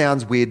always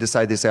sounds weird to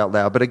say this out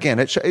loud, but again,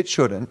 it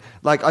shouldn't.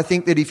 Like, I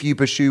think that if you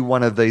pursue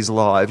one of these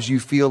lives,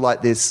 you feel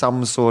like there's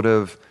some sort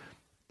of,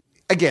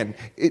 again,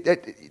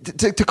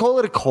 to call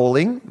it a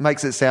calling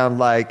makes it sound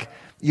like,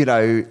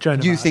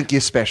 you think you're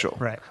special,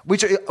 right?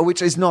 Which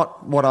is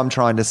not what I'm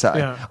trying to say.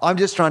 Yeah. I'm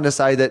just trying to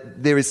say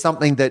that there is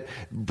something that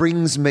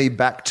brings me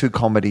back to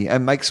comedy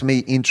and makes me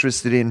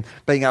interested in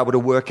being able to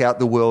work out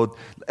the world,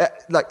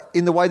 like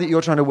in the way that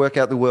you're trying to work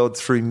out the world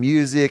through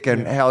music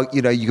and how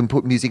you can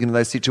put music into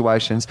those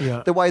situations.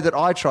 Yeah. The way that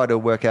I try to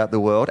work out the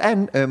world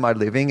and earn my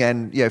living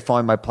and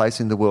find my place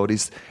in the world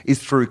is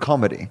through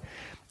comedy.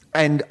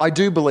 And I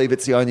do believe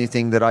it's the only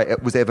thing that I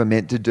was ever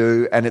meant to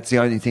do, and it's the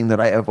only thing that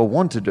I ever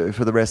want to do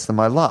for the rest of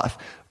my life.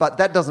 But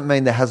that doesn't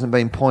mean there hasn't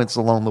been points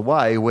along the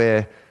way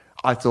where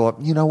I thought,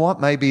 you know what,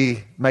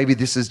 maybe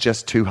this is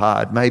just too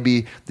hard.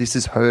 Maybe this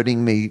is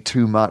hurting me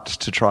too much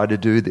to try to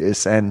do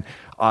this, and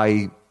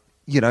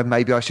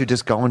maybe I should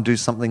just go and do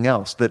something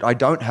else that I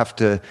don't have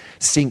to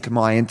sink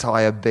my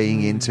entire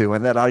being into,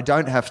 and that I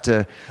don't have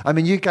to. I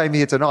mean, you came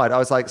here tonight. I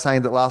was like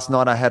saying that last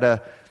night I had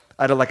a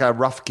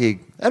rough gig,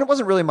 and it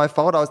wasn't really my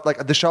fault. I was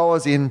like, the show I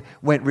was in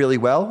went really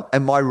well,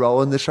 and my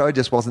role in the show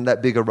just wasn't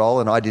that big a role,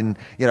 and I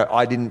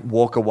didn't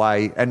walk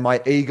away, and my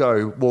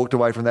ego walked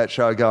away from that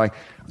show going,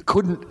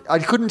 I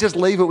couldn't just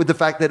leave it with the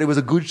fact that it was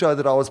a good show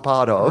that I was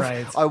part of.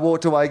 Right. I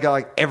walked away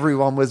going,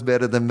 everyone was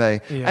better than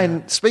me. Yeah.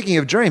 And speaking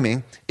of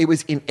dreaming, it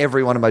was in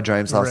every one of my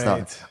dreams last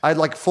night. I had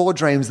like 4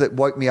 dreams that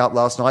woke me up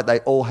last night. They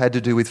all had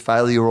to do with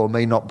failure or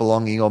me not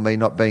belonging or me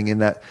not being in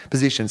that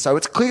position. So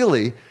it's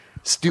clearly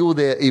still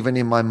there even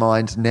in my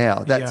mind now.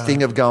 That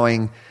thing of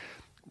going,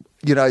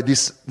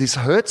 this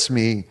hurts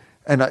me,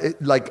 and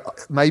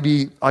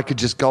maybe I could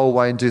just go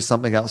away and do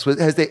something else.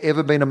 Has there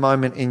ever been a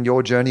moment in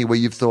your journey where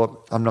you've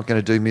thought, I'm not going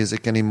to do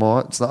music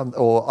anymore,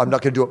 or I'm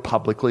not going to do it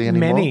publicly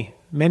anymore?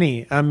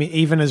 Many.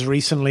 Even as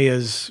recently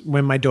as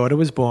when my daughter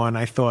was born,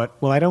 I thought,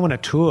 well, I don't want to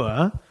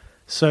tour,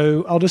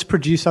 so I'll just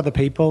produce other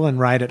people and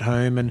write at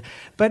home.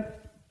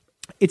 But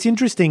it's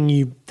interesting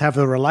you have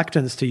the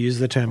reluctance to use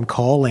the term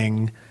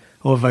calling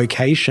or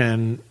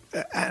vocation.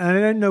 And I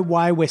don't know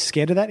why we're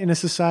scared of that in a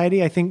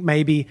society. I think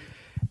maybe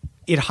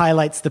it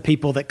highlights the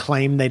people that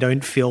claim they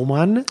don't feel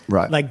one.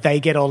 Right. Like they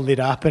get all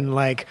lit up and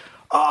like,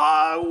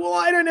 well,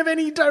 I don't have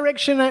any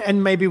direction.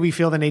 And maybe we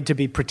feel the need to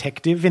be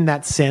protective in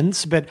that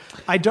sense. But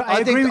I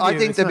agree with you. I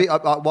think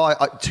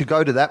to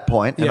go to that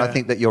point, and I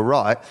think that you're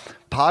right,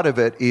 part of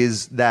it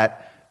is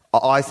that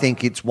I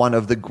think it's one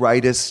of the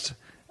greatest,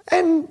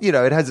 and, you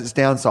know, it has its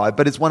downside,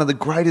 but it's one of the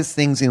greatest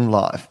things in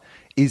life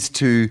is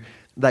to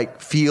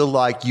like feel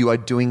like you are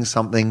doing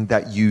something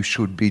that you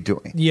should be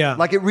doing. Yeah.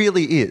 Like it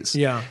really is.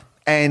 Yeah.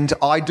 And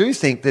I do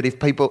think that if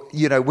people,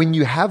 you know, when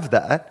you have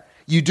that,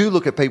 you do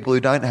look at people who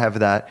don't have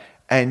that,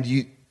 and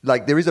you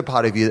like there is a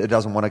part of you that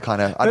doesn't want to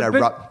kind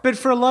of But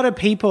for a lot of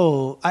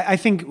people, I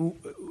think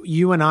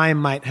you and I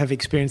might have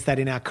experienced that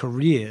in our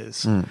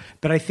careers.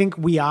 But I think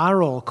we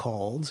are all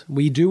called.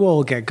 We do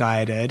all get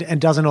guided,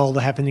 and doesn't all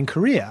happen in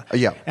career.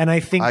 Yeah, and I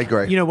think I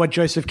agree. You know what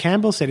Joseph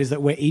Campbell said is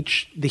that we're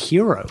each the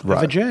hero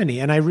of a journey,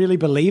 and I really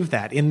believe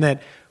that. In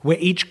that we're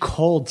each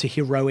called to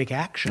heroic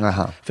action.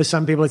 For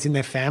some people, it's in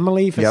their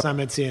family. For some,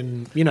 it's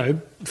in, you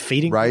know,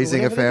 feeding,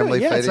 raising people, a family,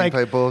 feeding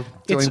people,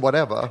 doing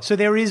whatever. So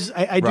there is.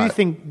 I do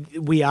think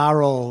we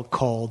are all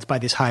called by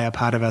this higher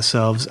part of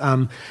ourselves.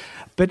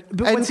 But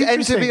what's interesting,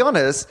 and to be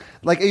honest,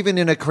 like even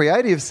in a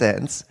creative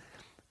sense,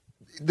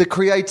 the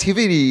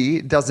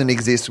creativity doesn't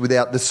exist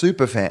without the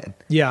super fan.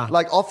 Yeah.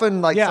 Like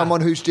often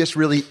someone who's just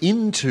really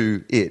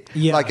into it.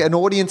 Yeah. Like an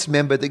audience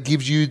member that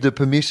gives you the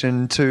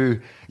permission to,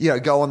 you know,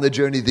 go on the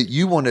journey that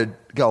you want to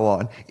go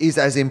on is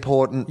as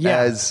important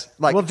as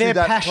like their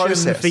that passion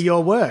process. for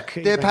your work.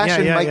 Their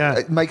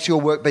passion makes your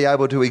work be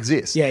able to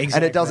exist. Yeah, exactly.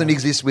 And it doesn't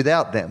exist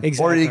without them.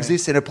 Exactly. Or it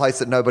exists in a place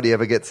that nobody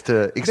ever gets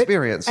to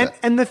experience it.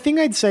 And the thing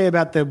I'd say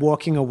about the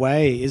walking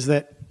away is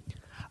that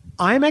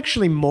I'm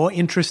actually more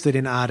interested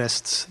in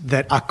artists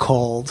that are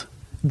called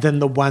than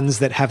the ones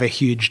that have a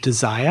huge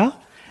desire.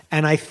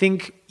 And I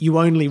think you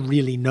only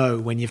really know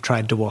when you've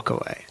tried to walk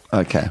away.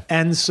 Okay.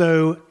 And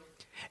so,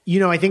 you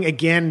know, I think,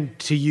 again,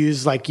 to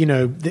use like, you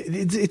know,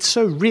 it's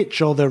so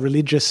rich, all the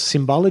religious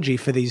symbology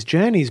for these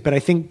journeys, but I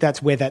think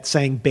that's where that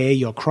saying bear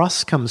your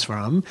cross comes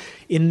from,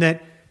 in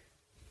that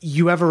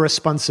you have a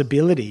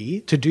responsibility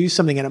to do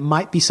something, and it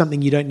might be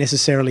something you don't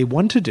necessarily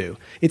want to do.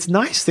 It's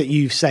nice that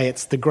you say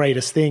it's the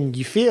greatest thing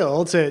you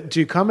feel to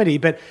do comedy,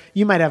 but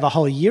you might have a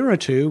whole year or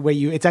two where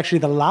it's actually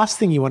the last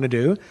thing you want to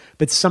do,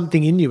 but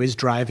something in you is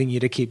driving you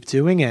to keep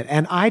doing it.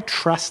 And I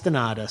trust an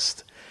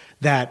artist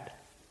that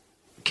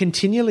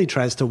continually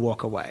tries to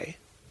walk away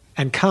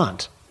and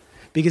can't,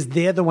 because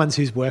they're the ones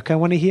whose work I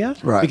want to hear.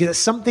 Right. Because it's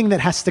something that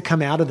has to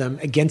come out of them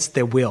against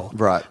their will.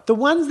 Right. The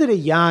ones that are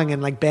young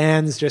and like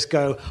bands just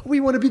go,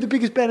 we want to be the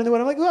biggest band in the world.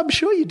 I'm like, well, I'm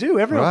sure you do.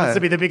 Everyone wants to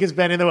be the biggest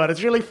band in the world.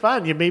 It's really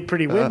fun. You meet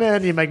pretty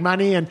women, you make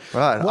money. And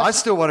I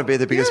still want to be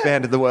the biggest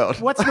band in the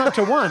world. What's not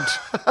to want?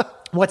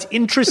 What's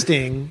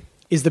interesting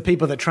is the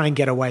people that try and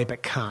get away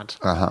but can't.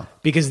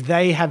 Because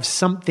they have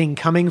something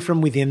coming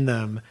from within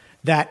them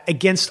that,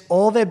 against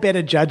all their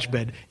better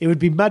judgment, it would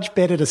be much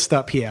better to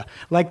stop here.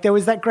 Like there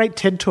was that great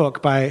TED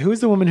Talk by, who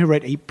was the woman who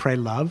wrote Eat, Pray,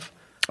 Love?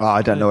 Oh,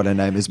 I don't know what her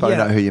name is, but I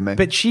know who you mean.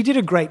 But she did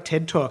a great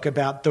TED Talk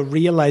about the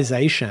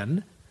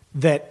realization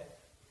that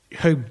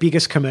her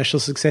biggest commercial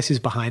success is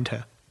behind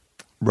her.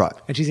 Right.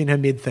 And she's in her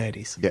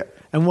mid-30s. Yeah.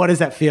 And what does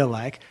that feel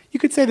like? You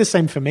could say the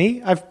same for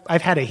me.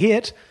 I've had a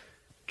hit.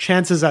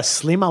 Chances are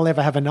slim I'll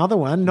ever have another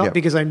one, not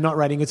because I'm not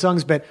writing good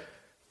songs, but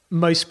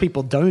most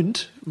people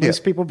don't.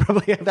 Most people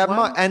probably have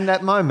one. And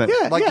that moment.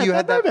 You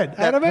had that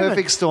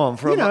perfect storm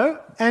for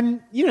and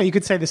you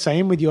could say the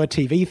same with your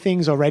TV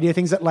things or radio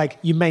things, that like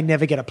you may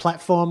never get a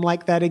platform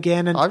like that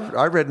again. And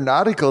I read an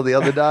article the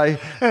other day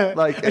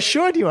like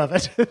assured you of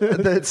it.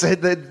 that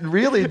said that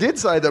really did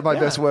say that my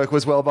best work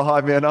was well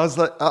behind me, and I was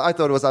like, I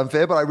thought it was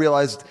unfair, but I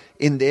realized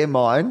in their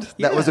mind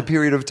that was a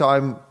period of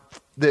time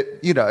that,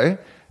 you know,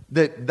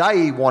 that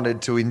they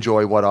wanted to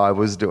enjoy what I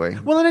was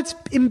doing. Well, and it's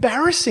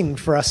embarrassing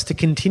for us to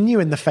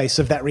continue in the face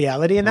of that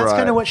reality. And that's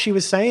kind of what she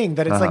was saying,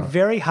 that it's like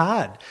very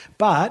hard.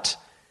 But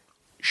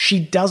she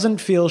doesn't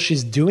feel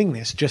she's doing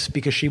this just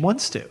because she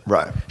wants to.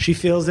 Right. She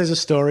feels there's a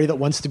story that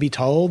wants to be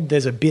told.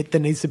 There's a bit that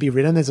needs to be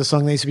written. There's a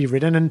song that needs to be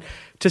written. And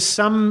to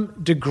some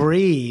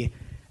degree,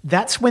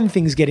 that's when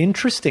things get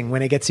interesting,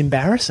 when it gets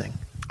embarrassing.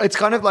 It's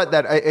kind of like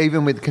that,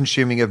 even with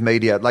consuming of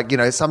media. Like, you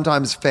know,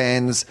 sometimes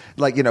fans,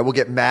 like, you know, will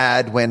get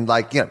mad when,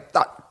 like, you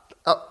know,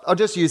 I'll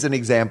just use an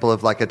example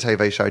of like a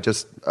TV show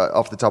just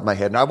off the top of my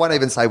head. And I won't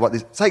even say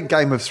say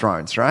Game of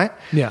Thrones, right?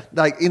 Yeah.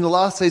 Like in the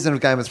last season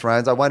of Game of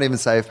Thrones, I won't even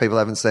say if people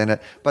haven't seen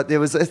it, but there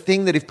was a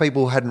thing that if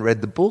people hadn't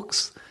read the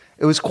books,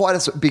 it was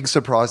quite a big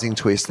surprising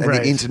twist, and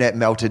the internet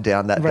melted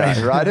down that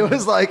day, right? It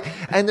was like,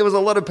 and there was a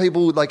lot of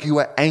people like who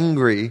were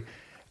angry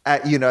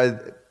at, you know,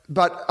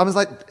 but I was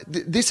like,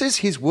 this is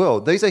his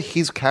world. These are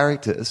his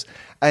characters,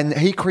 and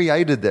he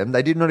created them.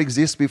 They did not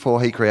exist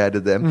before he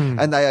created them,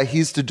 and they are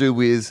his to do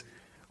with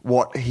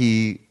what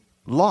he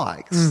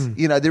likes.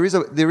 You know, there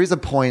is a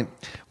point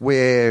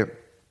where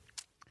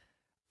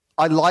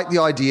I like the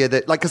idea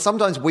that, like, because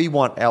sometimes we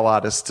want our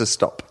artists to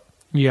stop.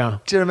 Yeah.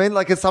 Do you know what I mean?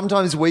 Like,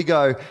 sometimes we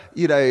go,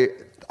 you know,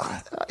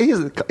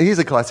 here's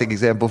a classic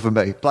example for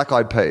me, Black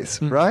Eyed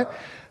Peas, right?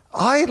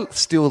 I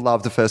still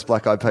love the first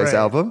Black Eyed Peas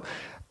album.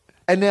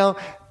 And now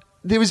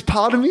there is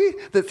part of me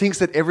that thinks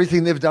that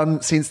everything they've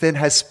done since then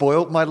has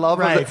spoiled my love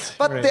of it.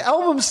 But the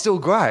album's still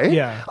great.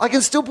 Yeah. I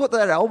can still put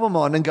that album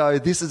on and go,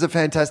 this is a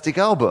fantastic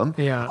album.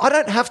 Yeah. I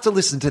don't have to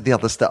listen to the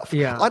other stuff.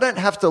 Yeah. I don't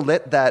have to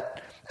let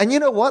that. And you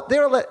know what?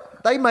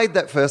 They made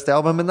that first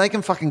album and they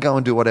can fucking go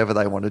and do whatever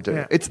they want to do.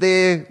 Yeah. It's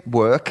their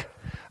work.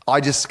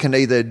 I just can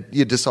either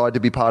you decide to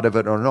be part of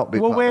it or not be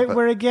part of it. Well,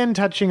 we're again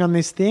touching on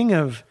this thing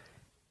of,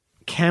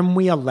 can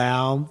we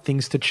allow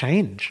things to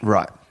change?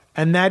 Right.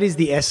 And that is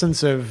the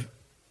essence of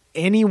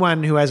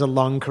anyone who has a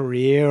long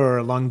career or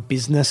a long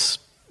business,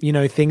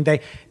 thing.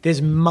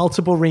 There's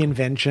multiple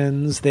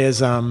reinventions.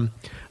 There's,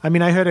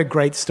 I heard a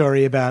great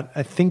story about,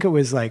 I think it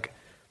was like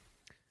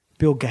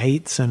Bill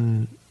Gates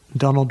and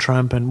Donald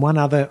Trump and one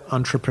other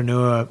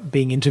entrepreneur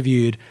being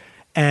interviewed,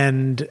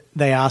 and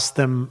they asked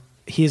them,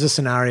 here's a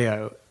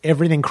scenario.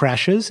 Everything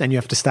crashes and you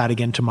have to start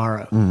again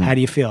tomorrow. Mm-hmm. How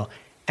do you feel?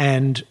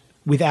 And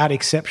without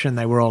exception,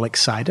 they were all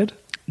excited.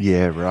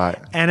 Yeah, right.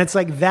 And it's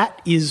like, that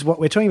is what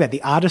we're talking about.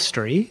 The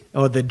artistry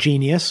or the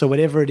genius or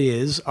whatever it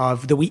is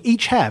of that we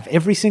each have,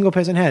 every single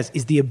person has,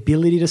 is the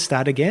ability to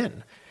start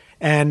again.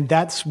 And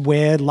that's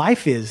where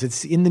life is.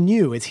 It's in the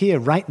new. It's here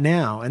right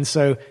now. And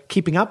so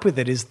keeping up with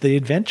it is the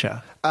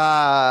adventure.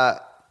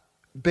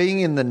 Being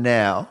in the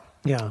now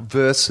Yeah.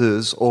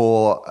 versus,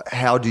 or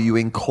how do you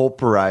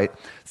incorporate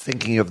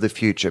thinking of the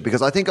future?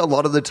 Because I think a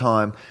lot of the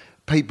time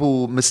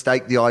people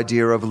mistake the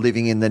idea of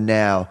living in the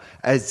now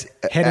as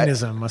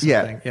hedonism or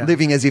something. Yeah,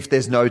 living as if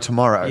there's no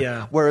tomorrow.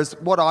 Yeah. Whereas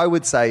what I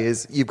would say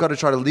is you've got to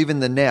try to live in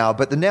the now,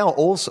 but the now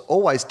also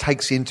always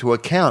takes into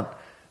account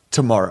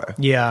tomorrow.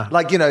 Yeah.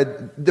 Like,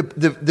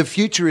 the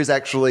future is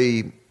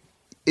actually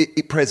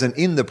present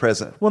in the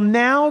present. Well,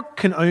 now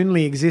can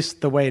only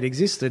exist the way it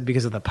existed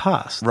because of the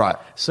past. Right.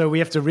 So we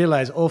have to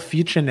realize all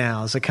future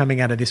nows are coming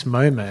out of this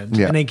moment.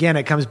 Yeah. And again,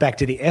 it comes back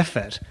to the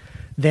effort.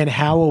 Then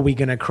how are we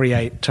going to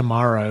create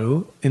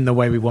tomorrow in the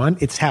way we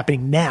want? It's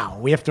happening now.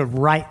 We have to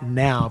right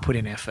now put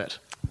in effort.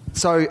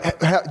 So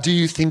how do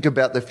you think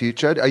about the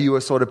future? Are you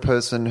a sort of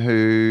person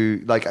who,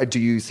 do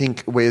you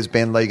think, where's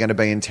Ben Lee going to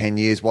be in 10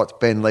 years? What's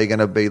Ben Lee going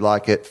to be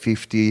like at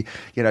 50?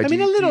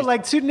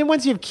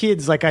 Once you have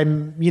kids,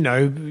 you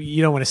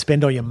don't want to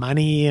spend all your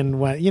money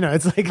and,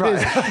 it's like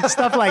there's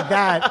stuff like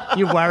that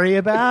you worry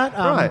about.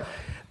 Right.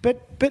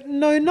 But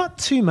no, not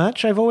too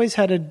much. I've always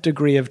had a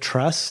degree of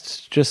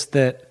trust, just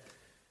that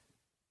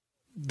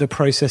the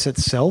process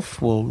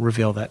itself will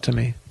reveal that to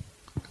me.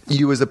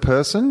 You as a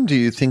person, do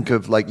you think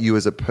of you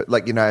as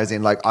as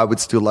in I would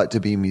still like to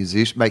be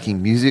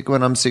making music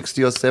when I'm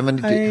 60 or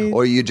 70,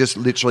 or are you just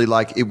literally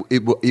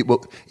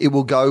it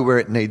will go where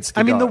it needs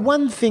to go? The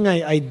one thing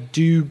I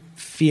do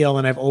feel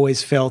and I've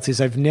always felt is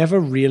I've never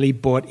really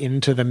bought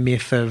into the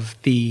myth of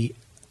the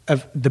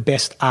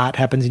best art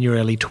happens in your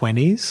early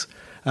 20s.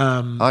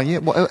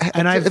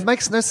 It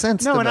makes no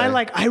sense. No, to and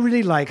me. I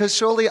really like, because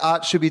surely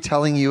art should be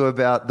telling you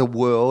about the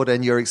world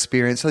and your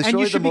experience. So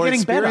surely the more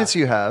experience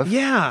you have,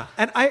 yeah.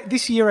 And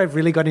this year I've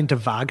really got into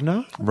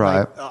Wagner,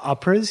 right?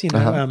 Operas,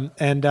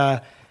 and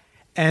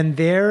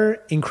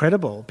they're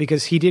incredible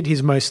because he did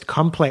his most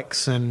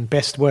complex and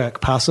best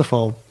work,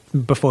 Parsifal,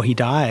 before he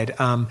died.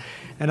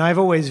 And I've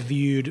always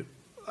viewed.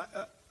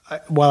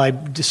 While I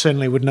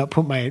certainly would not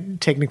put my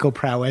technical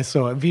prowess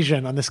or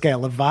vision on the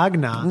scale of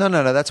Wagner. No.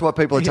 That's what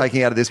people are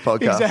taking out of this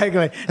podcast.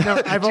 Exactly.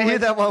 No, Did you hear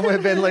that one where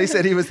Ben Lee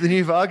said he was the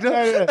new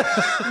Wagner?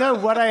 No,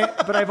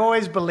 but I've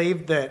always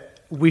believed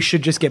that we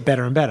should just get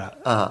better and better.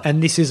 Uh-huh.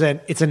 And this is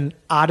it's an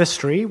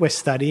artistry we're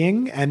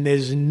studying, and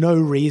there's no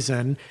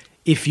reason,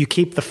 if you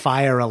keep the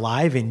fire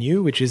alive in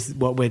you, which is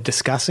what we're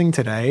discussing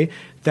today,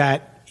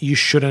 that you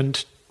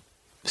shouldn't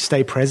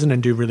stay present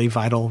and do really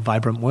vital,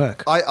 vibrant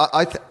work.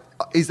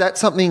 Is that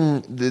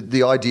something,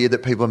 the idea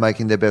that people are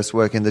making their best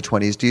work in the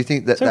 20s, do you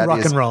think that it's a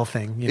rock and roll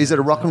thing? Is it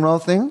a rock and roll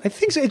thing? I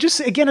think so. It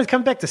just, again, it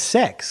comes back to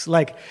sex.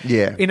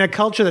 In a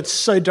culture that's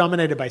so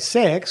dominated by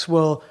sex,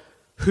 well,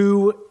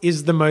 who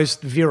is the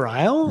most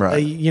virile?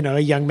 Right.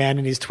 A young man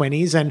in his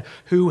 20s, and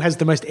who has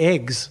the most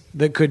eggs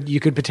that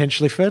you could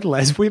potentially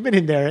fertilize women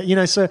in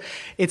there? So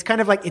it's kind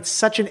of it's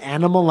such an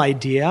animal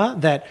idea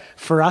that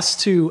for us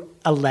to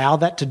allow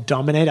that to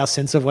dominate our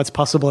sense of what's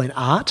possible in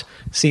art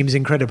seems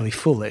incredibly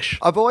foolish.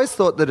 I've always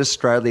thought that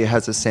Australia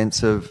has a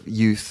sense of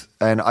youth,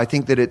 and I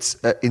think that it's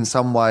in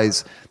some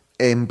ways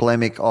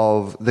emblemic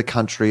of the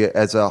country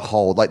as a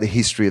whole, like the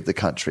history of the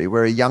country.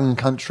 We're a young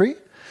country.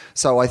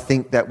 So I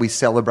think that we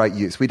celebrate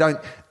youth. We don't,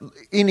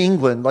 in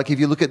England, if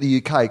you look at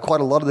the UK, quite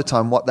a lot of the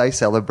time what they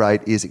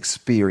celebrate is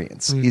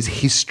experience, is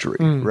history,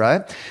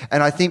 right?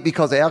 And I think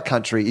because our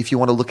country, if you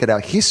want to look at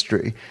our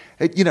history,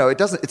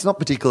 it's not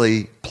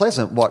particularly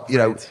pleasant what,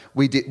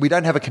 we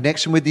don't have a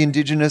connection with the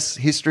Indigenous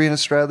history in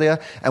Australia,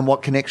 and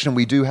what connection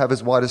we do have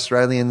as white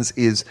Australians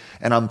is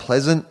an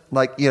unpleasant,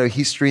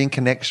 history and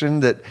connection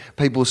that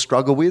people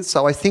struggle with.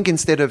 So I think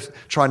instead of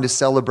trying to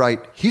celebrate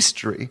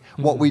history,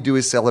 what we do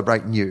is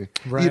celebrate new.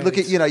 Right.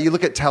 You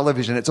look at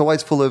television, it's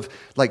always full of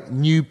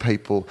new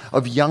people,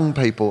 of young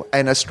people.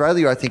 And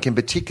Australia, I think in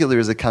particular,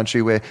 is a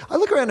country where I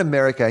look around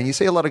America and you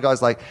see a lot of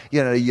guys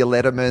your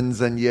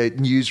Lettermans and your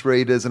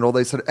newsreaders and all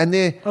those and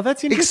and their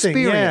that's interesting.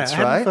 experience, I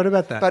hadn't right? thought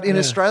about that. But in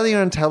Australia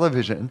on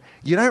television,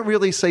 you don't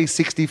really see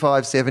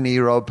 65,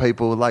 70-year-old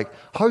people like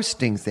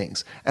hosting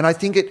things. And I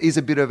think it is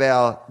a bit of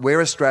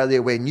we're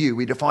Australia, we're new.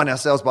 We define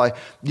ourselves by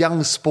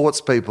young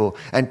sports people,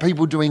 and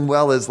people doing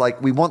well as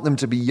like, we want them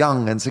to be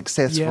young and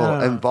successful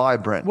and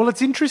vibrant. Well,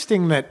 it's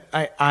interesting that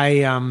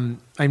I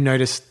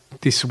noticed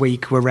this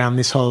week around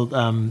this whole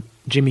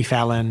Jimmy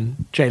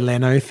Fallon, Jay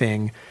Leno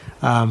thing,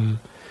 the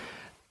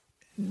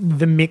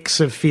mix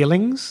of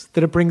feelings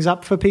that it brings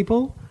up for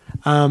people,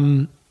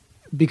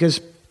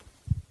 because,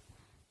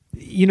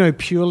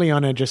 purely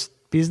on a just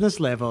business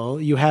level,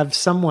 you have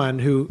someone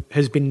who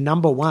has been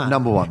number one,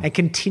 and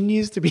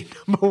continues to be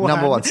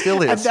number one,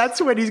 still is, and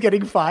that's when he's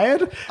getting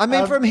fired. I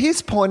mean, from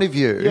his point of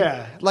view,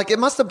 like it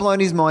must have blown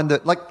his mind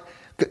that like.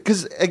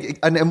 Because,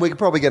 and we're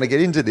probably going to get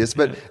into this,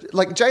 but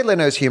like Jay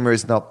Leno's humor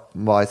is not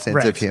my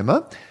sense of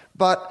humor,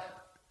 but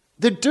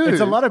the dude, it's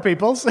a lot of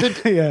people's.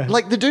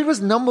 Like the dude was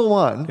number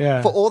one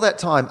for all that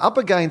time, up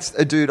against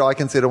a dude I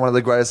consider one of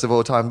the greatest of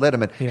all time,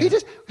 Letterman.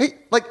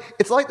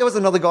 It's like there was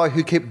another guy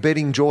who kept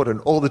betting Jordan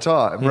all the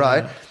time,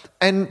 right?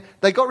 And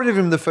they got rid of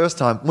him the first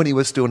time when he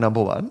was still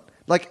number one.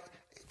 Like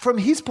from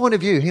his point of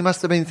view, he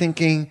must have been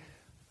thinking,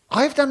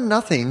 I've done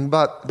nothing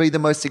but be the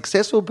most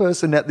successful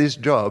person at this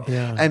job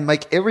and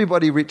make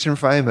everybody rich and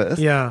famous.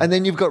 And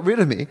then you've got rid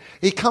of me.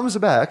 He comes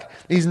back.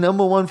 He's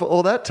number one for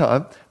all that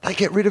time. They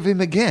get rid of him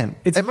again.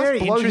 It's very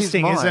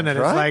interesting, isn't it?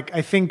 Right? It's like,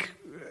 I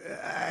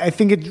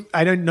think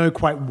I don't know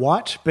quite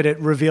what, but it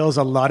reveals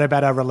a lot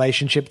about our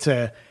relationship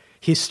to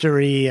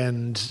history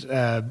and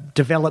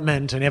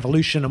development and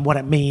evolution and what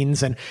it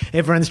means, and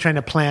everyone's trying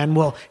to plan,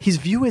 well, his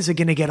viewers are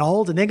going to get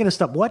old and they're going to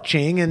stop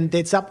watching and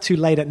it's up too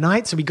late at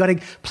night, so we got to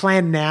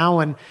plan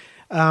now. And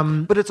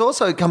but it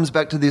also comes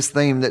back to this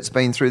theme that's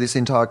been through this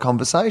entire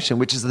conversation,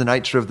 which is the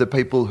nature of the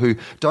people who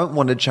don't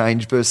want to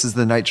change versus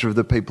the nature of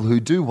the people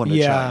who do want to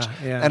change.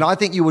 And I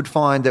think you would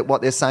find that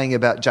what they're saying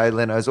about Jay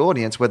Leno's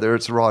audience, whether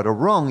it's right or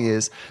wrong,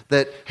 is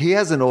that he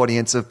has an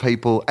audience of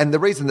people, and the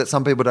reason that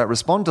some people don't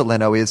respond to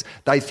Leno is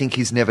they think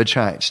he's never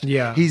changed.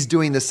 He's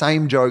doing the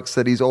same jokes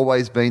that he's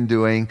always been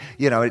doing,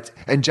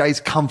 and Jay's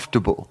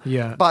comfortable.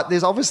 But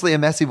there's obviously a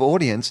massive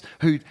audience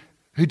who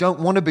don't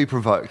want to be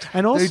provoked,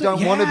 and also who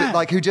don't want to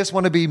be who just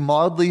want to be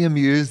mildly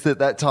amused at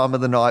that time of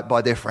the night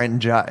by their friend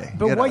Jay.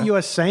 But what you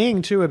are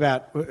saying too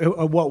about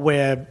what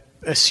we're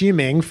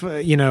assuming,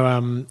 for,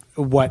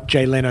 what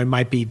Jay Leno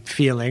might be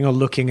feeling or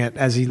looking at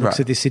as he looks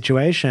at this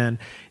situation,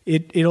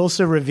 it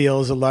also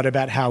reveals a lot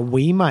about how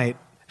we might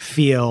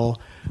feel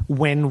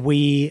when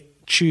we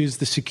choose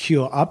the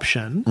secure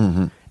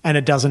option and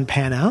it doesn't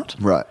pan out.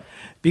 Right.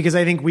 Because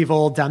I think we've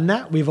all done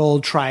that. We've all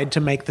tried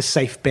to make the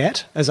safe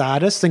bet as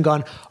artists and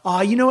gone,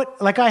 oh, you know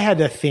what? Like I had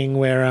a thing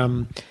where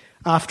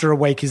After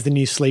Awake Is the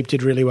New Sleep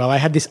did really well. I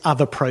had this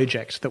other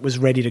project that was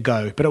ready to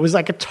go, but it was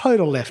like a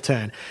total left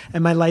turn.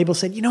 And my label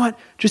said, you know what?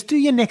 Just do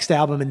your next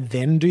album and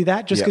then do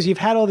that, just because you've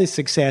had all this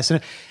success. And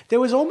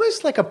there was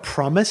almost like a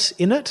promise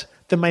in it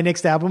that my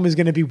next album was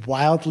going to be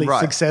wildly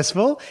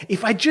successful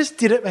if I just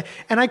did it.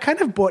 And I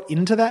kind of bought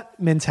into that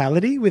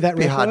mentality with that record.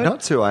 It'd be hard not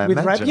to, I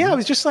imagine. I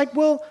was just like,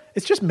 well,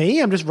 it's just me.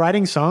 I'm just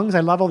writing songs. I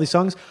love all these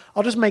songs.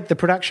 I'll just make the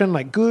production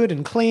like good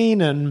and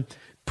clean and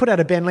put out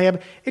a Bentley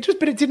album.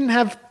 But it didn't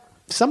have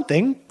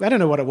something. I don't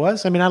know what it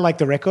was. I mean, I like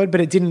the record, but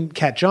it didn't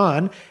catch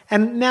on.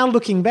 And now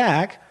looking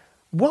back,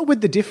 what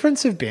would the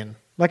difference have been?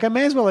 Like, I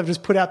may as well have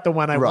just put out the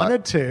one I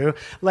wanted to.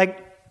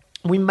 Like,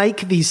 we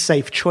make these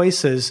safe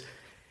choices,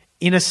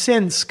 in a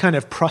sense, kind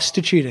of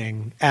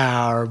prostituting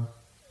our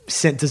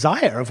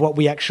desire of what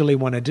we actually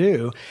want to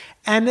do.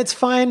 And it's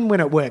fine when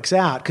it works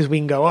out because we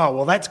can go, oh,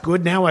 well, that's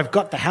good. Now I've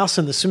got the house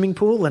and the swimming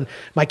pool and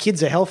my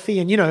kids are healthy.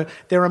 And,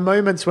 there are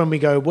moments when we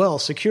go, well,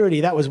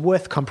 security, that was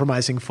worth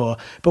compromising for.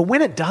 But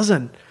when it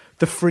doesn't,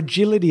 the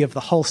fragility of the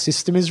whole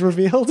system is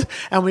revealed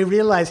and we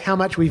realize how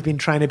much we've been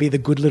trying to be the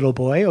good little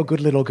boy or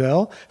good little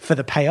girl for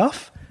the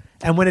payoff.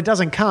 And when it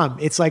doesn't come,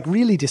 it's like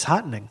really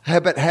disheartening.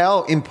 But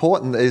how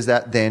important is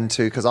that then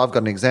too? Because I've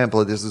got an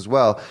example of this as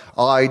well.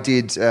 I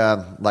did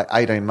like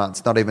 18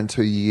 months, not even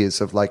 2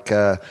 years of like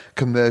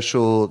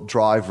commercial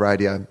drive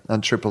radio on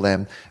Triple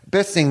M.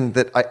 Best thing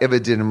that I ever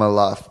did in my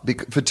life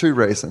for two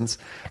reasons.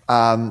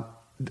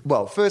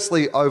 Well,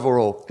 firstly,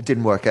 overall, it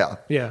didn't work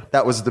out.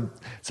 That was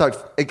so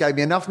it gave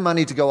me enough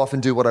money to go off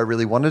and do what I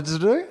really wanted to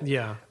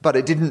do. But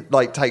it didn't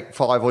like take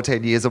 5 or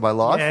 10 years of my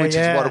life, which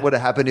is what would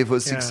have happened if it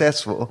was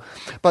successful.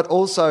 But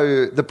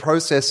also the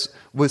process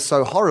was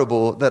so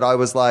horrible that I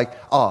was like,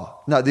 oh,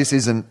 no, this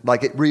isn't,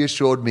 like it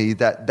reassured me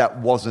that that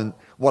wasn't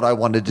what I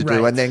wanted to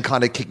do, and then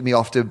kind of kicked me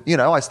off to,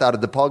 I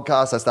started the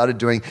podcast, I started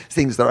doing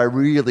things that I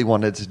really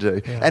wanted to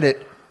do. And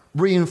it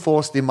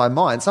reinforced in my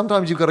mind.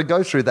 Sometimes you've got to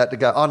go through that to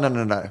go, oh,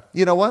 no.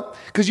 You know what?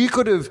 Because you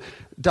could have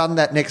done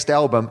that next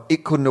album,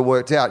 it couldn't have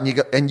worked out.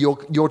 And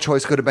your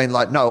choice could have been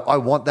like, no, I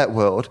want that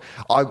world.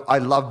 I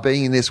love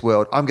being in this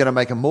world. I'm going to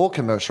make a more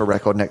commercial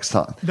record next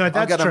time. No, that's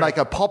I'm going to make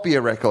a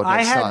poppier record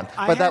next time.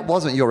 But that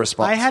wasn't your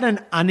response. I had an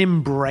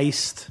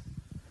unembraced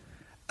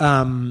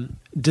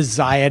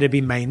desire to be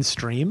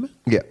mainstream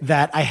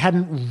that I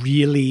hadn't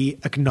really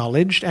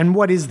acknowledged. And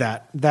what is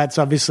that? That's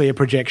obviously a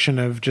projection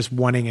of just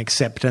wanting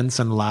acceptance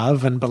and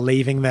love and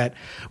believing that,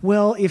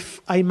 well, if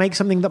I make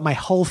something that my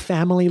whole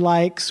family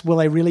likes, will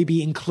I really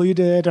be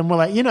included? And will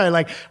I,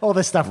 like all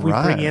the stuff we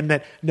bring in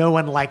that no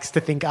one likes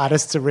to think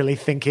artists are really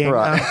thinking.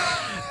 Right.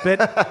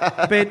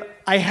 But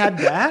I had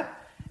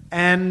that,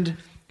 and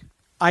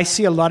I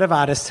see a lot of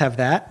artists have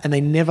that, and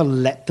they never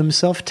let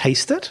themselves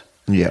taste it.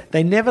 Yeah.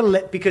 They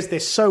never because they're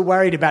so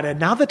worried about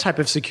another type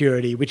of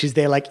security, which is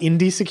their like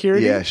indie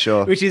security. Yeah,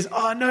 sure. Which is,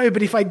 oh no,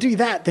 but if I do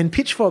that, then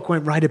Pitchfork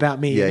won't write about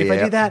me. Yeah, and if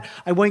I do that,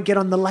 I won't get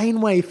on the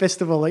Laneway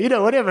Festival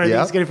or, whatever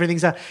these different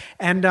things are.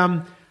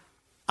 And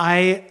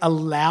I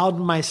allowed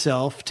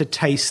myself to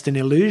taste an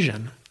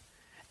illusion.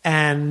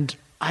 And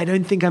I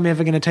don't think I'm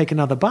ever going to take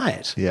another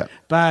bite. Yeah.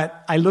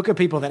 But I look at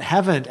people that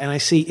haven't and I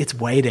see it's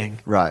waiting.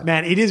 Right.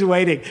 Man, it is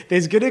waiting.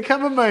 There's going to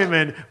come a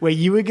moment where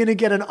you are going to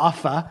get an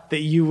offer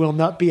that you will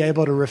not be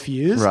able to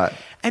refuse. Right.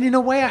 And in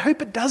a way, I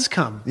hope it does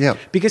come. Yeah.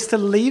 Because to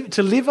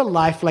live a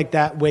life like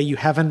that where you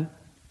haven't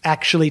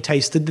actually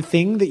tasted the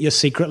thing that you're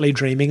secretly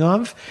dreaming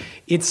of,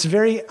 it's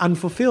very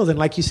unfulfilled. And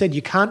like you said,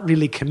 you can't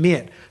really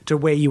commit to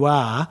where you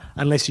are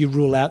unless you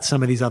rule out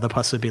some of these other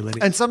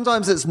possibilities. And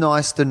sometimes it's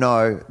nice to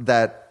know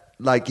that,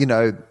 like,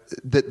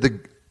 that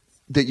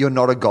you're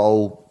not a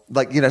goal.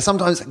 Like,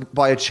 sometimes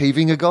by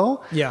achieving a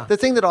goal. Yeah. The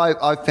thing that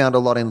I've found a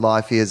lot in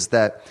life is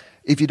that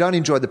if you don't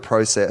enjoy the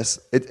process,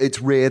 it's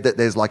rare that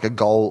there's like a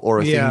goal or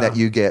a thing that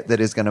you get that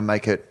is going to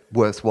make it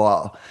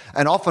worthwhile.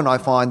 And often I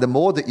find the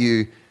more that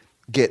you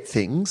get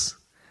things,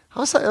 it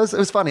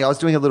was funny. I was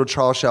doing a little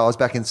trial show. I was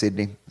back in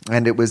Sydney,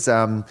 and it was,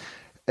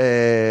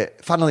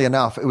 funnily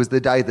enough, it was the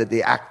day that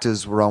the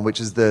actors were on, which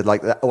is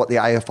what the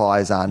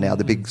AFIs are now,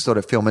 the big sort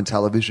of film and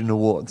television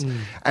awards.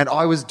 And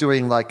I was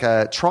doing like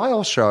a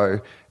trial show,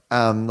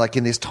 like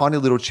in this tiny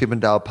little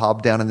Chippendale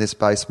pub down in this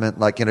basement,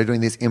 like,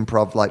 doing this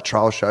improv like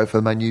trial show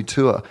for my new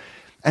tour.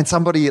 And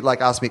somebody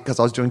like asked me, because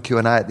I was doing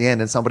Q&A at the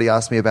end, and somebody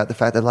asked me about the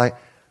fact that like,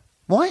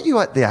 why aren't you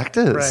at the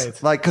actors?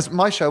 Right. Like, because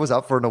my show was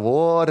up for an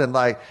award, and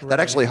like they'd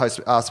actually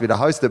asked me to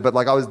host it, but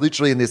like I was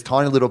literally in this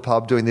tiny little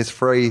pub doing this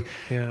free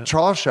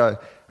trial show.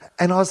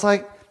 And I was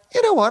like,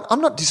 you know what? I'm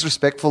not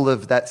disrespectful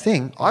of that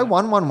thing. I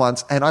won one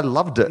once and I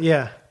loved it.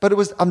 Yeah. But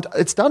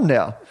it's done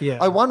now. Yeah.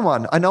 I won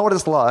one. I know what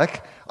it's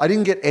like. I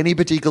didn't get any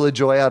particular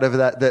joy out of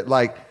that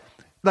like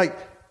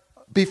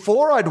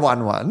before I'd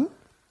won one,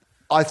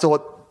 I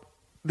thought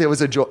there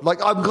was a joy.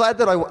 Like, I'm glad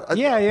that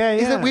Yeah.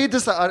 Is it weird to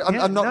say?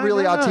 I'm not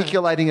really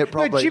articulating it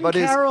properly.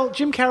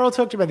 Jim Carroll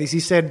talked about this. He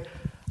said,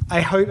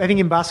 I think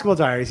in Basketball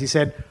Diaries, he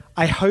said,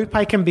 I hope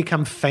I can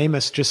become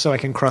famous just so I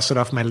can cross it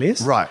off my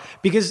list. Right.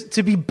 Because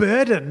to be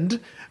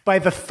burdened by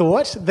the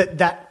thought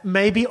that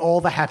maybe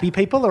all the happy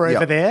people are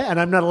over there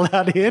and I'm not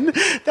allowed in,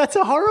 that's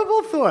a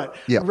horrible thought.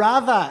 Yeah.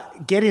 Rather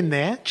get in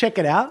there, check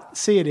it out,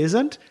 see it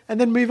isn't,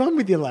 and then move on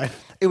with your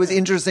life. It was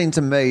interesting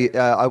to me.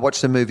 I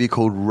watched a movie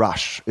called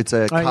Rush. It's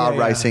a car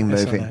racing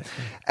movie.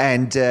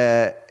 And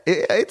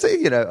it's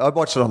I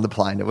watched it on the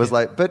plane. It was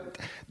like, but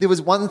there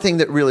was one thing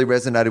that really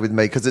resonated with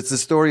me, because it's the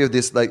story of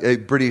this like a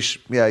British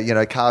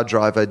car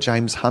driver,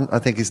 James Hunt, I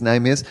think his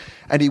name is,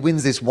 and he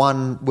wins this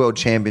one world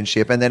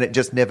championship, and then it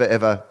just never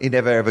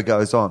ever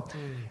goes on.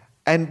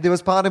 And there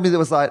was part of me that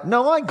was like,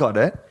 no, I got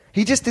it.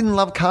 He just didn't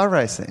love car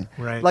racing.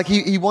 Right. Like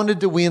he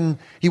wanted to win.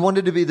 He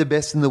wanted to be the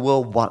best in the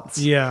world once.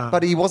 Yeah.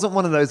 But he wasn't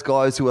one of those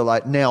guys who were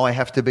like, now I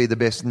have to be the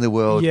best in the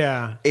world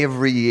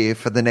every year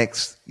for the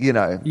next,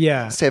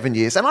 7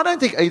 years. And I don't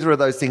think either of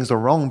those things are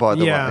wrong, by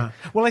the way.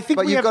 Well, I think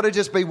but you've got to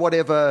just be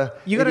whatever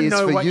you got to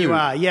know what you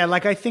are. Yeah.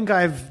 Like I think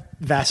I've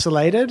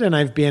vacillated and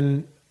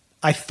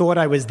I thought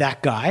I was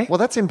that guy. Well,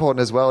 that's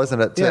important as well, isn't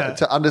it?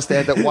 To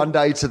understand that one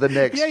day to the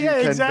next you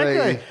can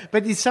exactly. be...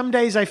 But some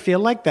days I feel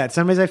like that.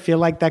 Some days I feel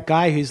like that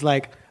guy who's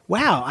like,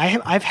 wow,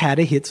 I've had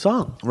a hit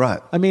song.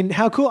 Right. I mean,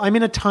 how cool. I'm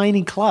in a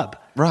tiny club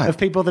of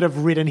people that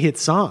have written hit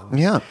songs.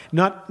 Yeah.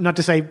 Not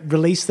to say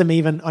release them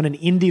even on an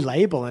indie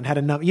label and had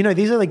enough.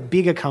 These are like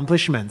big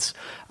accomplishments.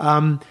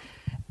 And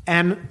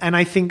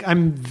I think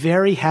I'm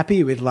very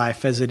happy with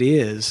life as it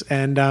is.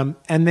 And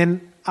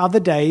then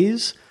other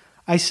days...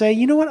 I say,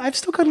 you know what? I've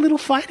still got a little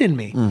fight in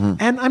me. Mm-hmm.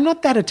 And I'm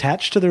not that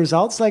attached to the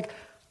results. Like,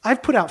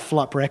 I've put out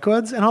flop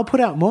records and I'll put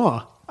out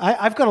more.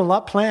 I've got a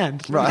lot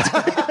planned. Right.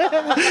 You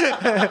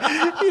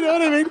know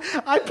what I mean?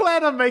 I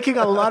plan on making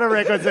a lot of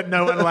records that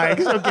no one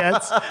likes or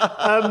gets.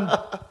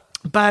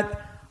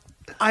 But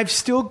I've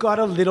still got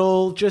a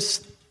little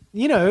just,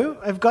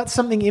 I've got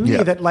something in me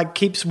that like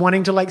keeps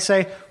wanting to like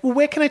say, well,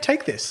 where can I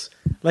take this?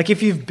 Like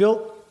if you've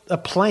built a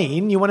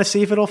plane, you want to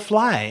see if it'll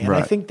fly. And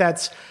I think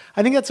that's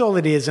all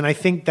it is. And I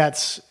think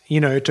that's,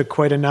 to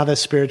quote another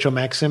spiritual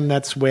maxim,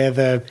 that's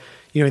where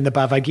in the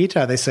Bhagavad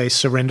Gita, they say,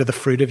 surrender the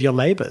fruit of your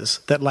labors.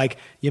 That like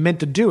you're meant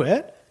to do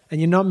it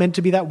and you're not meant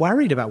to be that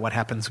worried about what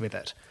happens with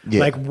it. Yeah.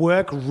 Like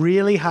work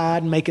really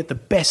hard, make it the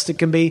best it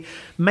can be,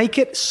 make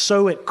it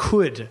so it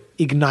could,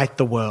 ignite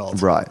the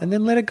world. Right. And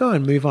then let it go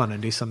and move on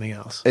and do something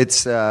else.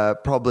 It's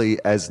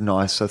probably as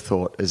nice a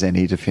thought as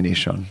any to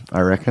finish on,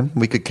 I reckon.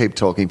 We could keep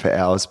talking for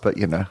hours, but,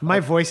 you know. My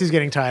voice is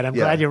getting tired. I'm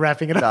glad you're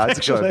wrapping it up.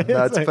 That's good.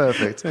 That's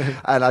perfect.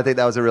 And I think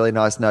that was a really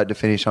nice note to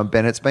finish on.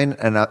 Ben, it's been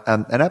an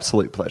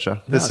absolute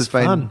pleasure. This has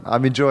been fun.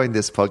 I'm enjoying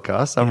this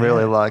podcast. I'm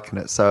really liking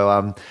it.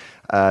 So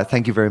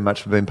thank you very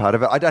much for being part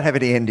of it. I don't have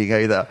any ending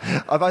either.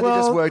 I've only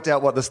just worked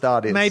out what the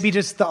start is. Maybe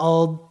just the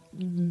old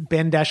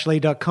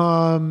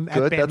bendashley.com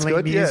good, at that's Benley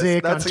good.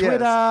 Music Yes, on Twitter.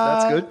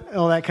 That's good.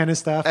 All that kind of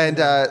stuff.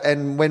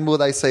 And when will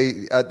they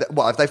see?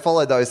 Well, if they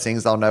follow those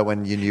things, they'll know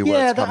when your new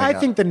work's coming out. I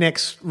think the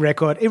next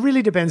record. It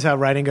really depends how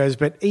writing goes,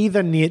 but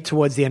either near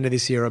towards the end of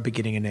this year or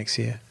beginning of next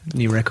year,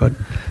 new record.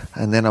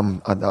 And then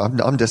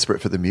I'm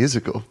desperate for the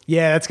musical.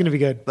 Yeah, that's going to be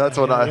good. That's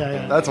what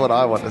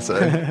I want to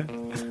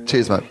see.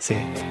 Cheers, mate. See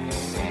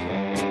you.